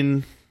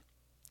 Starring,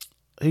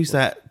 who's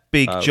that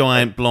big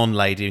giant blonde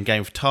lady in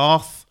Game of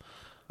Tarth?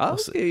 Oh,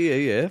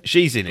 yeah.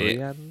 She's in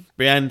it.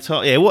 Brienne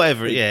Tarth,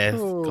 whatever. Yeah,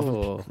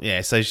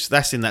 yeah. So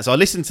that's in that. So I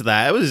listened to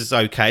that. It was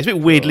okay. It's a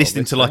bit weird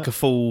listening to like a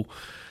full.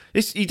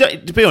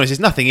 To be honest,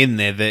 there's nothing in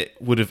there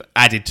that would have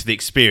added to the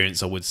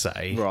experience, I would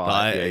say.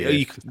 Right.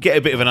 You get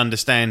a bit of an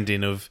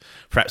understanding of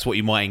perhaps what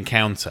you might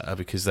encounter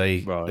because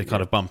they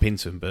kind of bump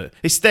into them. But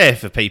it's there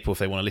for people if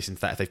they want to listen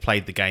to that, if they've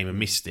played the game and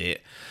missed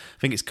it. I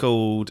think it's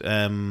called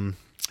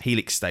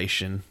Helix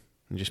Station.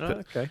 And just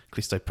put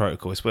Callisto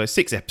Protocol. It's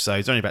 6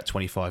 episodes, only about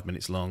 25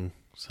 minutes long.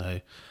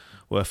 So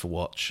worth a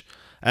watch.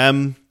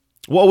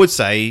 What I would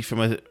say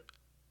from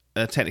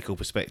a technical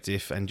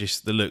perspective and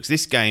just the looks,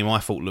 this game I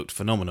thought looked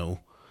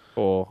phenomenal.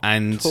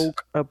 And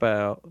talk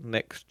about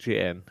next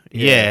gen.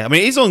 Yeah, I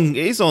mean, it is on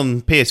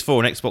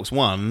PS4 and Xbox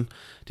One.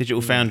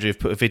 Digital Foundry have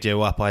put a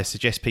video up. I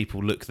suggest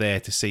people look there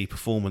to see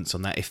performance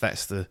on that if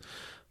that's the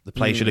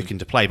place you're looking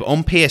to play. But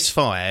on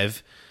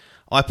PS5,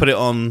 I put it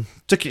on,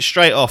 took it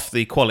straight off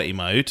the quality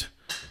mode,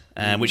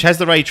 which has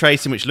the ray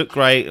tracing, which looked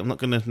great. I'm not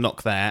going to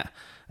knock that.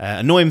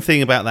 Annoying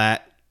thing about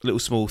that little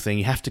small thing,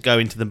 you have to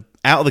go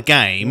out of the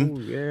game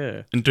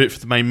and do it for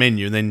the main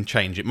menu and then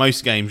change it.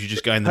 Most games you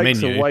just go in the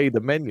menu. It takes away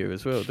the menu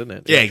as well, doesn't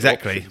it? Yeah,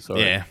 exactly.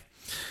 Yeah.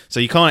 So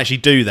you can't actually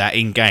do that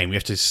in game. You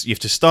have to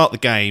start the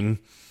game,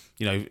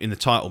 in the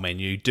title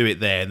menu, do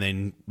it there, and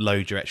then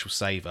load your actual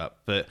save up.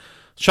 But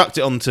chucked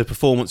it onto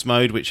performance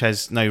mode, which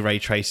has no ray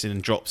tracing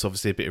and drops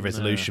obviously a bit of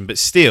resolution, but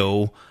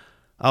still,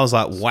 I was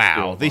like,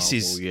 wow, this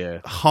is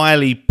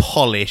highly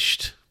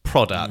polished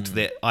product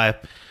that I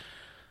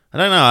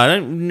don't know. I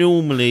don't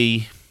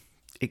normally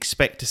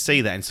expect to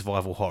see that in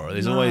survival horror.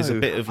 There's always a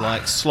bit of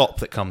like slop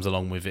that comes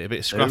along with it, a bit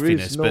of There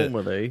scruffiness. is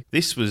normally. But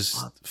this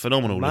was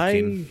phenomenal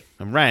looking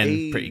and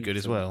ran pretty good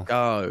as well.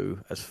 Go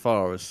as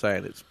far as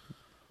saying it's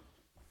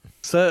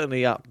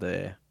certainly up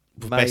there.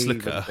 Best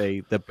looker.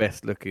 Be the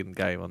best looking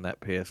game on that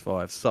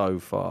PS5 so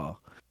far.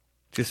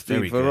 Just the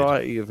Very good.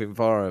 variety of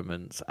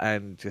environments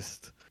and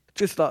just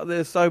like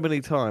there's so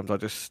many times I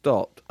just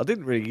stopped. I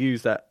didn't really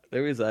use that.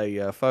 There is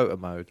a photo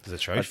mode. There's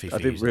a trophy. I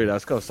didn't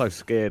realise. I was so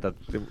scared.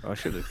 I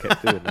should have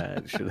kept doing that.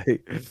 Actually,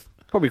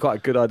 probably quite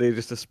a good idea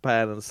just to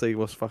span and see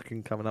what's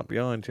fucking coming up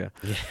behind you.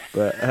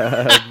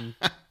 Yeah.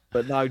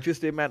 But no,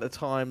 just the amount of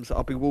times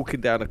I'll be walking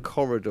down a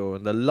corridor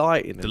and the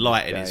lighting. The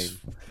lighting is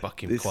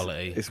fucking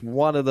quality. It's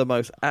one of the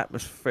most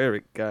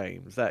atmospheric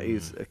games. That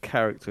is a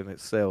character in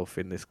itself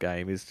in this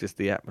game. Is just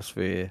the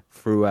atmosphere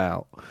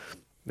throughout.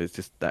 There's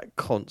just that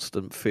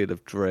constant feel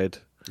of dread.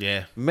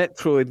 Yeah.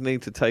 Metroid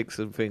need to take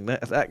something.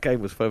 That game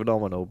was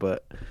phenomenal,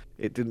 but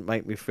it didn't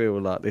make me feel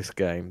like this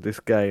game. This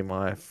game,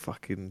 I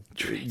fucking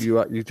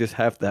you just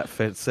have that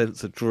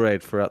sense of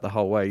dread throughout the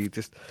whole way.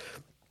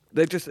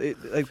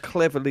 They've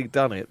cleverly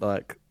done it.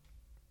 Like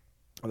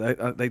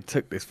they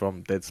took this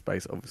from Dead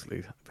Space.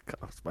 Obviously,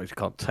 I suppose you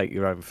can't take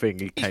your own thing.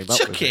 He came up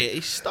with it.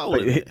 He stole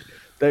it.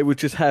 They would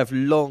just have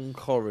long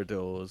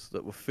corridors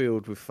that were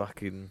filled with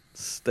fucking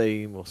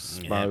steam or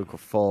smoke or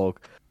fog,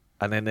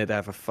 and then they'd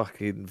have a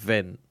fucking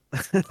vent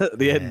at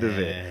the end of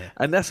it,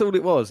 and that's all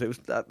it was. It was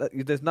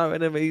there's no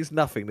enemies,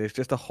 nothing. There's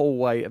just a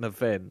hallway and a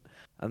vent,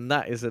 and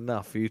that is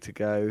enough for you to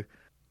go,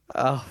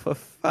 oh, for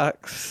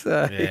fuck's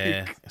sake.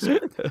 Yeah.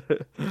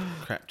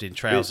 Crapped in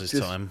trousers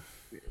time.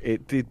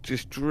 It did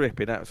just drip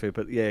in atmosphere,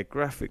 but yeah,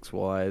 graphics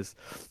wise,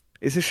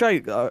 it's a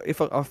shame. If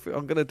I'm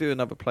going to do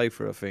another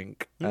playthrough, I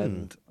think,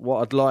 and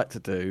what I'd like to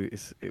do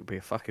is, it would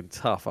be fucking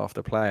tough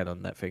after playing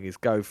on that thing, is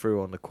go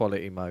through on the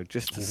quality mode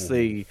just to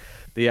see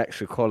the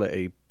extra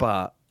quality,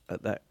 but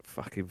at that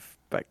fucking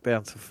back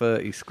down to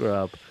 30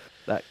 scrub,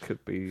 that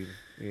could be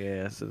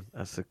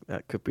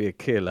that could be a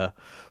killer.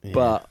 Yeah.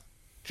 But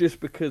just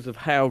because of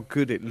how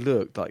good it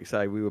looked, like you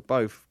say, we were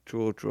both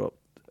jaw dropped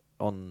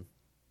on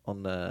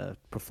the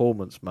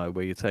performance mode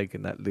where you're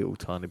taking that little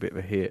tiny bit of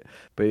a hit,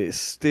 but it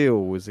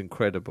still was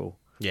incredible.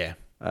 Yeah.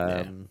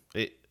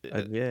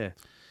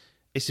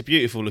 It's a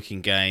beautiful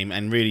looking game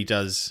and really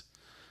does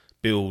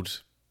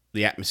build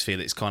the atmosphere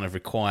that's kind of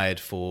required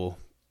for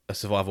a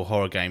survival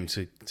horror game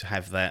to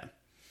have that.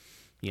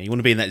 You want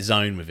to be in that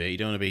zone with it. You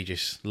don't want to be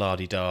just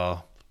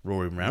la-di-da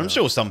roaring around. No. I'm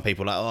sure some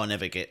people are like, I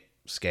never get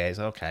scared.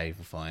 Okay,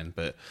 fine.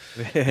 But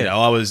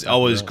I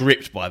was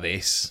gripped by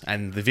this,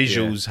 and the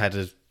visuals had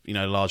a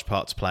large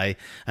part to play.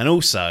 And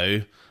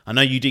also, I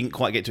know you didn't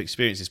quite get to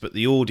experience this, but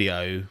the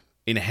audio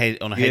on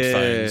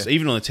headphones,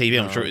 even on the TV,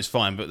 I'm sure it was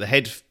fine. But the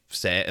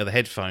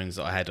headphones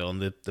that I had on,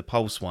 the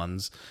Pulse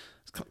ones,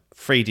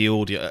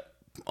 3D audio.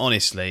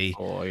 Honestly,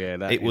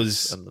 it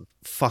was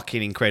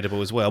fucking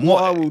incredible as well. And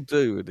what I will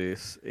do with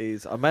this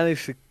is I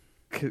managed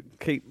to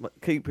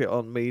keep it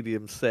on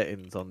medium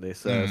settings on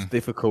this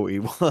difficulty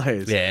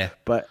wise. Yeah.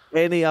 But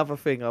any other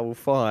thing I will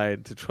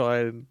find to try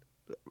and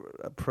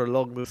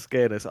prolong the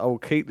scareness, I will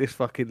keep this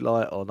fucking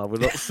light on. I will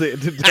not sit in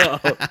the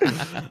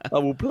dark. I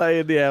will play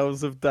in the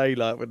hours of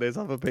daylight when there's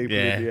other people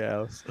in the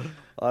house.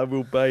 I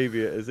will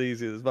baby it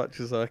as much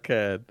as I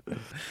can.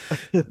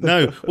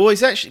 No, well,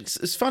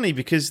 it's funny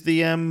because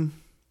the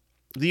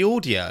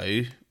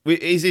audio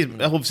is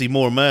obviously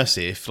more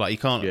immersive. Like you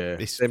can't,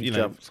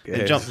 jump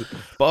scares.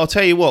 But I'll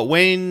tell you what,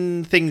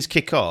 when things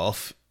kick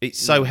off, it's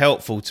so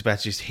helpful to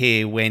just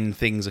hear when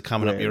things are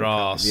coming up your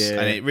arse,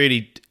 and it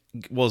really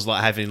was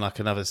like having like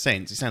another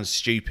sense. It sounds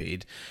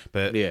stupid,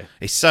 but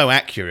it's so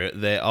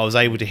accurate that I was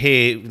able to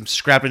hear them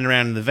scrabbling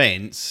around in the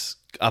vents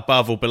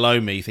above or below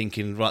me,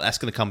 thinking, right, that's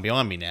going to come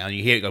behind me now, and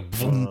you hear it go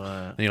boom,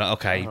 and you're like,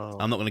 okay,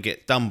 I'm not going to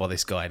get done by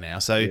this guy now.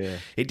 So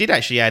it did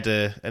actually add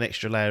an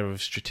extra layer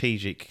of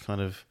strategic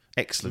kind of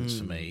excellence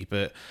for me.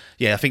 But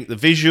I think the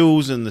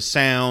visuals and the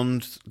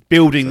sound,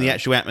 building the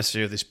actual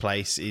atmosphere of this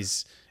place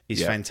is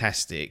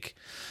fantastic.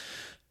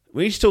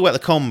 We need to talk about the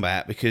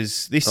combat,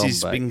 because this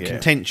has been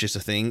contentious,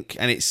 I think,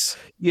 and it's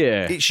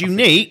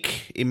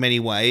unique in many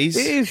ways.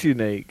 It is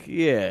unique,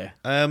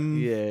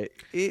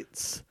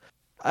 it's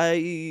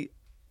a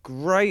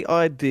great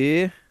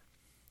idea,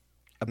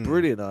 a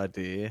brilliant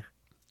idea,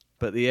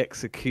 but the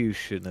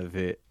execution of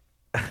it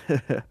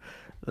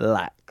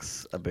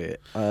lacks a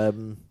bit.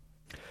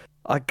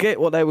 I get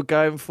what they were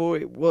going for.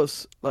 It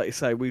was, like you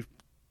say,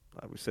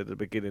 like we said at the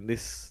beginning,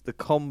 the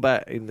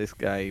combat in this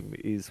game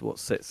is what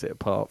sets it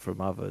apart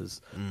from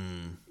others.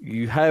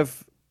 You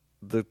have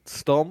the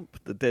stomp,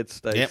 the Dead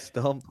Space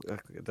stomp. I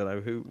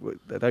don't know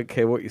I don't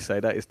care what you say.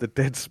 That is the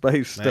Dead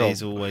Space stomp. That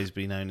has always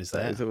been known as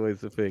that. That is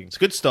always the thing. It's a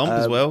good stomp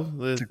as well.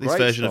 This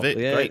version of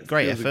it,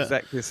 great effort.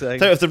 Exactly the same.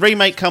 So if the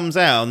remake comes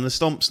out and the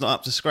stomp's not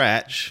up to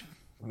scratch,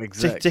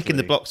 exactly. Ticking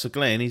the blocks of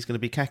Glenn, he's going to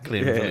be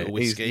cackling with a little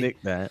whiskey. He's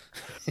nicked that.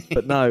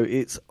 But no,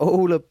 it's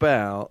all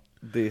about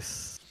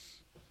this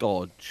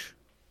dodge.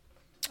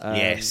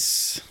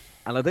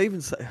 And I'd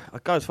even say, I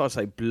go as far as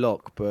say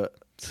block, but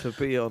to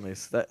be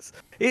honest,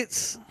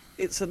 it's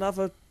it's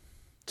another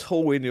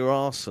tool in your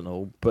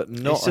arsenal, but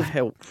not a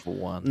helpful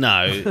one.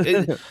 No,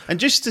 and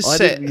just to I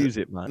set, didn't use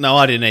it, mate. No,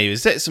 I didn't either.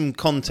 Set some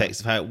context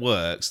of how it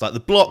works. Like the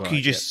block,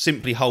 you just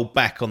simply hold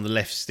back on the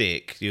left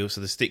stick,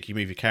 so the stick you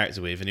move your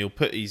character with, and he'll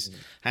put his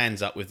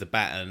hands up with the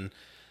baton,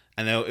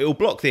 and it'll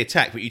block the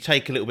attack, but you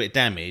take a little bit of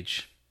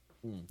damage.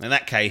 In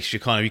that case, you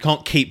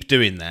can't keep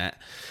doing that.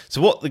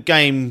 So what the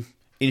game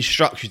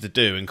instructs you to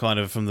do, and kind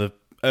of from the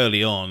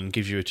early on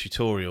gives you a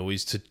tutorial,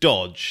 is to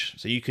dodge.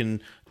 So you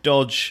can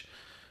dodge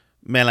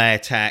melee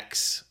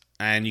attacks,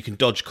 and you can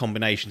dodge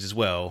combinations as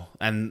well.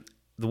 And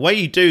the way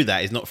you do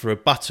that is not through a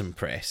button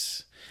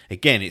press.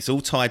 Again, it's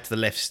all tied to the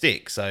left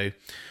stick. So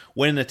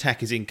when an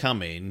attack is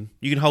incoming,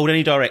 you can hold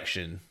any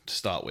direction to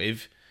start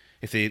with.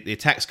 If the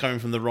attack's coming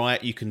from the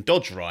right, you can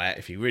dodge right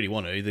if you really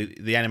want to.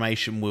 The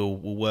animation will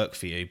work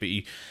for you, but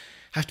you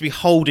have to be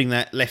holding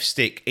that left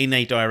stick in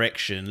a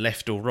direction,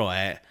 left or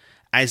right,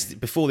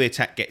 before the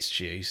attack gets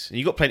to you. And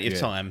you've got plenty of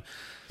time.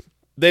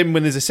 Then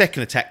when there's a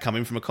second attack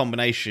coming from a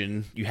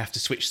combination, you have to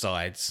switch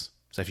sides.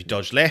 So if you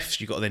dodge left,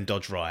 you've got to then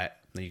dodge right.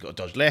 Then you've got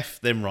to dodge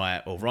left, then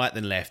right, or right,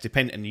 then left.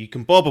 And you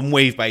can bob and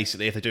weave,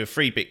 basically. If they do a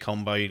 3-bit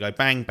combo, you go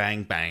bang,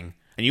 bang, bang.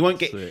 And you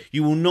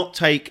will not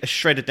take a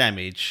shred of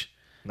damage.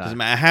 No. Doesn't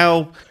matter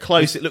how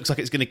close it looks like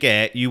it's going to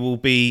get, you will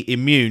be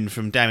immune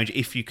from damage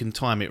if you can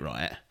time it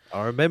right.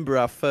 I remember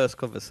our first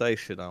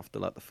conversation after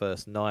like the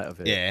first night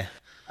of it. Yeah.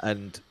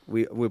 And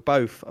we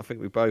both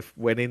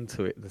went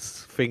into it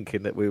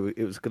thinking that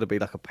it was going to be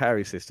like a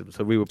parry system.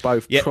 So we were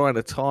both trying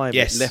to time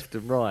it left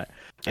and right.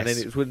 And then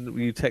it was when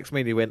you text me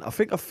and you went, I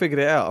think I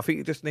figured it out. I think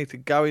you just need to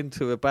go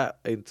into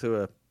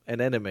an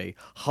enemy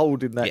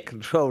holding that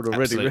controller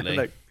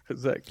ready.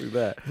 Exactly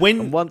that.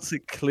 And once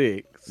it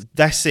clicks,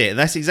 that's it.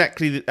 That's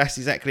exactly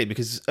it.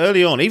 Because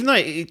early on, even though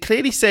it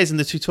clearly says in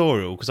the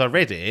tutorial, because I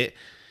read it,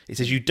 it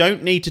says you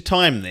don't need to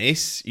time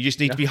this. You just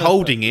need to be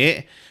holding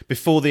it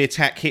before the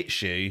attack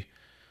hits you.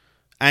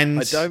 And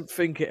I don't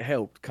think it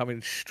helped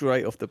coming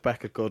straight off the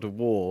back of God of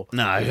War.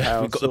 No,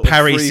 we've got the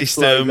parry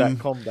system. That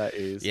combat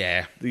is.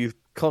 Yeah. You're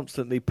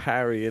constantly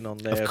parrying on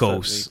there. Of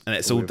course. And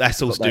that's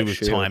all to do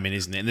with timing,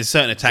 isn't it? And there's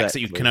certain attacks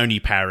that you can only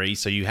parry,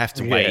 so you have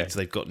to wait till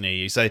they've got near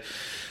you. So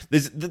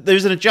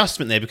there's an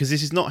adjustment there, because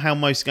this is not how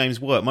most games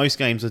work. Most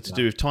games are to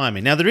do with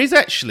timing. Now, there is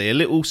actually a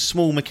little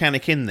small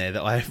mechanic in there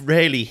that I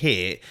rarely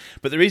hit,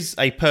 but there is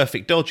a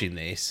perfect dodge in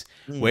this,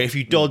 where if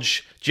you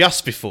dodge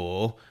just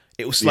before,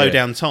 it will slow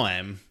down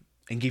time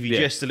and give you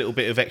just a little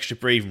bit of extra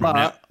breathing room.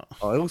 But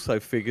I also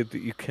figured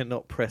that you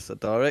cannot press a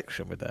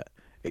direction with that.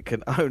 It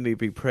can only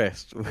be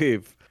pressed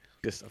with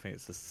I think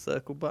it's the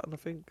circle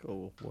button,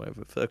 or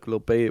whatever, circle or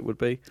B it would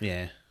be.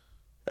 Yeah.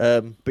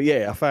 But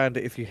I found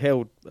that if you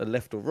held a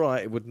left or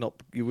right,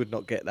 you would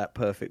not get that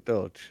perfect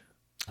dodge.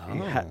 Oh.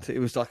 You had to. It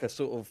was like a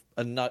sort of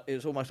it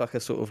was almost like a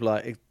sort of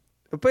like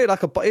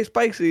it's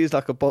basically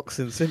like a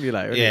boxing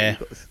simulator. Yeah.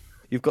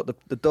 You've got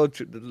the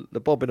dodge, the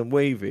bobbing and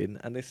weaving,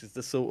 and this is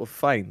the sort of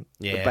feint,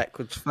 the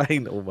backwards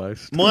feint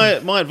almost.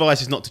 My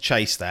advice is not to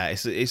chase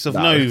that. It's of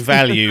no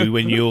value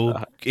when you're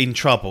in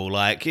trouble.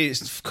 Like,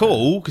 it's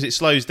cool because it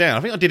slows down. I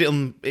think I did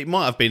it it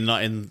might have been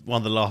like in one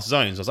of the last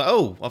zones. I was like,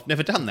 oh, I've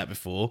never done that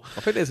before. I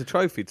think there's a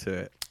trophy to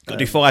it. Got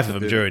to do 5 of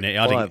them during it.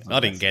 I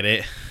didn't get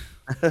it.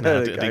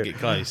 No, I didn't get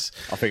close.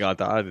 I think I'd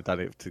done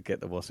it to get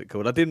the what's it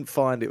called. I didn't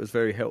find it was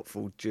very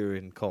helpful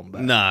during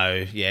combat.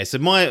 No, yeah. So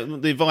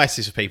the advice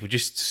is for people,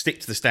 just stick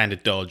to the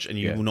standard dodge, and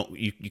you will not.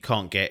 You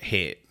can't get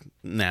hit.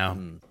 Now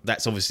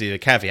that's obviously a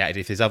caveat.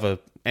 If there's other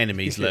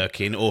enemies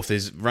lurking, or if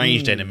there's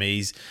ranged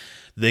enemies,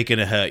 they're going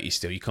to hurt you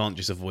still. You can't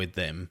just avoid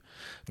them.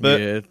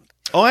 But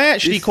I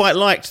actually quite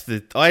liked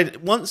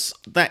once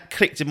that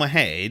clicked in my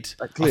head,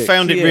 I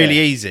found it really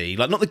easy.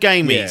 Like, not the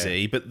game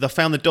easy, but I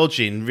found the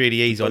dodging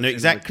really easy. I knew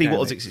exactly what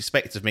was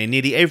expected of me. And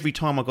nearly every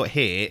time I got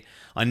hit,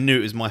 I knew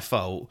it was my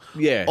fault.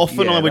 Yeah.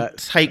 Often I would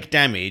take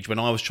damage when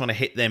I was trying to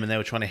hit them and they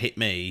were trying to hit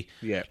me.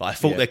 Yeah. Like, I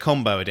thought their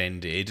combo had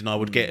ended, and I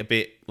would get a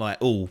bit like,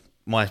 oh,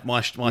 my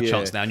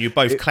chance now. And you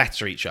both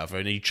clatter each other,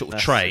 and you sort of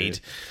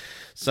trade.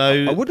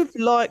 So I would have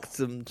liked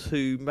them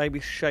to maybe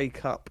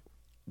shake up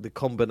the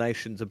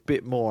combinations a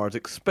bit more. I was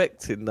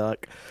expecting,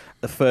 like,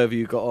 the further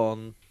you got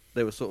on,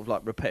 they were sort of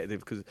like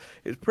repetitive, because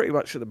it was pretty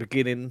much at the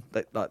beginning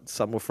that like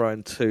some were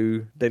throwing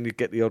 2, then you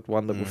get the odd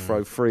one that will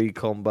throw 3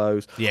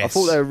 combos. Yes. I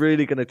thought they were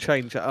really going to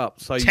change it up.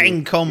 So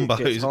 10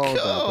 combos.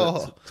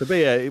 But to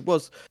me, it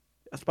was.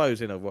 I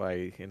suppose in a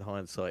way, in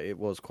hindsight, it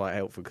was quite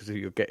helpful, because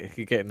you're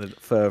getting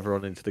further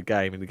on into the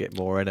game and you get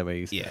more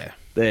enemies. Yeah.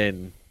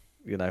 Then,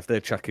 if they're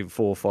chucking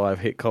 4 or 5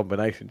 hit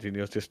combinations and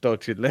you're just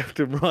dodging left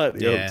and right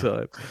the odd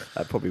time,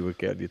 that probably would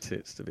get on your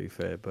tits, to be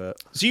fair. But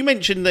so you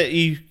mentioned that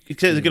you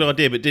said it was a good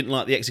idea, but didn't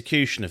like the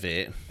execution of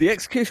it. The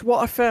execution,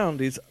 what I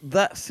found is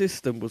that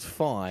system was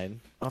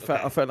fine. I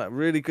found that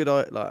really good,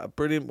 like a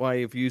brilliant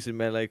way of using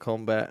melee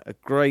combat, a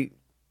great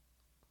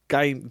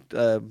game,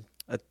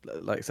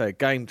 like I say, a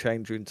game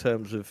changer in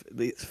terms of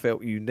it's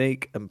felt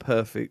unique and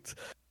perfect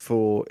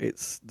for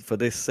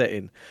this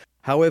setting.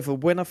 However,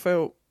 when I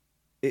felt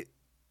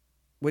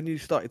when you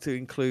started to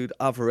include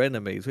other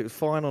enemies, it was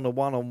fine on a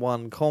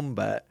one-on-one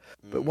combat,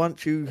 but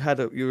once you're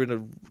in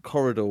a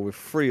corridor with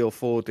 3 or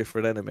 4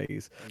 different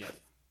enemies,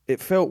 it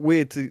felt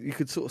weird. You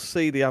could sort of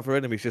see the other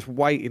enemies just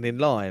waiting in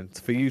line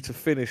for you to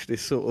finish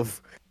this sort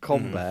of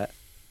combat.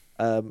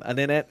 And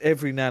then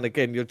every now and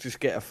again, you'll just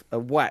get a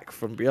whack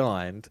from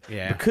behind.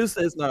 Yeah. Because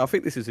there's no, I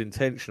think this is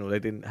intentional. They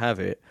didn't have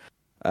it.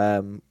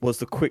 Was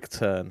the quick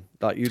turn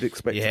like you'd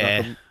expect?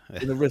 Yeah.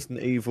 In the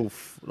Resident Evil,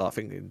 I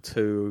think in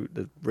 2,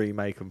 the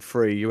remake, and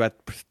 3, you had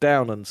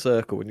down and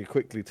circle and you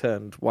quickly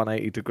turned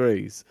 180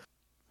 degrees.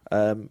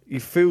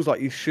 It feels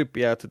like you should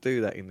be able to do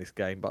that in this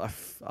game, but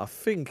I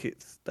think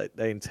it's that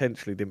they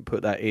intentionally didn't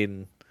put that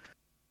in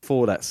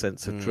for that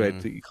sense of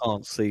dread that you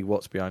can't see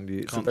what's behind you.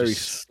 It's a very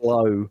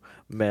slow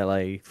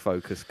melee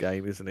focused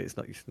game, isn't it?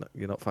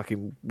 You're not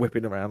fucking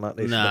whipping around like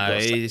this. No,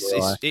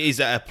 it is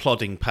at a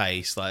plodding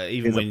pace. Like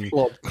even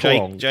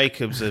when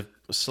Jacob's a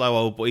slow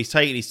old boy, he's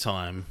taking his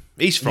time.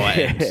 He's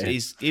frightened. Yeah.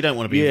 He don't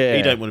want to be.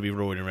 He don't want to be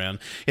roaring around.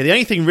 Yeah, the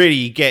only thing really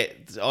you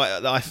get,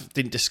 I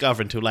didn't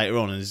discover until later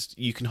on, is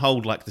you can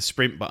hold like the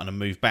sprint button and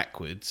move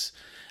backwards.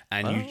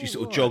 And you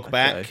sort of jog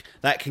back. Okay.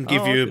 That can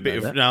give you a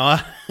bit of... No,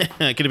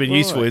 it could have been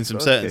useful in some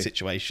certain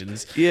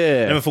situations.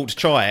 Yeah. Never thought to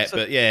try it,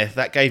 but yeah,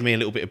 that gave me a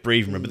little bit of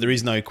breathing room. But there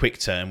is no quick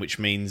turn, which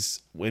means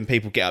when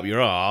people get up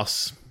your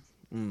arse,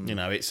 you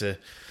know, it's a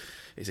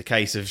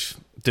case of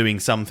doing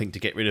something to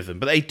get rid of them.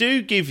 But they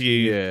do give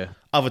you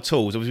other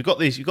tools. We've got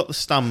these. You've got the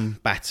stun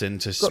baton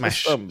to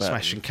smash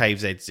and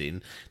caves heads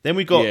in. Then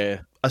we've got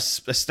a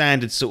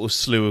standard sort of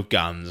slew of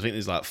guns. I think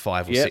there's like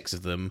 5 or 6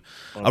 of them.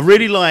 I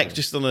really like,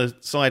 just on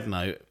a side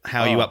note,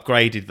 how you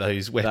upgraded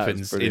those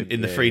weapons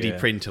in the 3D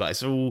printer. Like,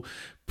 it's all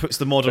puts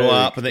the model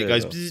up and then it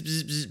goes bzz,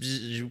 bzz, bzz,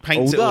 bzz,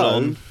 paints it all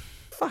on.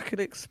 Fucking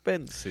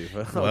expensive.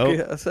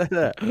 Well, I say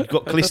that. You've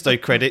got Callisto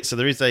credits, so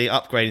there is a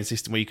upgrading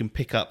system where you can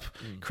pick up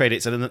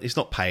credits, and it's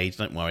not paid.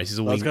 Don't worry, this is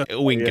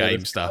all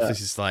in-game stuff. This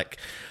is like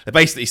they're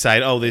basically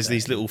saying, "Oh, there's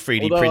these little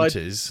 3D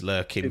printers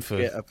lurking for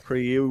get a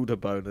pre-order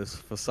bonus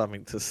for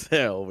something to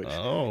sell, which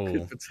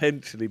could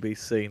potentially be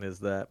seen as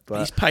that." But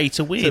he's pay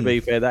to win. To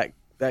be fair, that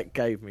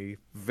gave me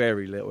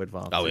very little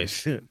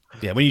advantage.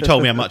 Yeah, when you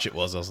told me how much it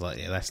was, I was like,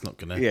 that's not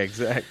gonna. Yeah,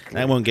 exactly.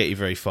 That won't get you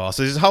very far.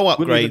 So there's a whole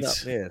upgrade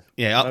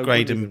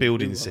and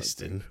building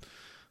system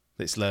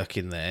that's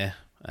lurking there.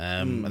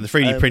 And the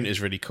 3D printer is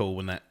really cool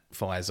when that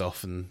fires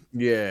off and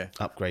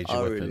upgrades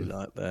your weapon. I really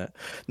like that.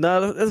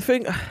 No, the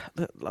thing,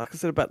 like I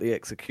said about the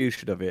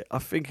execution of it, I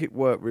think it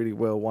worked really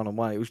well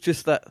one-on-one. It was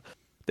just that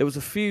there was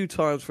a few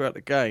times throughout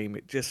the game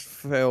it just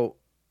felt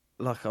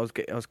like I was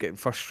getting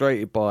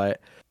frustrated by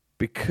it,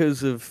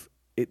 because of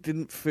it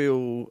didn't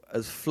feel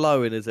as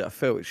flowing as I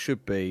felt it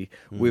should be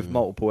with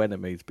multiple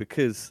enemies.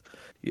 Because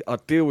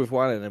I'd deal with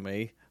one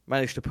enemy,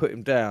 manage to put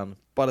him down.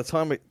 By the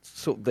time it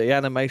sort of the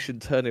animation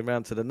turning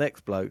around to the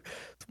next bloke,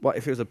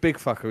 if it was a big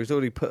fucker, he's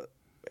already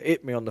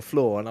hit me on the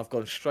floor, and I've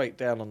gone straight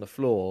down on the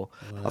floor.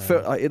 Wow. I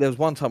felt like there was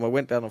one time I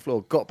went down on the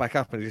floor, got back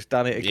up, and just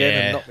done it again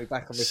and knocked me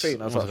back on my feet.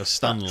 And I was like a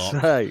stun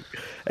lock.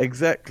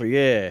 Exactly,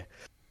 yeah.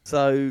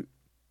 So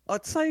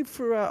I'd say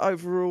throughout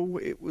overall,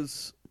 it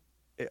was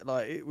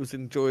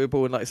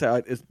enjoyable, and like I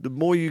say, the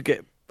more you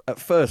get. At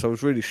first, I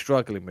was really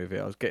struggling with it.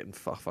 I was getting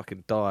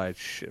fucking died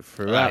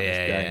throughout this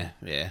game.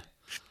 Yeah.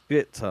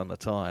 Shit ton of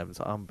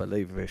times,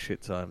 unbelievable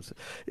shit times.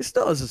 It's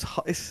not as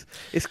hot.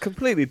 It's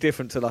completely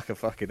different to like a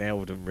fucking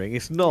Elden Ring.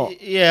 It's not.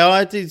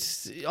 Yeah,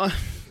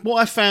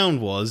 what I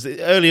found was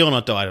early on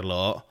I died a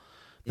lot.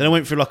 Then I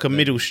went through like a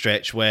middle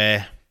stretch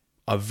where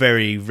I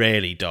very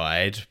rarely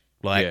died,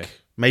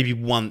 maybe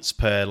once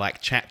per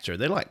like chapter.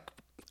 They're like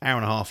hour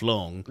and a half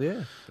long.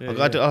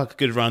 I did a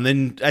good run.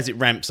 Then as it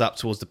ramps up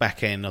towards the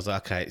back end, I was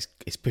like, okay,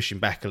 it's pushing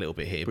back a little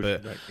bit here.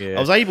 I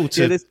was able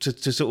to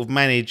sort of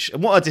manage.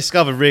 And what I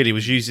discovered really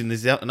was using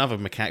another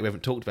mechanic we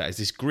haven't talked about is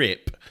this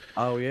grip.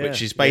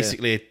 Which is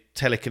basically a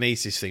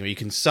telekinesis thing where you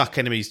can suck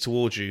enemies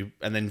towards you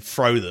and then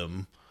throw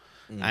them.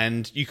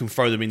 And you can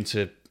throw them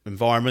into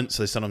environments.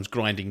 So there's sometimes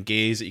grinding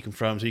gears that you can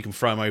throw them. So you can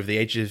throw them over the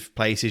edge of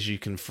places. You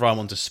can throw them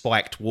onto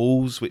spiked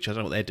walls, which I don't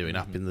know what they're doing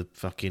up in the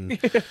fucking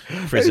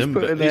prison.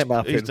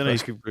 Who's done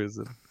fucking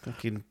prison?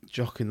 Fucking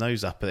jocking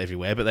those up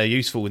everywhere. But they're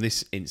useful in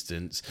this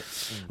instance.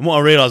 And what I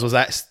realised was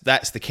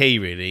that's the key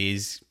really,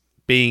 is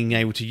being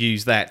able to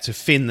use that to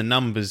thin the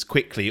numbers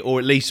quickly, or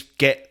at least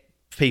get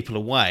people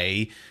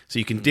away so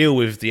you can deal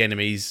with the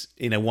enemies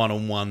in a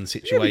one-on-one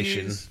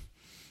situation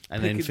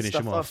and then finish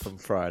them off. And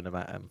throwing them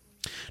at them.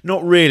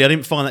 Not really. I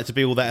didn't find that to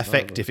be all that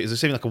effective. It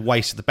seemed like a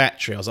waste of the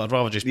battery. I'd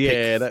rather just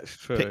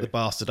pick the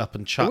bastard up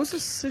and chuck. There was a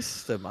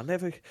system. I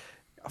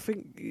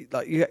think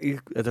like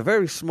you had a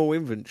very small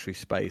inventory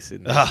space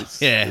in there.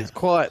 It's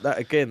quite that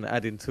again,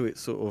 adding to it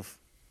sort of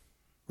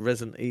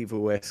Resident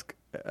Evil-esque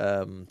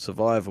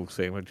survival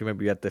scene. Do you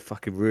remember you had the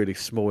fucking really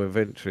small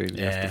inventory and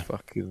you have to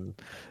fucking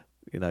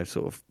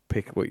sort of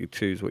pick what you're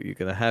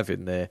going to have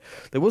in there.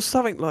 There was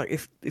something like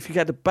if you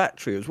had a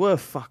battery, it was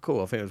worth fuck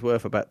all. I think it was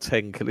worth about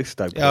 10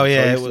 Callisto points. Oh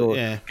yeah,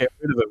 get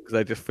rid of them because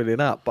they're just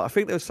filling up. But I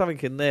think there was something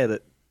in there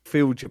that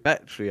filled your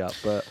battery up.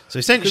 But so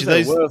essentially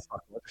those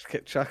Just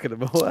kept chucking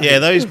them away. Yeah,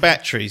 those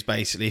batteries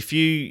basically. If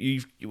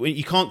you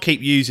can't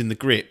keep using the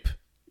grip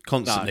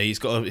constantly.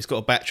 No. It's got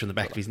a battery on the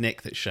back of his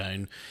neck that's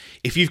shown.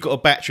 If you've got a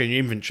battery in your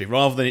inventory,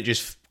 rather than it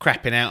just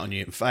crapping out on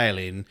you and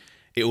failing,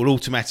 it will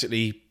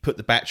automatically put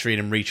the battery in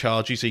and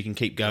recharge you so you can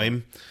keep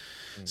going.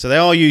 So they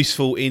are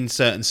useful in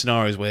certain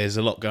scenarios where there's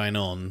a lot going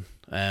on.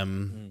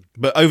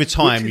 But over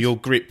time, your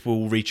grip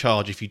will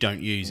recharge if you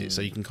don't use it.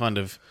 So you can kind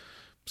of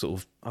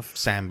sort of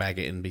sandbag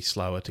it and be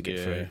slower to get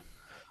through.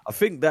 I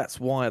think that's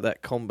why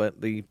that combat,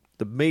 the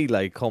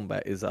melee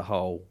combat as a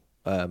whole,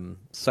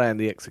 saying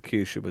the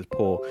execution was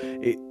poor,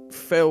 it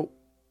felt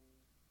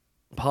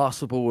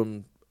passable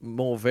and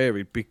more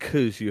varied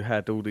because you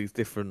had all these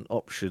different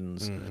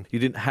options. You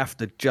didn't have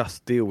to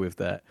just deal with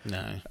that.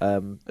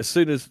 No. As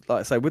soon as, like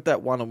I say, with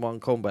that one-on-one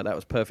combat, that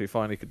was perfectly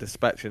fine. You could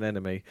dispatch an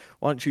enemy.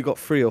 Once you got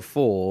 3 or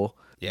 4,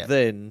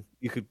 then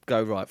you could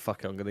go, right,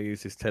 fuck it, I'm going to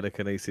use this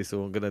telekinesis,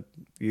 or I'm going to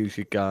use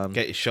your gun.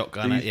 Get your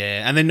shotgun out,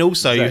 And then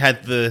also you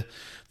had the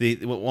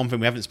one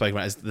thing we haven't spoken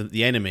about is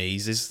the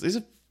enemies. There's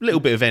a little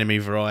bit of enemy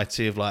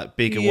variety of like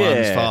bigger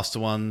ones, faster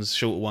ones,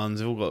 shorter ones.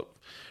 They've all got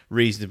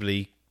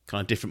reasonably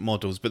kind of different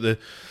models, but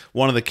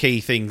one of the key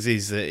things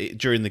is that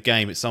during the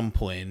game at some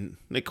point,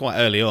 quite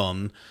early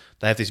on,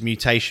 they have this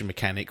mutation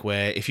mechanic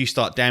where if you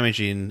start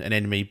damaging an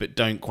enemy but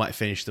don't quite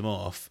finish them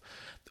off,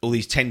 all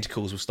these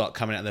tentacles will start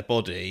coming out of their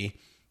body,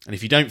 and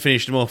if you don't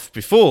finish them off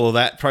before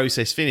that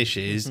process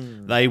finishes,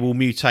 they will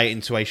mutate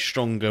into a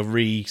stronger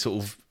they've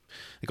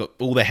got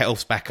all their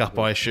healths back up,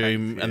 I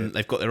assume, and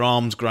they've got their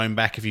arms grown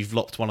back if you've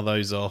lopped one of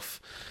those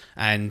off,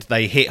 and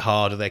they hit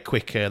harder, they're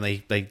quicker, and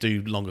they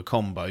do longer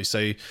combos.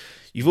 So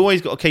you've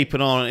always got to keep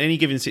an eye on any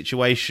given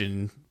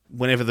situation.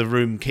 Whenever the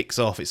room kicks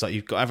off, it's like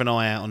you've got to have an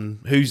eye out on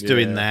who's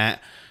doing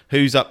that,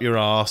 who's up your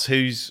arse,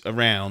 who's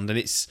around, and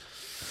it's...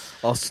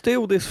 I'll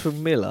steal this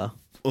from Miller.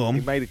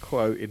 He made a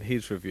quote in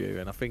his review,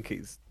 and I think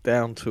it's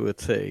down to a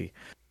T.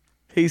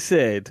 He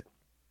said,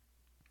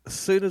 as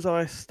soon as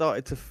I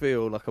started to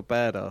feel like a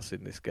badass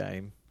in this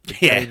game, the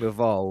game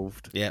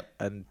evolved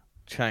and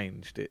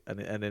changed it, and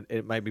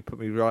it made me put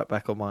me right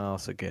back on my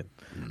arse again.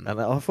 And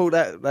I thought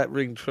that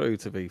ring true,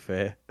 to be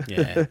fair.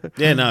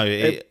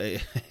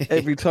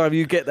 Every time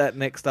you get that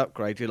next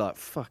upgrade, you're like,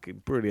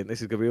 fucking brilliant, this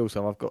is going to be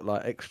awesome. I've got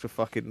like extra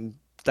fucking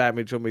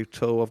damage on me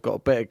tool, I've got a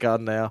better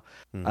gun now.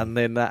 And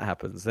then that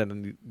happens,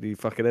 then the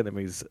fucking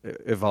enemies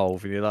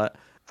evolve, and you're like,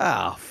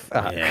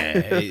 fuck.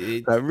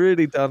 They've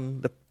really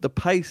done the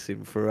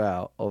pacing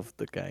throughout of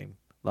the game,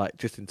 like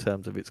just in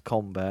terms of its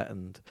combat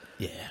and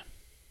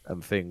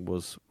thing,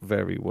 was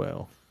very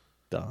well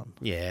done.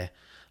 Yeah,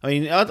 I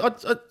mean,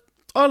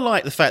 I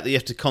like the fact that you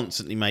have to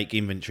constantly make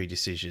inventory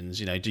decisions.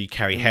 You know, do you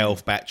carry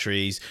health,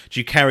 batteries? Do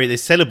you carry the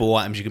sellable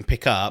items you can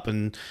pick up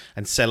and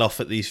sell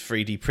off at these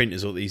 3D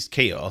printers or these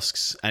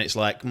kiosks? And it's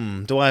like,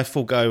 do I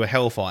forego a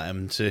health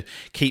item to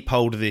keep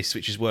hold of this,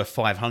 which is worth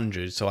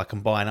 500, so I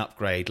can buy an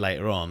upgrade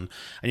later on?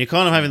 And you're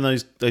kind of having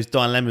those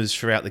dilemmas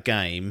throughout the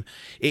game.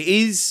 It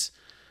is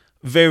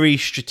very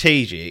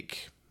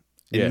strategic.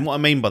 And what I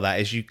mean by that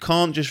is you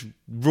can't just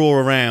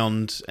roar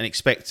around and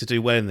expect to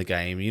do well in the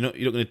game. You're not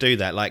going to do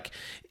that. Like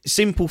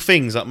simple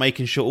things like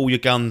making sure all your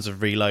guns are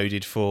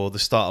reloaded for the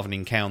start of an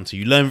encounter.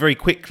 You learn very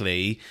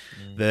quickly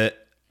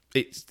that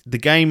the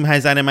game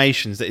has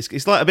animations that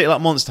it's like a bit like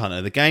Monster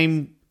Hunter. The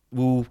game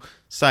will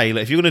say,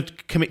 like, if you're going to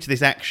commit to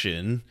this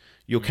action,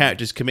 your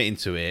character's committing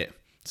to it.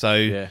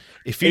 So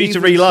if you need to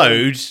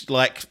reload,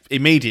 like,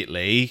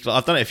 immediately, like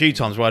I've done it a few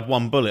times where I had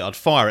one bullet, I'd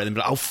fire it and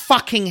be like, oh,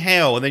 fucking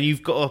hell. And then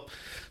you've got to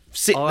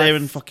sit there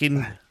and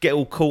fucking get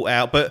all caught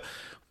out. But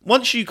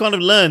once you kind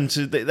of learn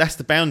that's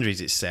the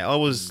boundaries it's set. I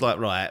was like,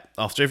 right,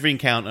 after every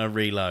encounter,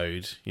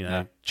 reload,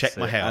 check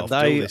my health, do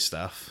all this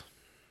stuff.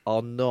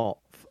 Are not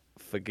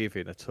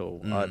forgiving at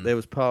all. There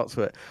was parts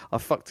where I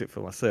fucked it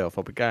for myself.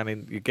 I began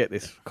in, you get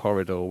this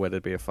corridor where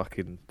there'd be a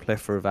fucking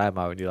plethora of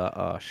ammo, and you're like,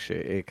 oh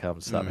shit, here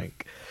comes something.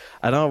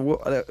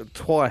 And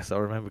twice I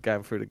remember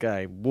going through the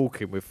game,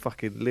 walking with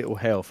fucking little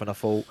health, and I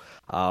thought,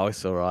 oh,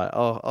 it's all right.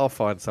 I'll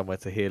find somewhere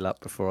to heal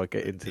up before I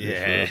get into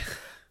this room.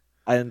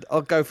 And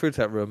I'll go through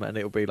to that room, and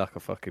it'll be like a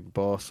fucking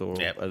boss or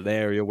an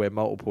area where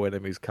multiple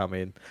enemies come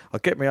in. I'll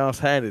get my ass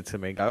handed to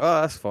me and go,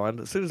 oh, that's fine.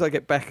 As soon as I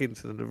get back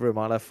into the room,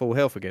 I'll have full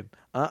health again.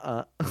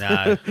 No.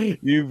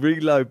 You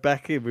reload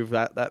back in with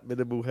that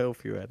minimal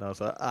health you had. And I was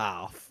like,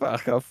 oh,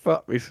 fuck, I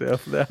fucked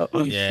myself now.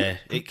 Yeah,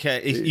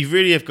 you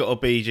really have got to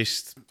be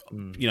just,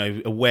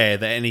 aware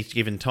that at any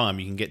given time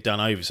you can get done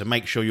over. So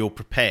make sure you're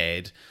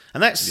prepared.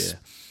 And that's...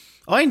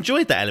 I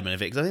enjoyed that element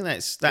of it, because I think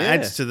that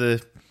adds to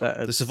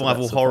the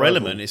survival horror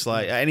element. It's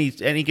like at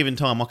any given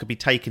time I could be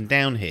taken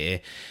down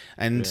here,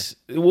 and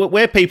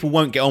where people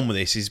won't get on with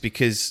this is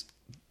because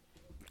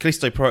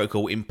Callisto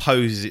Protocol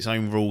imposes its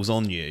own rules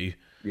on you,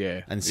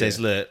 and says,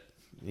 look,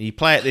 you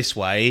play it this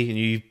way, and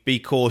you be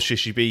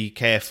cautious, you be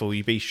careful,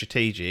 you be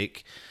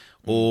strategic,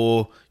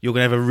 or you're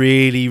going to have a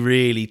really,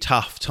 really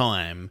tough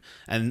time.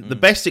 And the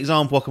best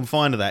example I can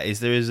find of that is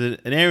there is an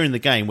area in the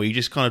game where you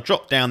just kind of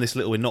drop down this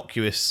little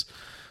innocuous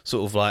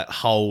sort of like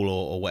hole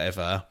or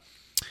whatever,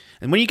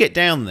 and when you get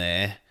down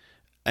there,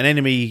 an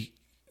enemy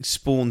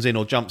spawns in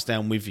or jumps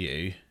down with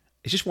you,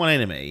 it's just one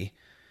enemy,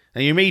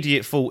 and your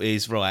immediate thought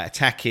is, right,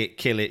 attack it,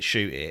 kill it,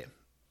 shoot it.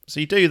 So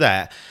you do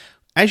that.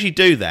 As you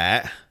do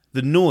that,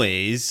 the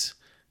noise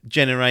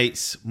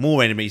generates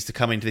more enemies to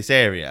come into this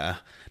area.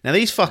 Now,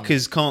 these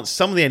fuckers can't...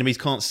 Some of the enemies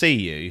can't see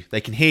you.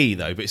 They can hear you,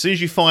 though. But as soon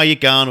as you fire your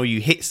gun or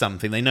you hit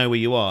something, they know where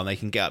you are and they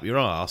can get up your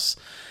arse.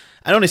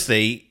 And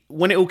honestly,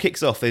 when it all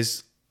kicks off,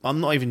 there's... I'm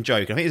not even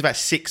joking. I think there's about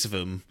 6 of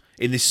them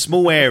in this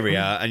small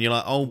area. And you're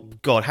like, oh,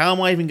 God, how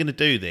am I even going to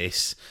do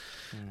this?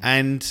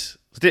 And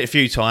I did it a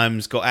few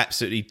times, got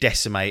absolutely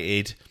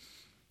decimated.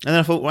 And then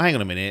I thought, well, hang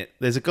on a minute.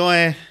 There's a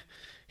guy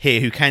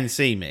here who can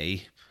see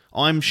me.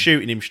 I'm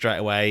shooting him straight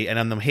away and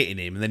I'm hitting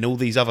him. And then all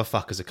these other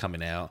fuckers are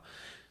coming out.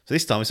 So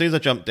this time, as soon as I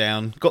jumped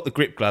down, got the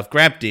grip glove,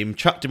 grabbed him,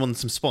 chucked him on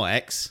some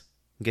spikes,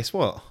 and guess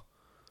what?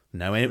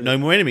 No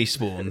more enemies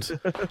spawned.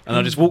 And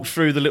I just walked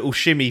through the little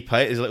shimmy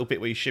pit. There's a little bit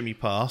where you shimmy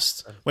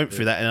past. Went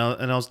through that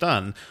and I was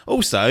done.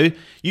 Also,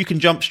 you can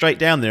jump straight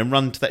down there and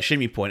run to that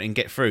shimmy point and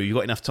get through. You've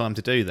got enough time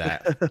to do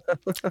that.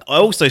 I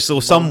also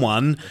saw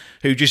someone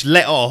who just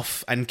let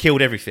off and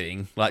killed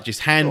everything. Like,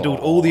 just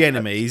handled all the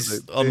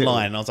enemies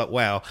online. And I was like,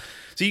 wow.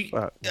 So,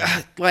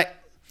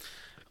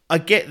 I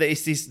get that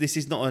this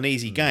is not an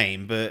easy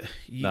game, but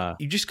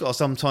you just got to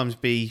sometimes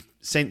be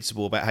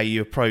sensible about how you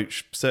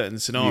approach certain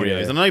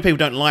scenarios. And I know people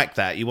don't like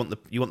that. You want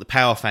the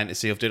power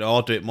fantasy of doing,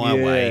 I'll do it my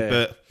way,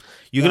 but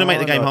you're going to make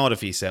the game harder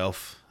for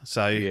yourself.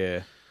 So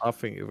yeah, I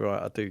think you're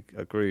right. I do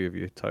agree with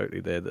you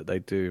totally there that they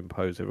do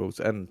impose the rules,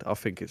 and I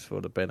think it's for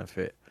the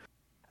benefit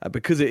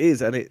because it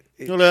is. And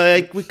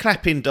we're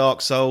clapping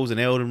Dark Souls and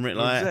Elden Ring,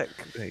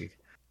 exactly.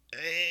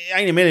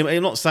 Ain't a million.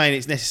 I'm not saying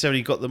it's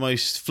necessarily got the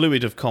most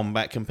fluid of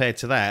combat compared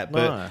to that,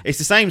 but it's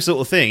the same sort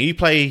of thing. You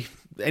play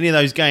any of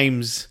those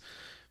games,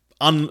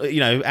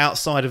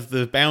 outside of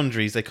the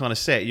boundaries they kind of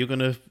set, you're going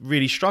to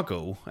really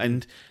struggle.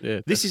 And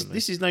this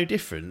is no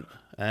different.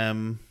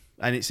 And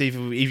it's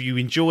either if you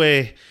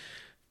enjoy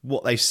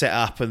what they've set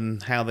up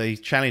and how they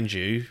challenge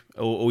you,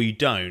 or you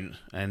don't,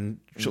 and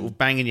sort of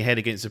banging your head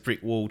against a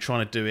brick wall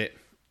trying to do it,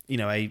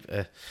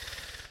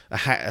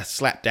 a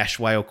slapdash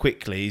way or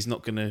quickly is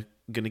not going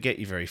to get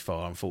you very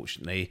far,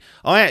 unfortunately.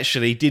 I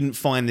actually didn't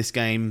find this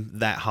game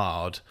that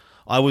hard.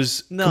 I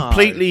was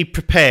completely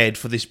prepared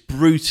for this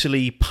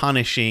brutally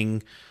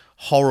punishing,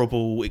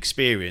 horrible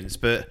experience,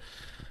 but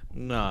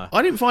I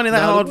didn't find it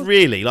that hard,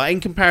 really. Like, in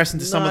comparison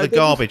to some of the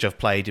garbage I've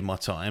played in my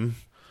time.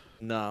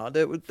 No,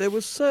 there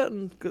was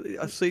certain...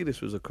 I see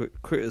this was a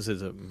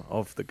criticism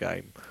of the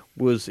game,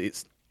 was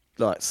its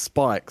like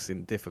spikes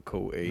in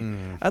difficulty,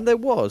 and there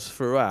was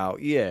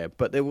throughout,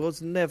 but there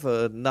was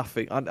never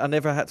nothing. I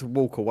never had to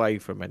walk away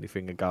from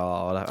anything and go,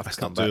 I'll have to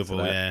come back to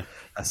that. Yeah,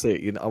 that's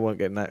it. I won't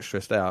get that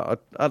stressed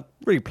out. I'd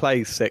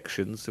replay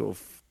sections sort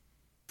of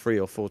 3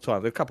 or 4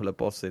 times. A couple of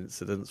boss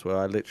incidents where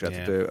I literally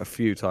had to do it a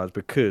few times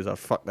because I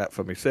fucked that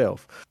for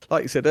myself.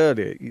 Like you said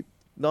earlier,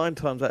 9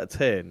 times out of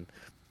 10.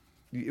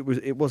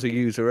 It was a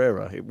user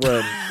error. It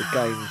weren't the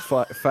game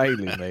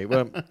failing me. It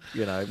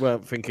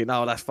weren't thinking,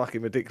 oh, that's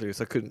fucking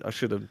ridiculous. I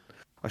shouldn't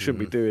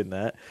be doing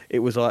that. It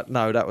was like,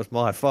 no, that was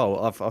my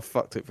fault. I've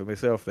fucked it for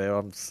myself there.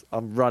 I'm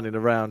running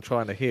around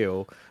trying to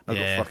heal. I've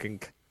got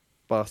fucking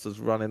bastards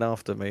running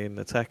after me and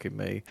attacking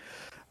me.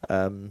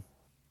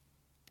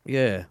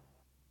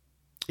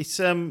 It's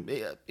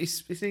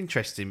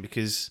interesting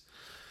because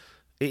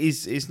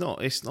it's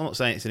not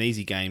saying it's an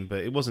easy game, but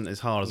it wasn't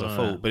as hard as I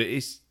thought. But it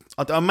is.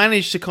 I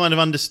managed to kind of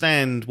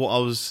understand what I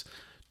was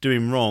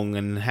doing wrong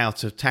and how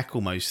to tackle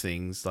most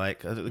things.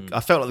 Like I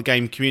felt like the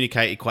game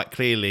communicated quite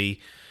clearly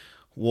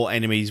what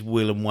enemies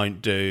will and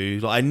won't do.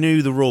 Like I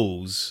knew the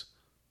rules.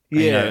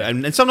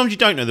 And sometimes you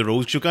don't know the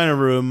rules because you'll go in a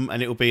room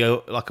and it'll be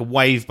like a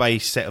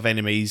wave-based set of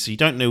enemies. So you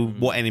don't know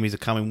what enemies are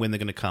coming, when they're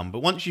going to come. But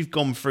once you've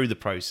gone through the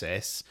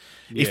process,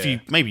 if you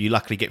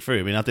luckily get through.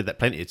 I mean, I did that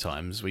plenty of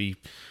times. You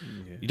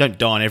don't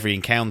die on every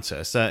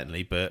encounter,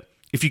 certainly, but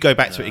if you go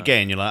back to it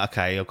again, you're like,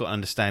 okay, I've got an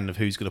understanding of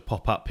who's going to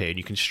pop up here, and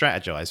you can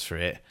strategize for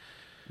it.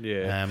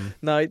 Yeah.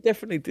 No, it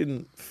definitely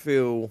didn't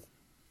feel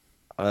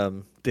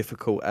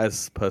difficult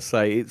as per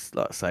se. It's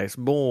like I say, it's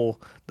more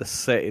the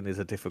setting is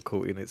a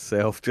difficulty in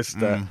itself. Just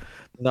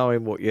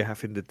knowing what you're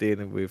having to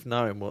deal with,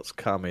 knowing what's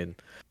coming.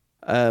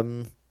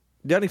 The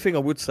only thing I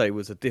would say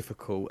was a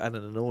difficult and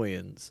an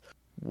annoyance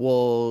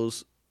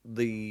was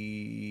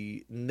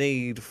the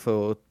need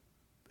for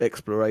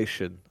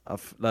exploration.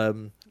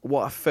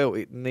 What I felt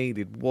it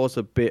needed was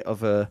a bit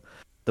of the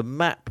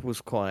map was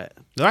quite.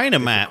 There ain't a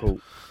difficult.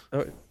 map.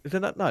 No,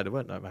 there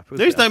weren't no map.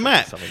 There's no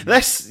map.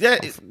 I'm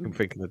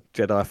thinking of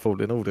Jedi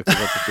Fallen Order because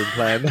I've just been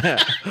playing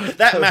that.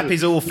 That map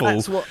is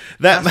awful.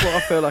 That's what I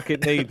felt like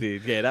it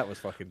needed. Yeah, that was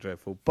fucking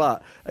dreadful.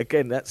 But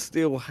again, that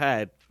still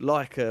had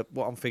like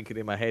what I'm thinking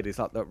in my head is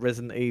like that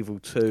Resident Evil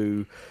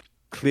 2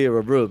 clear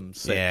a room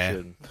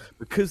section.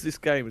 Because this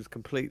game is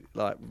complete,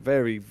 like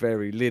very,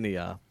 very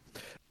linear.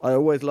 I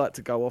always like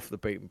to go off the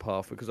beaten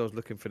path because I was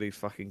looking for these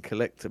fucking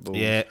collectibles.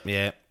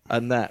 Yeah.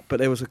 And that. But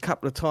there was a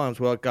couple of times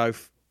where I'd go,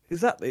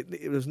 is that it?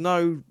 There was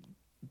no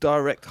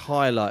direct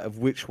highlight of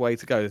which way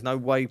to go. There's no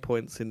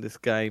waypoints in this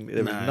game. There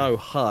is no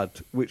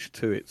HUD, which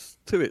to its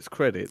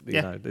credit,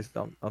 you know,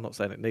 I'm not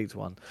saying it needs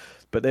one,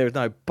 but there is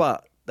no.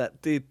 But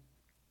that did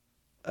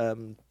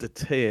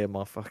deter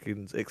my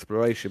fucking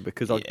exploration,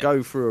 because I'd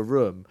go through a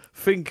room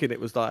thinking it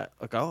was like,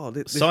 I go,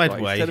 this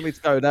Sideway. way. He's telling me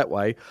to go that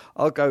way.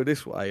 I'll go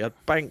this way. I'd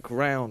bank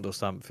round or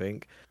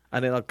something.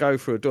 And then I'd go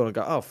through a door and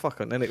go, oh, fuck,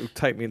 and then it would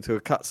take me into a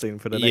cutscene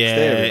for the next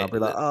area. And I'd be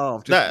like, oh,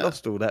 I've just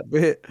lost all that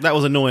bit. That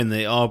was annoying.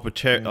 The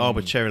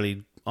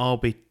arbitrarily,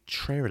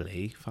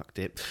 fucked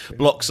it,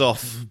 blocks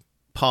off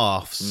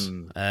paths.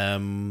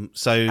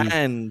 So,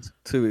 and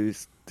to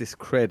his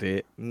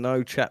discredit,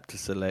 no chapter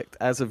select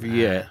as of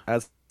yet,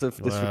 as of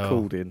this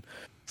recording.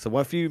 So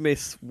if you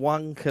miss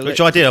one collectible... Which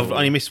I did, I've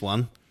only missed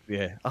one.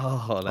 Yeah.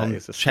 Oh, that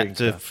is a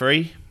chapter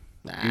 3.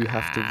 You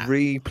have to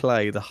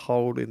replay the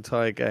whole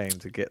entire game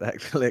to get that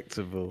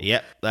collectible.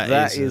 Yep,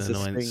 that is a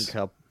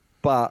stinker.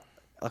 But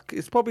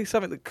it's probably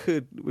something that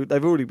could...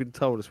 They've already been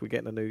told us we're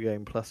getting a new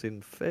game plus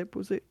in Feb,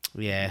 was it?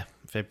 Yeah,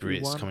 February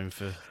it's coming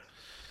for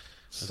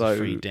a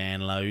free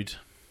download.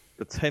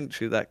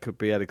 Potentially that could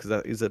be added, because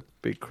that is a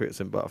big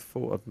criticism, but I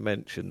thought I'd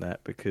mention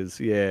that because,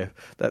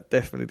 that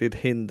definitely did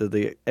hinder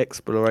the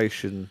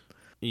exploration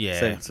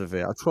sense of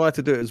it. I tried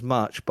to do it as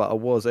much, but I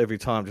was every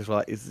time just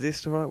like, is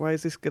this the right way?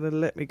 Is this going to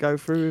let me go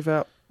through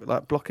without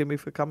like blocking me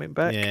for coming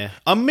back? Yeah,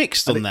 I'm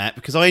mixed on that,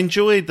 because I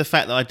enjoyed the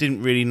fact that I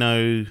didn't really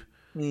know.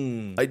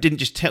 I didn't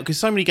just tell, because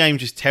so many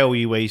games just tell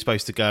you where you're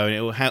supposed to go and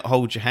it will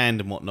hold your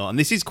hand and whatnot. And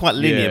this is quite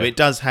linear, but it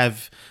does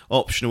have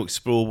optional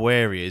explorable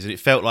areas, and it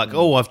felt like,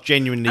 I've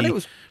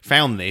genuinely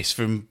found this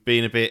from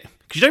being a bit,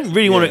 because you don't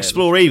really want to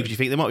explore either, because you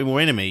think there might be more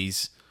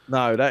enemies.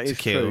 No, that is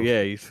true.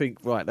 Yeah, you think,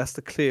 right, that's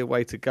the clear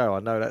way to go.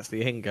 I know that's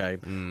the end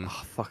game.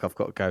 Oh, fuck, I've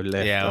got to go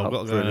left. Yeah, I've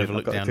got to go and have a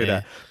look down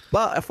there.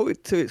 But I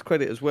thought, to its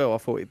credit as well, I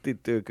thought it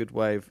did do a good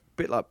way of, a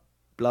bit like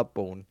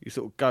Bloodborne. You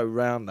sort of go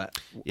round that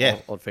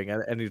odd thing,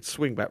 and you'd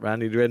swing back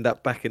round, and you'd end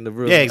up back in the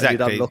room. Yeah, exactly.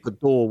 And you'd unlock a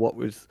door what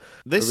was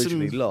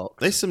originally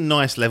locked. There's some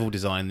nice level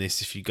design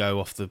this if you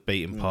go off the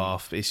beaten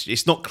path.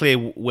 It's not clear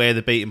where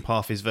the beaten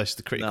path is versus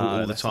the critical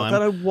all the time. I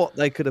don't know what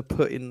they could have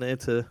put in there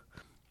to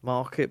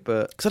market,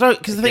 but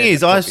because the thing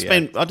is, I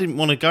didn't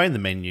want to go in the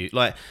menu.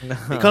 Like it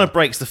kind of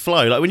breaks the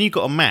flow. Like when you've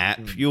got a map,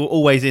 you're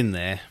always in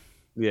there.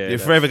 Yeah, you're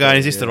forever going,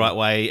 is this the right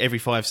way? Every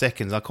 5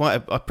 seconds.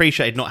 I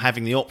appreciated not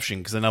having the option,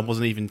 because then I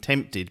wasn't even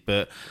tempted.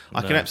 But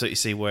I can absolutely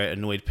see where it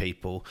annoyed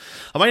people.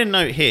 I made a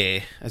note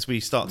here as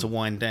we start to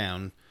wind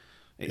down.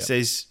 It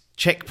says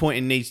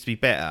checkpointing needs to be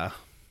better.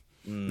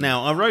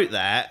 Now I wrote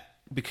that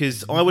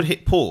because I would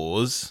hit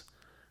pause,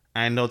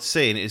 and I'd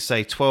see, and it'd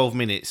say 12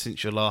 minutes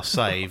since your last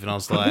save, and I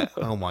was like,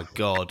 oh my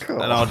God.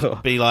 And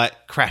I'd be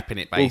like crapping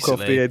it, basically.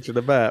 Walk off the edge of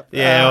the map.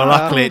 Yeah, well,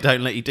 luckily it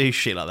don't let you do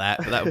shit like that,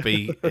 but that would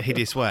be a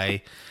hideous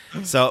way.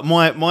 So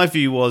my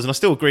view was, and I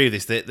still agree with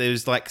this, that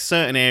there's like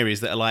certain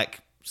areas that are like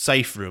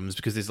safe rooms,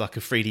 because there's like a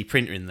 3D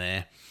printer in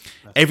there.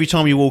 Every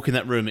time you walk in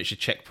that room, it's your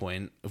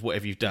checkpoint of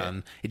whatever you've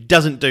done. It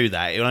doesn't do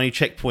that. It'll only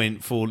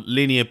checkpoint for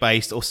linear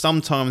based, or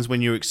sometimes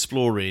when you're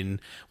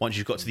exploring, once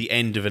you've got to the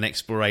end of an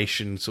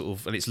exploration sort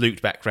of, and it's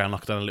looped background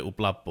like I've done a little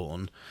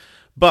Bloodborne.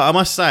 But I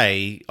must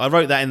say, I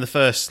wrote that in the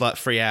first like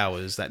 3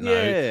 hours, that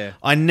note.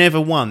 I never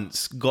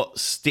once got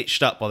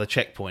stitched up by the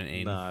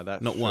checkpointing. No,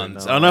 that's not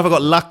once. I don't know if I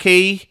got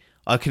lucky.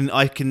 I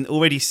can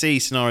already see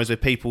scenarios where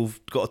people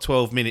got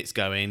 12 minutes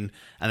going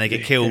and they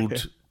get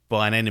killed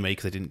by an enemy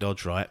because they didn't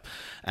dodge right,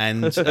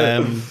 and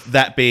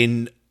that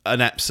being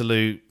an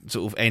absolute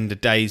sort of end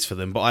of days for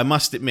them. But I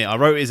must admit, I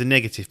wrote it as a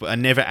negative, but I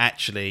never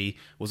actually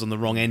was on the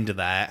wrong end of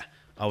that.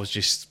 I was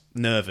just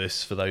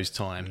nervous for those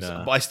times.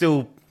 But I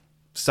still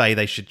say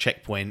they should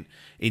checkpoint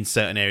in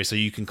certain areas so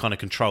you can kind of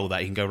control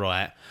that. You can go,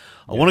 right,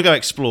 I want to go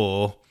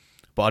explore,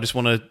 but I just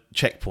want to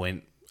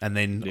checkpoint. And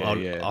then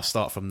I'll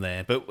start from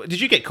there. But did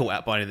you get caught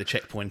out by any of the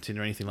checkpointing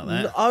or anything like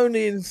that?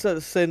 Only in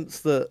the sense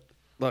that,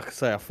 like I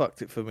say, I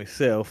fucked it for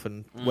myself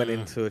and went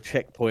into a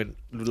checkpoint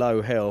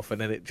low health,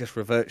 and then it just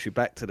reverts you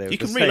back to there. You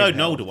can reload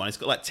an older one. It's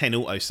got like 10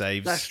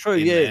 autosaves. That's true,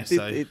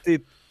 it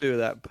did do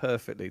that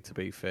perfectly, to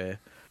be fair.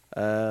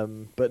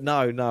 But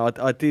no,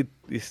 I did,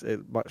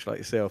 much like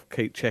yourself,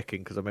 keep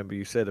checking, because I remember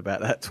you said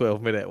about that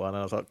 12-minute one.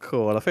 I was like,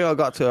 cool. And I think I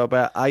got to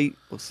about 8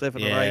 or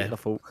 7 or 8, and I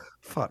thought,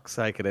 fuck's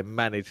sake, and then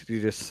managed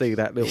to just see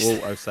that little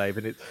autosave.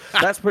 And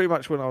that's pretty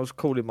much when I was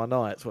calling my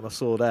nights. When I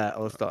saw that, I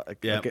was like,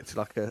 I get to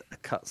like a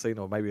cutscene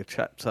or maybe a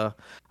chapter.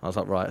 I was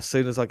like, right, as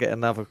soon as I get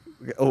another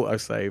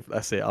autosave,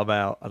 that's it, I'm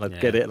out. And I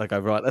get it, and I go,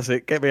 right, that's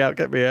it, get me out.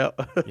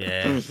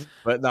 Yeah.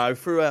 But no,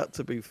 throughout,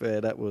 to be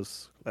fair, that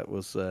was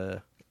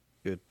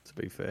good, to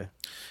be fair.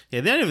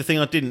 Yeah, the only other thing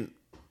I didn't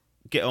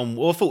get on,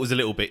 or I thought was a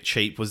little bit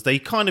cheap, was they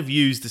kind of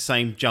used the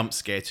same jump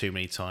scare too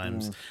many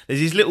times. There's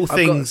these little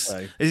things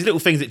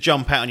that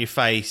jump out on your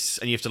face,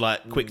 and you have to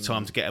like quick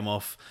time to get them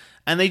off,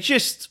 and they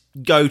just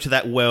go to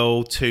that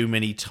well too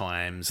many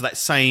times. So that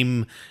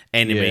same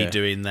enemy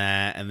doing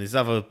that, and there's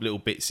other little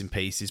bits and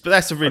pieces, but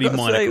that's a really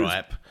minor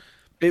gripe.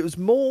 It was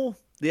more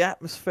the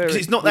atmospheric,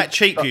 because it's not that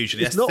cheap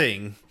usually. That's the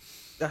thing.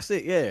 That's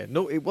it. Yeah,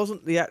 no, it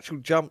wasn't the actual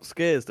jump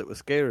scares that were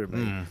scaring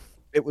me.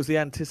 it was the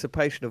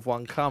anticipation of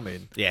one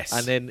coming. Yes.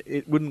 And then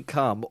it wouldn't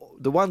come.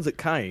 The ones that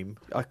came,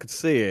 I could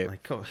see it.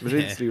 It was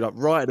instantly, like,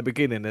 right at the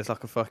beginning, there's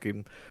like a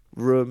fucking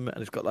room,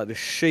 and it's got like this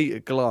sheet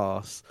of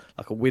glass,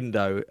 like a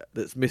window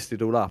that's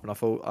misted all up. And I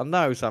thought, I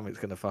know something's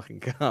going to fucking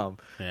come.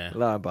 Yeah.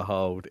 Lo and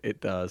behold, it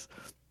does.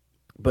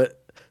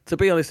 But to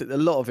be honest, a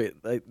lot of it,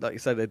 like you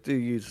say, they do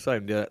use the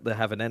same. They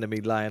have an enemy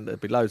laying, there'll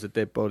be loads of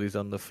dead bodies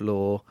on the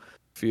floor.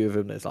 A few of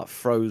them, there's like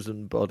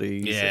frozen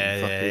bodies.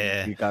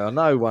 Yeah. You go, I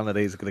know one of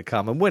these is going to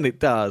come. And when it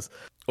does...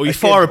 Or you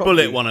fire a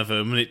bullet at one of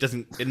them and it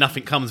doesn't,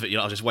 nothing comes of it. You're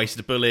like, I just wasted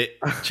a bullet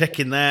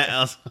checking that. I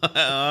was like,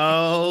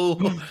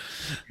 oh.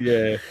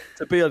 Yeah.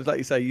 To be honest, like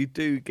you say, you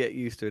do get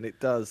used to it, and it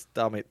does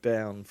dumb it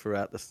down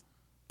throughout the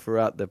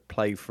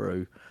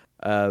playthrough.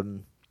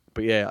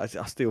 But yeah,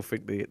 I still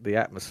think the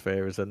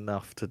atmosphere is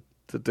enough to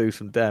do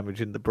some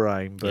damage in the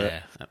brain. But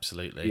yeah,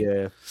 absolutely.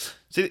 Yeah.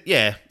 So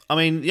yeah, I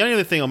mean, the only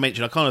other thing I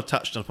mentioned, I kind of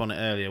touched upon it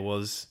earlier,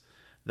 was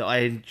that I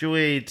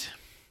enjoyed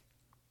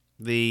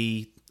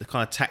the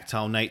kind of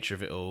tactile nature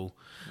of it all.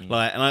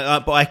 Like,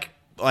 and but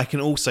I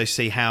can also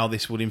see how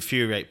this would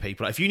infuriate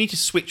people. Like, if you need to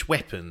switch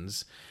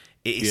weapons,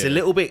 it's a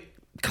little bit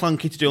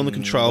clunky to do on the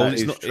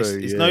controls.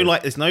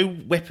 There's no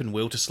weapon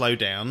wheel to slow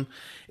down.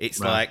 It's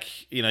like,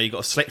 you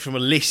got to select from a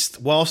list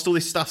whilst all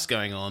this stuff's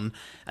going on,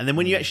 and then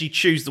when you actually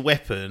choose the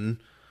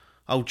weapon,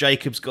 old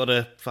Jacob's got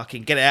to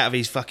fucking get it out of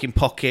his fucking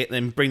pocket,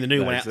 then bring the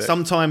new one out.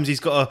 Sometimes he's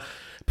got to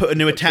put a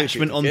new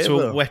attachment onto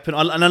a weapon.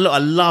 I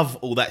love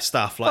all that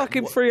stuff. Like,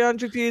 fucking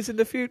 300 years in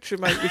the future,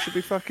 mate. We should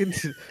be fucking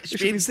we should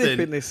be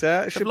zipping this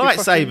out. It should be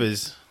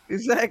lightsabers.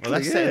 Exactly. Well,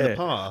 that's set in the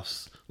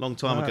past, long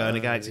time ago in a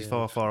galaxy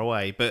far, far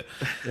away. But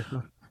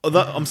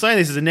I'm saying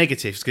this as a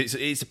negative because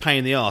it's a pain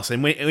in the arse,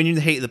 and when you're in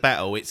the heat of the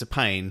battle, it's a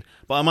pain.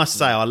 But I must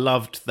say, I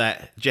loved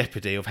that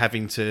jeopardy of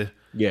having to,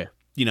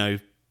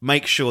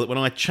 make sure that when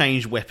I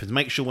changed weapons,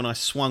 make sure when I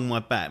swung my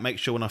bat, make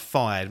sure when I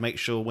fired, make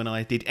sure when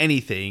I did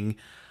anything,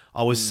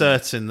 I was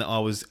certain that I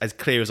was as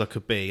clear as I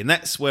could be. And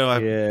that's where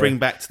I bring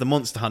back to the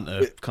Monster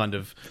Hunter kind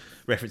of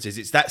references.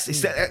 It's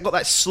got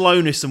that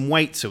slowness and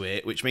weight to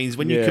it, which means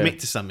when you commit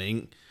to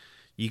something,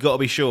 you got to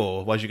be sure,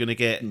 otherwise you're going to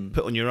get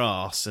put on your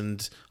ass.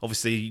 And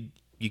obviously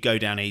you go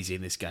down easy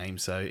in this game,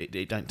 so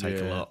it don't take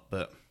a lot.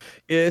 But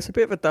yeah, it's a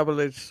bit of a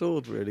double-edged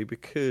sword, really,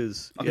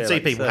 because I can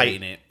see people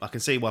hating it. I can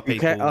see why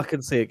people. I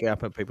can see it get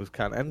up on people's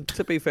can. And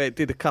to be fair, it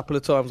did a couple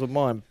of times on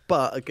mine.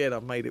 But again, I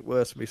made it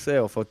worse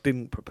myself. I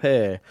didn't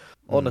prepare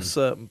on a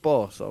certain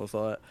boss. I was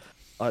like,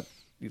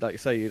 like you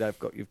say,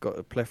 you've got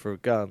a plethora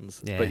of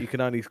guns, but you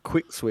can only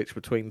quick switch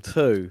between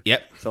two.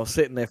 Yep. So I was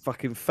sitting there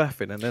fucking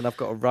faffing, and then I've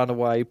got to run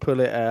away, pull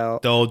it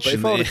out, dodge. But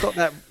if I would have got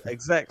that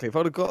if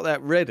I'd have got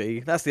that ready,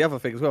 that's the other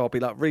thing as well. I'll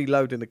be like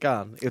reloading the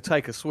gun. It'll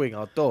take a swing.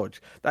 I'll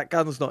dodge. That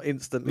gun's not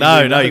instantly.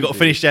 No, you got to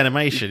finish the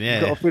animation.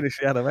 You've got to finish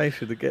the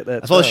animation to get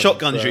that. That's why the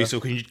shotgun's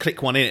useful, because you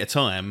click one in at a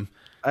time.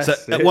 So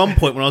at one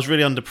point when I was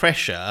really under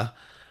pressure,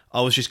 I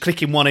was just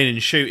clicking one in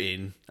and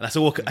shooting, and that's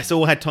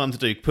all I had time to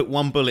do. Put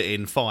one bullet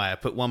in, fire.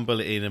 Put one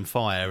bullet in and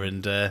fire,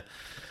 and I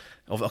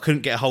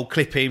couldn't get a whole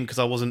clip in because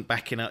I wasn't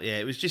backing up. Yeah,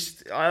 it was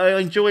just I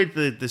enjoyed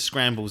the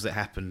scrambles that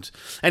happened.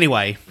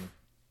 Anyway,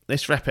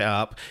 let's wrap it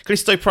up.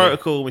 Callisto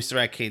Protocol, Mr.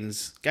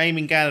 Adkins,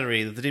 Gaming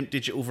Gallery, the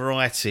digital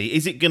variety.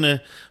 Is it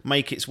gonna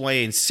make its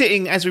way in?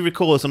 Sitting as we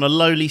record this on a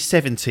lowly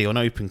 70 on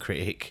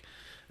OpenCritic.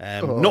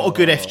 Not a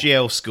good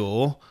FGL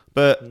score.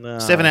 But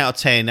 7 out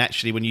of 10,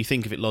 actually, when you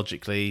think of it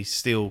logically,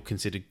 still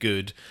considered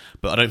good.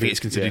 But I don't think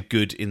it's considered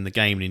good in the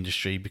gaming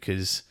industry,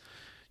 because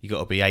you got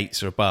to be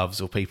 8s or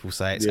aboves, or people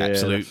say it's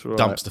absolute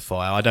dumpster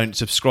fire. I don't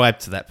subscribe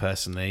to that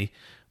personally,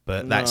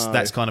 but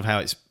that's kind of how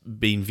it's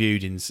been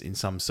viewed in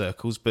some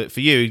circles. But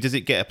for you, does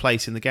it get a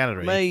place in the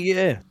gallery?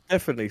 Yeah,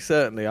 definitely,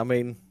 certainly. I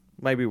mean,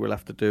 maybe we'll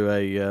have to do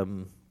a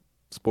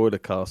spoiler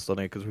cast on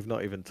it, because we've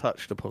not even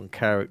touched upon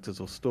characters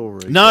or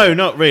stories. No,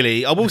 not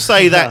really. I will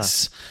say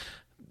that's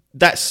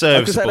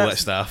serviceable, that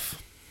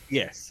stuff.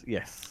 Yes,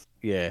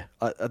 yeah.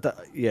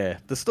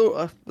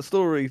 The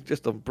story,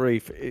 just on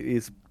brief,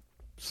 is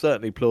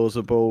certainly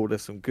plausible.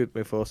 There's some good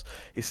mythos.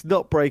 It's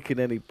not breaking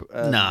any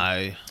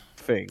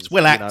things. It's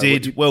well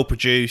acted, well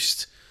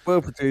produced.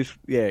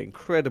 Yeah,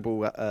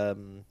 incredible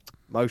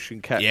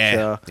motion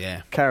capture.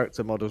 Yeah.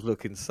 Character models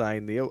look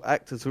insane. The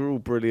actors are all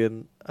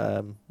brilliant.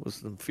 Was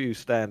some few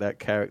standout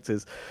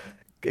characters.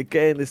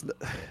 Again,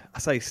 I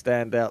say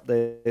stand out.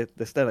 They're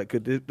stand out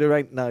good. There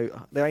ain't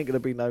going to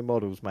be no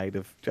models made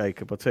of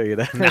Jacob. I'll tell you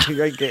that.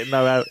 You ain't getting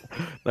no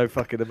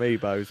fucking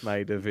amiibos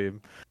made of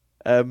him.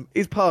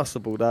 He's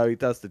passable though. He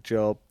does the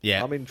job.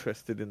 Yeah. I'm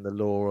interested in the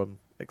lore. I'm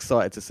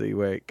excited to see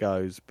where it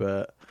goes.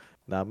 But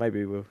no,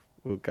 maybe we'll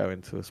go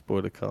into a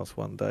spoiler cast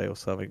one day or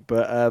something.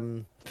 But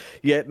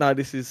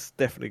this is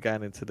definitely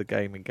going into the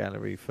gaming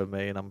gallery for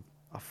me, and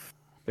I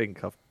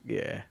think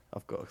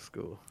I've got a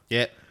score.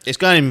 Yeah, it's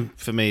going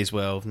for me as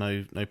well.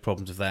 No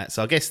problems with that.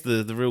 So I guess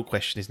the real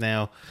question is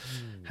now,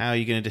 how are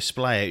you going to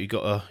display it?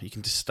 You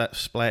can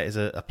display it as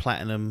a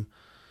platinum,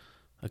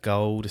 a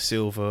gold, a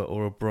silver,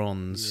 or a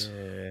bronze.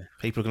 Yeah.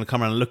 People are going to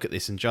come around and look at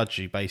this and judge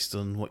you based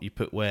on what you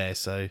put where.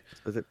 So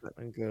is it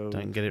platinum, gold,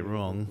 don't get it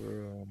wrong.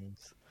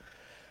 Bronze?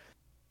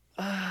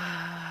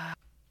 I've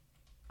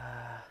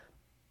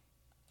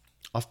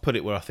put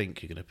it where I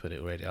think you're going to put it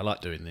already. I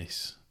like doing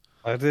this.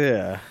 Oh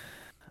dear.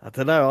 I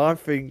don't know. I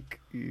think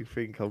you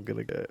think I'm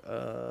going to go...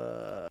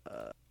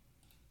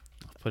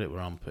 I've put it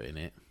where I'm putting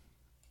it.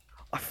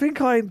 I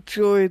think I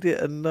enjoyed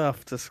it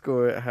enough to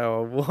score it how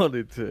I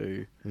wanted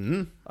to.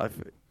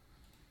 Mm-hmm.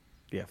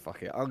 Yeah,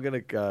 fuck it. I'm going to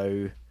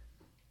go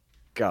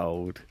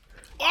gold.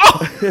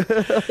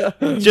 Oh!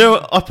 Do you know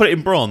what? I put it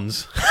in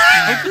bronze.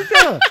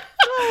 I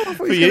thought you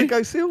were going to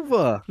go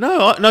silver.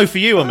 No, for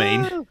you, I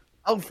mean.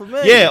 Oh, for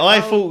me? Yeah,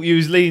 I thought you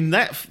was leaning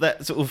that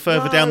sort of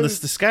further down the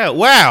scale.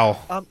 Wow.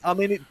 I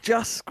mean, it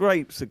just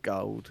scrapes a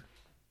gold.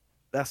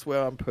 That's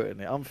where I'm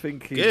putting it. I'm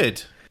thinking...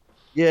 Good.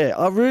 Yeah,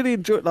 I really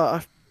enjoy it.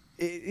 Like,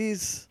 it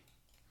is...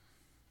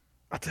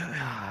 I don't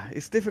know.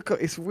 It's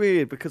difficult. It's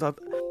weird because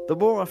the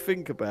more I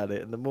think about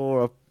it and the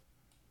more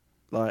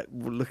I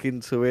look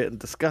into it and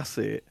discuss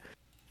it,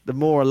 the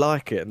more I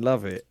like it and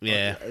love it.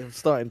 Yeah. I'm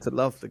starting to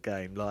love the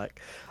game.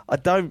 Like, I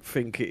don't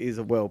think it is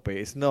a world beat.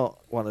 It's not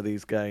one of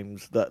these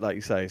games that, like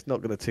you say, it's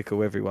not going to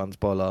tickle everyone's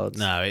bollards.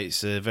 No,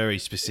 it's a very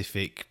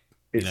specific.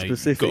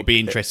 Specific. You've got to be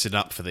interested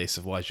up for this,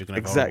 otherwise you're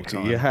going to have a horrible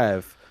time. You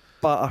have.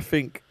 But I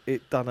think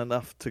it done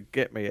enough to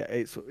get me.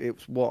 It's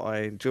what I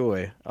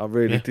enjoy. I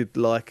really did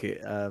like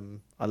it.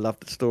 I love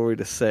the story,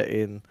 the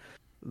setting,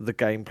 the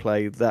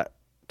gameplay, that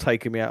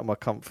taking me out of my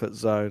comfort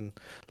zone.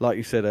 Like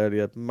you said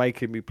earlier,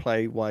 making me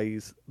play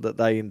ways that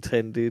they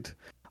intended.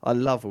 I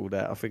love all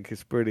that. I think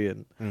it's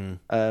brilliant.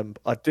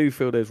 I do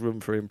feel there's room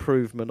for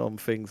improvement on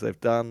things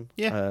they've done.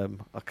 Yeah.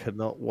 I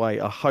cannot wait.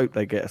 I hope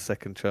they get a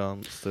second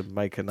chance to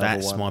make another one.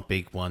 That's my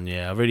big one,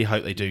 yeah. I really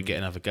hope they do get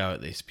another go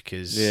at this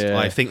because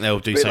I think they'll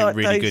do something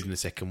really good in the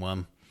second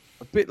one.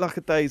 A bit like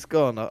A Days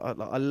Gone.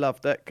 I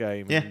loved that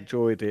game and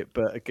enjoyed it,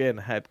 but again,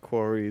 had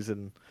quarries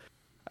and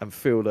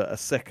feel that a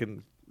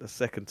second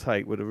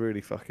take would have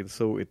really fucking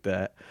sorted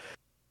that.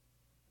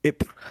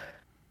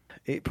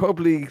 It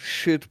probably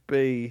should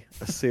be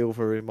a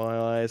silver in my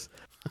eyes,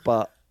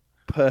 but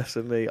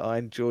personally, I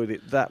enjoyed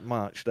it that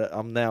much that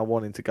I'm now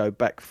wanting to go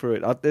back through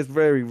it. There's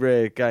very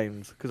rare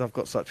games, because I've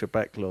got such a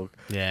backlog.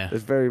 Yeah.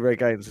 There's very rare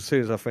games. As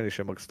soon as I finish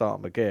them, I can start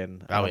them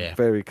again. I'm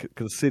very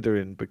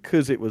considering,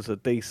 because it was a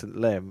decent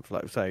length,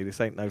 like I say, this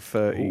ain't no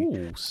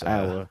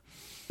 30-hour.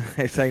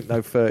 It ain't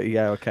no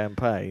 30-hour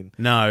campaign.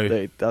 No.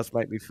 It does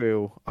make me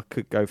feel I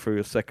could go through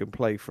a second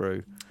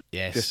playthrough.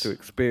 Yes. Just to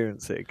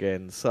experience it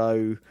again.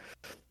 So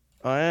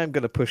I am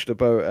going to push the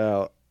boat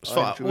out.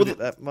 I enjoyed it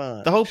that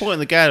much. The whole point of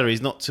the gallery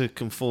is not to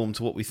conform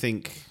to what we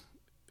think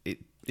it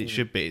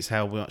should be. It's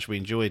how much we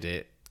enjoyed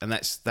it, and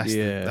that's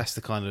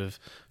the kind of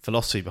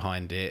philosophy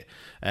behind it.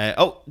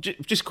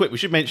 Just quick, we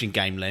should mention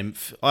game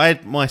length. I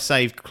had my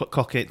saved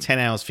clock at 10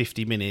 hours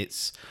 50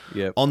 minutes.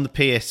 Yep. On the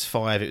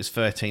PS5, it was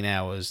 13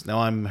 hours. Now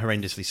I'm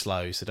horrendously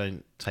slow, so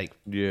don't take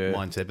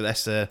mine to it. But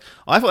that's I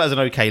thought that was an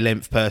okay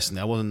length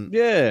personally. I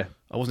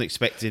wasn't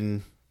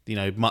expecting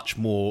much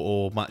more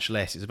or much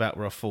less. It's about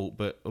where I thought.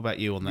 But what about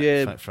you on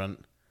that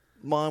front?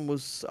 Mine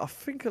was, I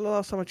think the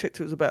last time I checked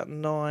it was about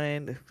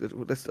 9.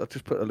 I'll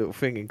just put a little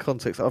thing in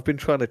context. I've been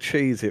trying to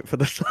cheese it for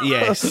the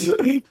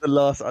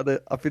last.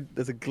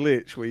 There's a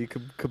glitch where you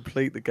can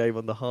complete the game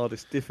on the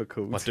hardest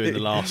difficulty. By doing the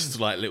last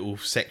little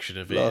section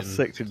of it.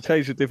 Section.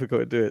 Change the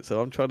difficulty to do it.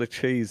 So I'm trying to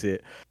cheese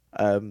it.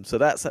 So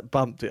that's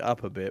bumped it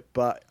up a bit,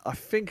 but I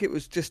think it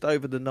was just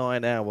over the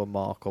 9-hour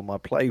mark on my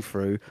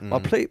playthrough. My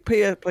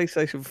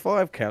PlayStation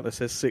 5 counter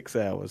says 6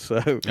 hours, so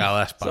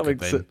that's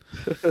fucking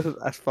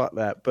that's fuck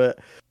that. But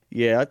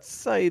yeah, I'd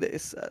say that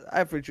it's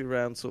average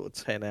around sort of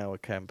 10-hour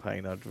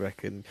campaign. I'd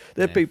reckon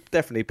there'd be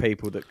definitely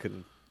people that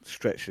can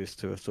stretch this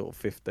to a sort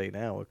of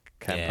 15-hour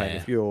campaign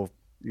if you're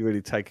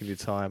really taking your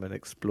time and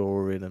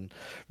exploring and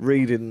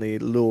reading the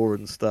lore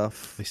and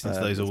stuff. Listening to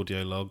those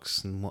audio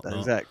logs and whatnot.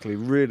 Exactly.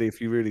 Really, if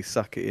you really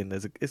suck it in,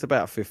 it's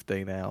about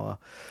 15-hour.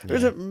 There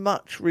isn't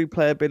much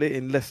replayability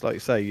unless, like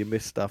you say, you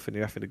miss stuff and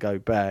you're having to go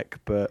back.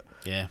 But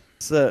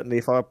certainly,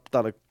 if I've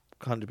done a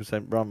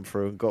 100% run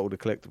through and got all the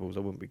collectibles, I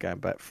wouldn't be going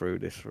back through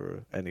this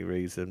for any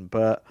reason.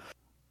 But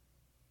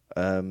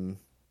gold.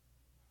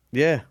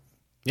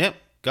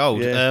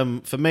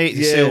 For me,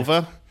 it's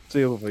silver.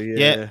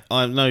 Silver,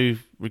 I know.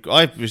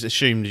 I was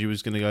assumed you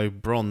was going to go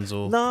bronze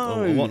or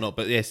whatnot,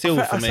 but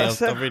silver for me.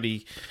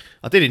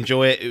 I did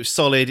enjoy it. It was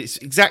solid. It's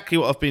exactly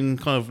what I've been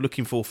kind of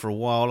looking for a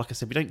while. Like I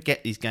said, we don't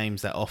get these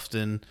games that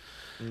often,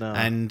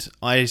 and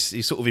I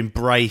sort of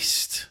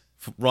embraced,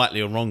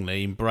 rightly or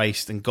wrongly, and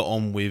got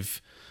on with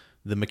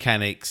the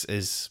mechanics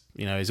as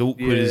as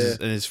awkward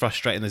and as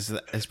frustrating as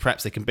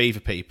perhaps they can be for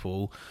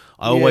people.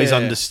 I always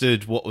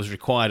understood what was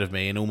required of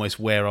me and almost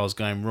where I was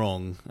going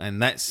wrong,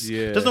 and that's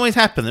doesn't always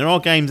happen. There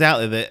are games out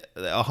there that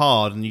are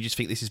hard, and you just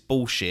think this is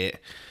bullshit.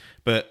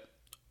 But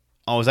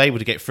I was able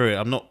to get through it.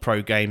 I'm not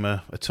pro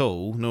gamer at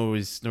all, nor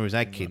is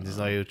Adkins, as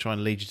I try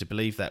and lead you to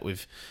believe that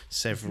with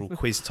several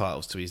quiz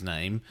titles to his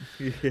name.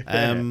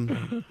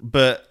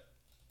 But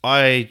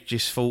I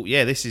just thought,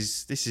 this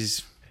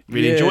is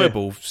really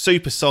enjoyable,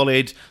 super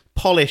solid,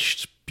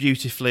 polished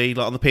beautifully,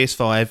 like on the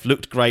PS5,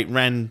 looked great,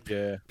 ran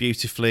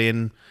beautifully,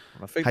 and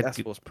I think that's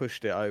what's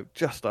pushed it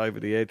just over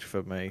the edge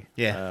for me.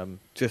 Yeah.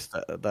 Just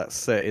that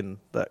setting,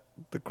 the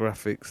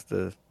graphics,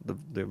 the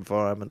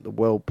environment, the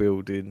world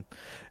building.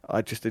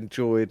 I just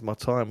enjoyed my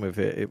time with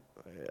it.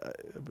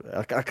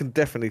 I can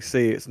definitely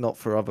see it's not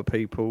for other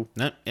people.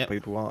 No, yep.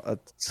 People aren't. I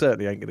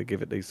certainly ain't going to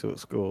give it these sort of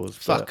scores.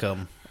 Fuck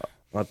them.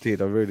 I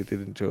really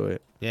did enjoy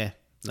it. Yeah,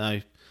 no,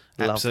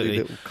 Lovely absolutely.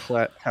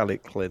 little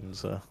palate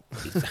cleanser.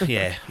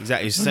 Yeah,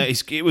 exactly. So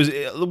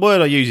the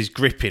word I use is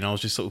gripping. I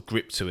was just sort of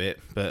gripped to it,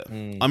 but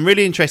I'm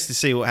really interested to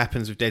see what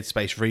happens with Dead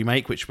Space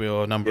remake, which we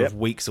are a number of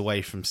weeks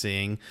away from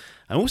seeing.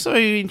 I'm also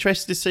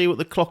interested to see what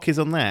the clock is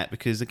on that,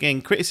 because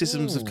again,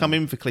 criticisms have come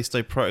in for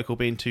Callisto Protocol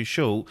being too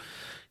short.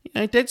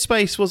 Dead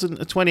Space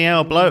wasn't a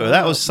 20-hour bloater.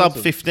 That was sub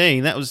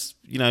 15. That was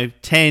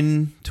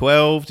 10,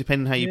 12,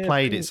 depending how you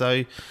played it.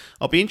 So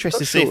I'll be interested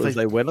to see if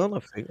they went on. I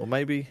think, or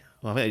maybe.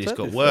 Well, I think they just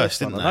got worse,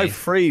 didn't they? I know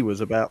 3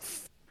 was about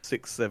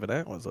 6-7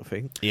 hours, I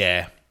think.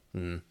 Yeah.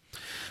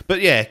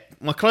 But yeah,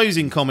 my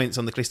closing comments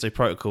on the Callisto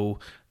Protocol.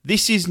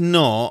 This is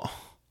not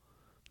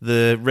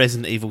the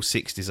Resident Evil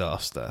 6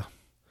 disaster.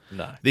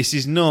 No. This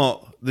is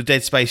not the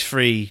Dead Space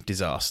 3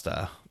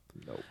 disaster.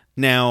 No.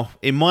 Now,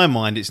 in my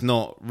mind, it's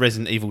not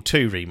Resident Evil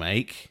 2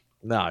 remake.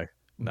 No.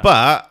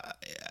 But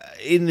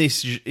in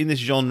this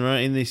genre,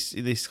 in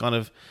this kind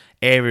of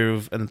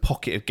area and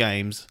pocket of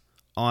games,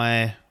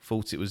 I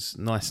thought it was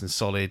nice and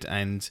solid.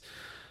 And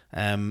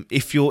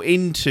if you're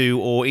into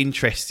or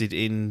interested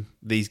in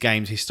these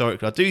games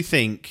historically, I do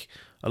think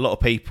a lot of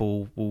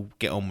people will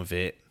get on with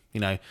it.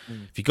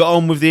 If you got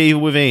on with the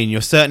Evil Within,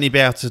 you'll certainly be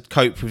able to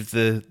cope with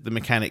the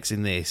mechanics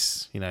in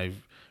this.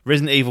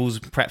 Resident Evil's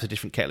perhaps a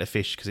different kettle of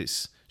fish because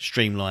it's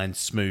streamlined,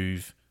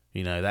 smooth.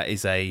 That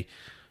is a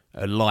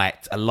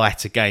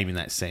lighter game in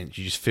that sense.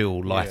 You just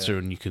feel lighter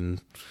and you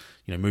can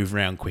move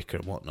around quicker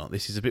and whatnot.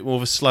 This is a bit more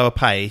of a slower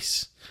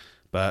pace,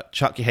 but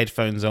chuck your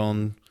headphones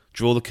on,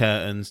 draw the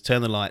curtains,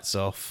 turn the lights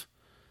off,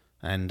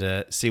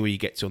 and see where you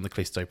get to on the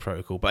Callisto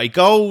Protocol. But a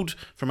gold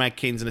from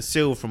Adkins and a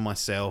silver from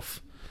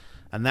myself,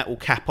 and that will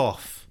cap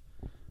off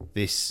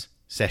this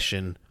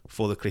session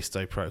for the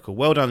Callisto Protocol.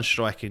 Well done,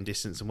 Striking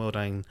Distance, and well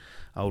done,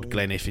 old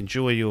Glenniff.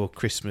 Enjoy your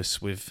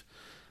Christmas with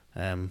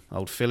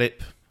old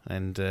Philip,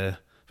 and I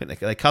think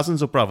they're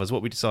cousins or brothers.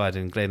 What we decided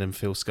in Glenn and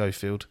Phil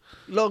Schofield.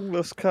 Long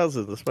lost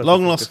cousins.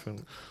 Long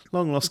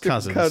lost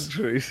cousins.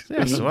 Countries. Yeah,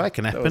 that's all right.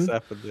 Can happen.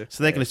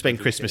 So they're going to spend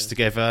Christmas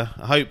together.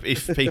 I hope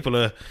if people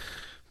are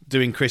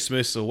doing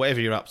Christmas or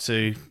whatever you're up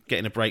to,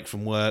 getting a break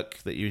from work,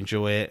 that you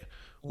enjoy it.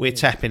 We're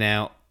tapping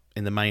out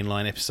in the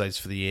mainline episodes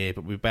for the year,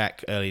 but we're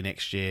back early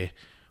next year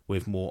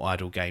with more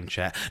idle game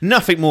chat.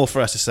 Nothing more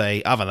for us to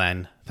say other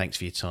than thanks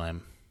for your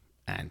time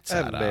and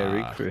ta-da.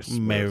 Merry Christmas.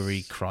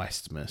 Merry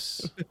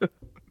Christmas.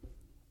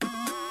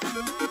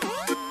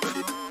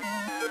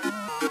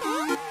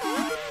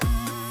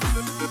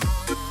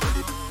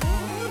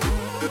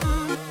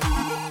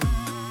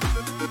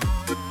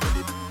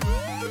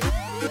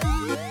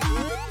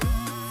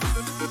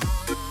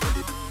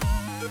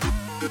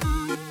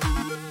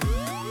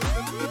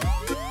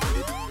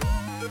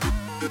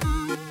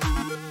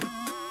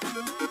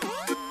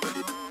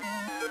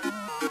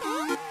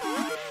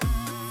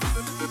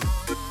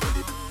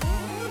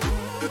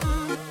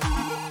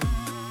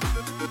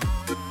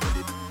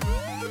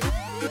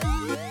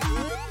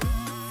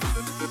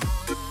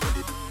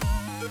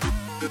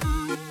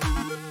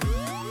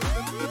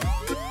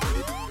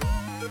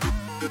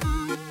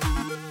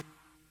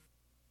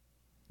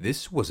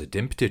 This was a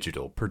DIMP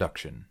Digital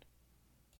production.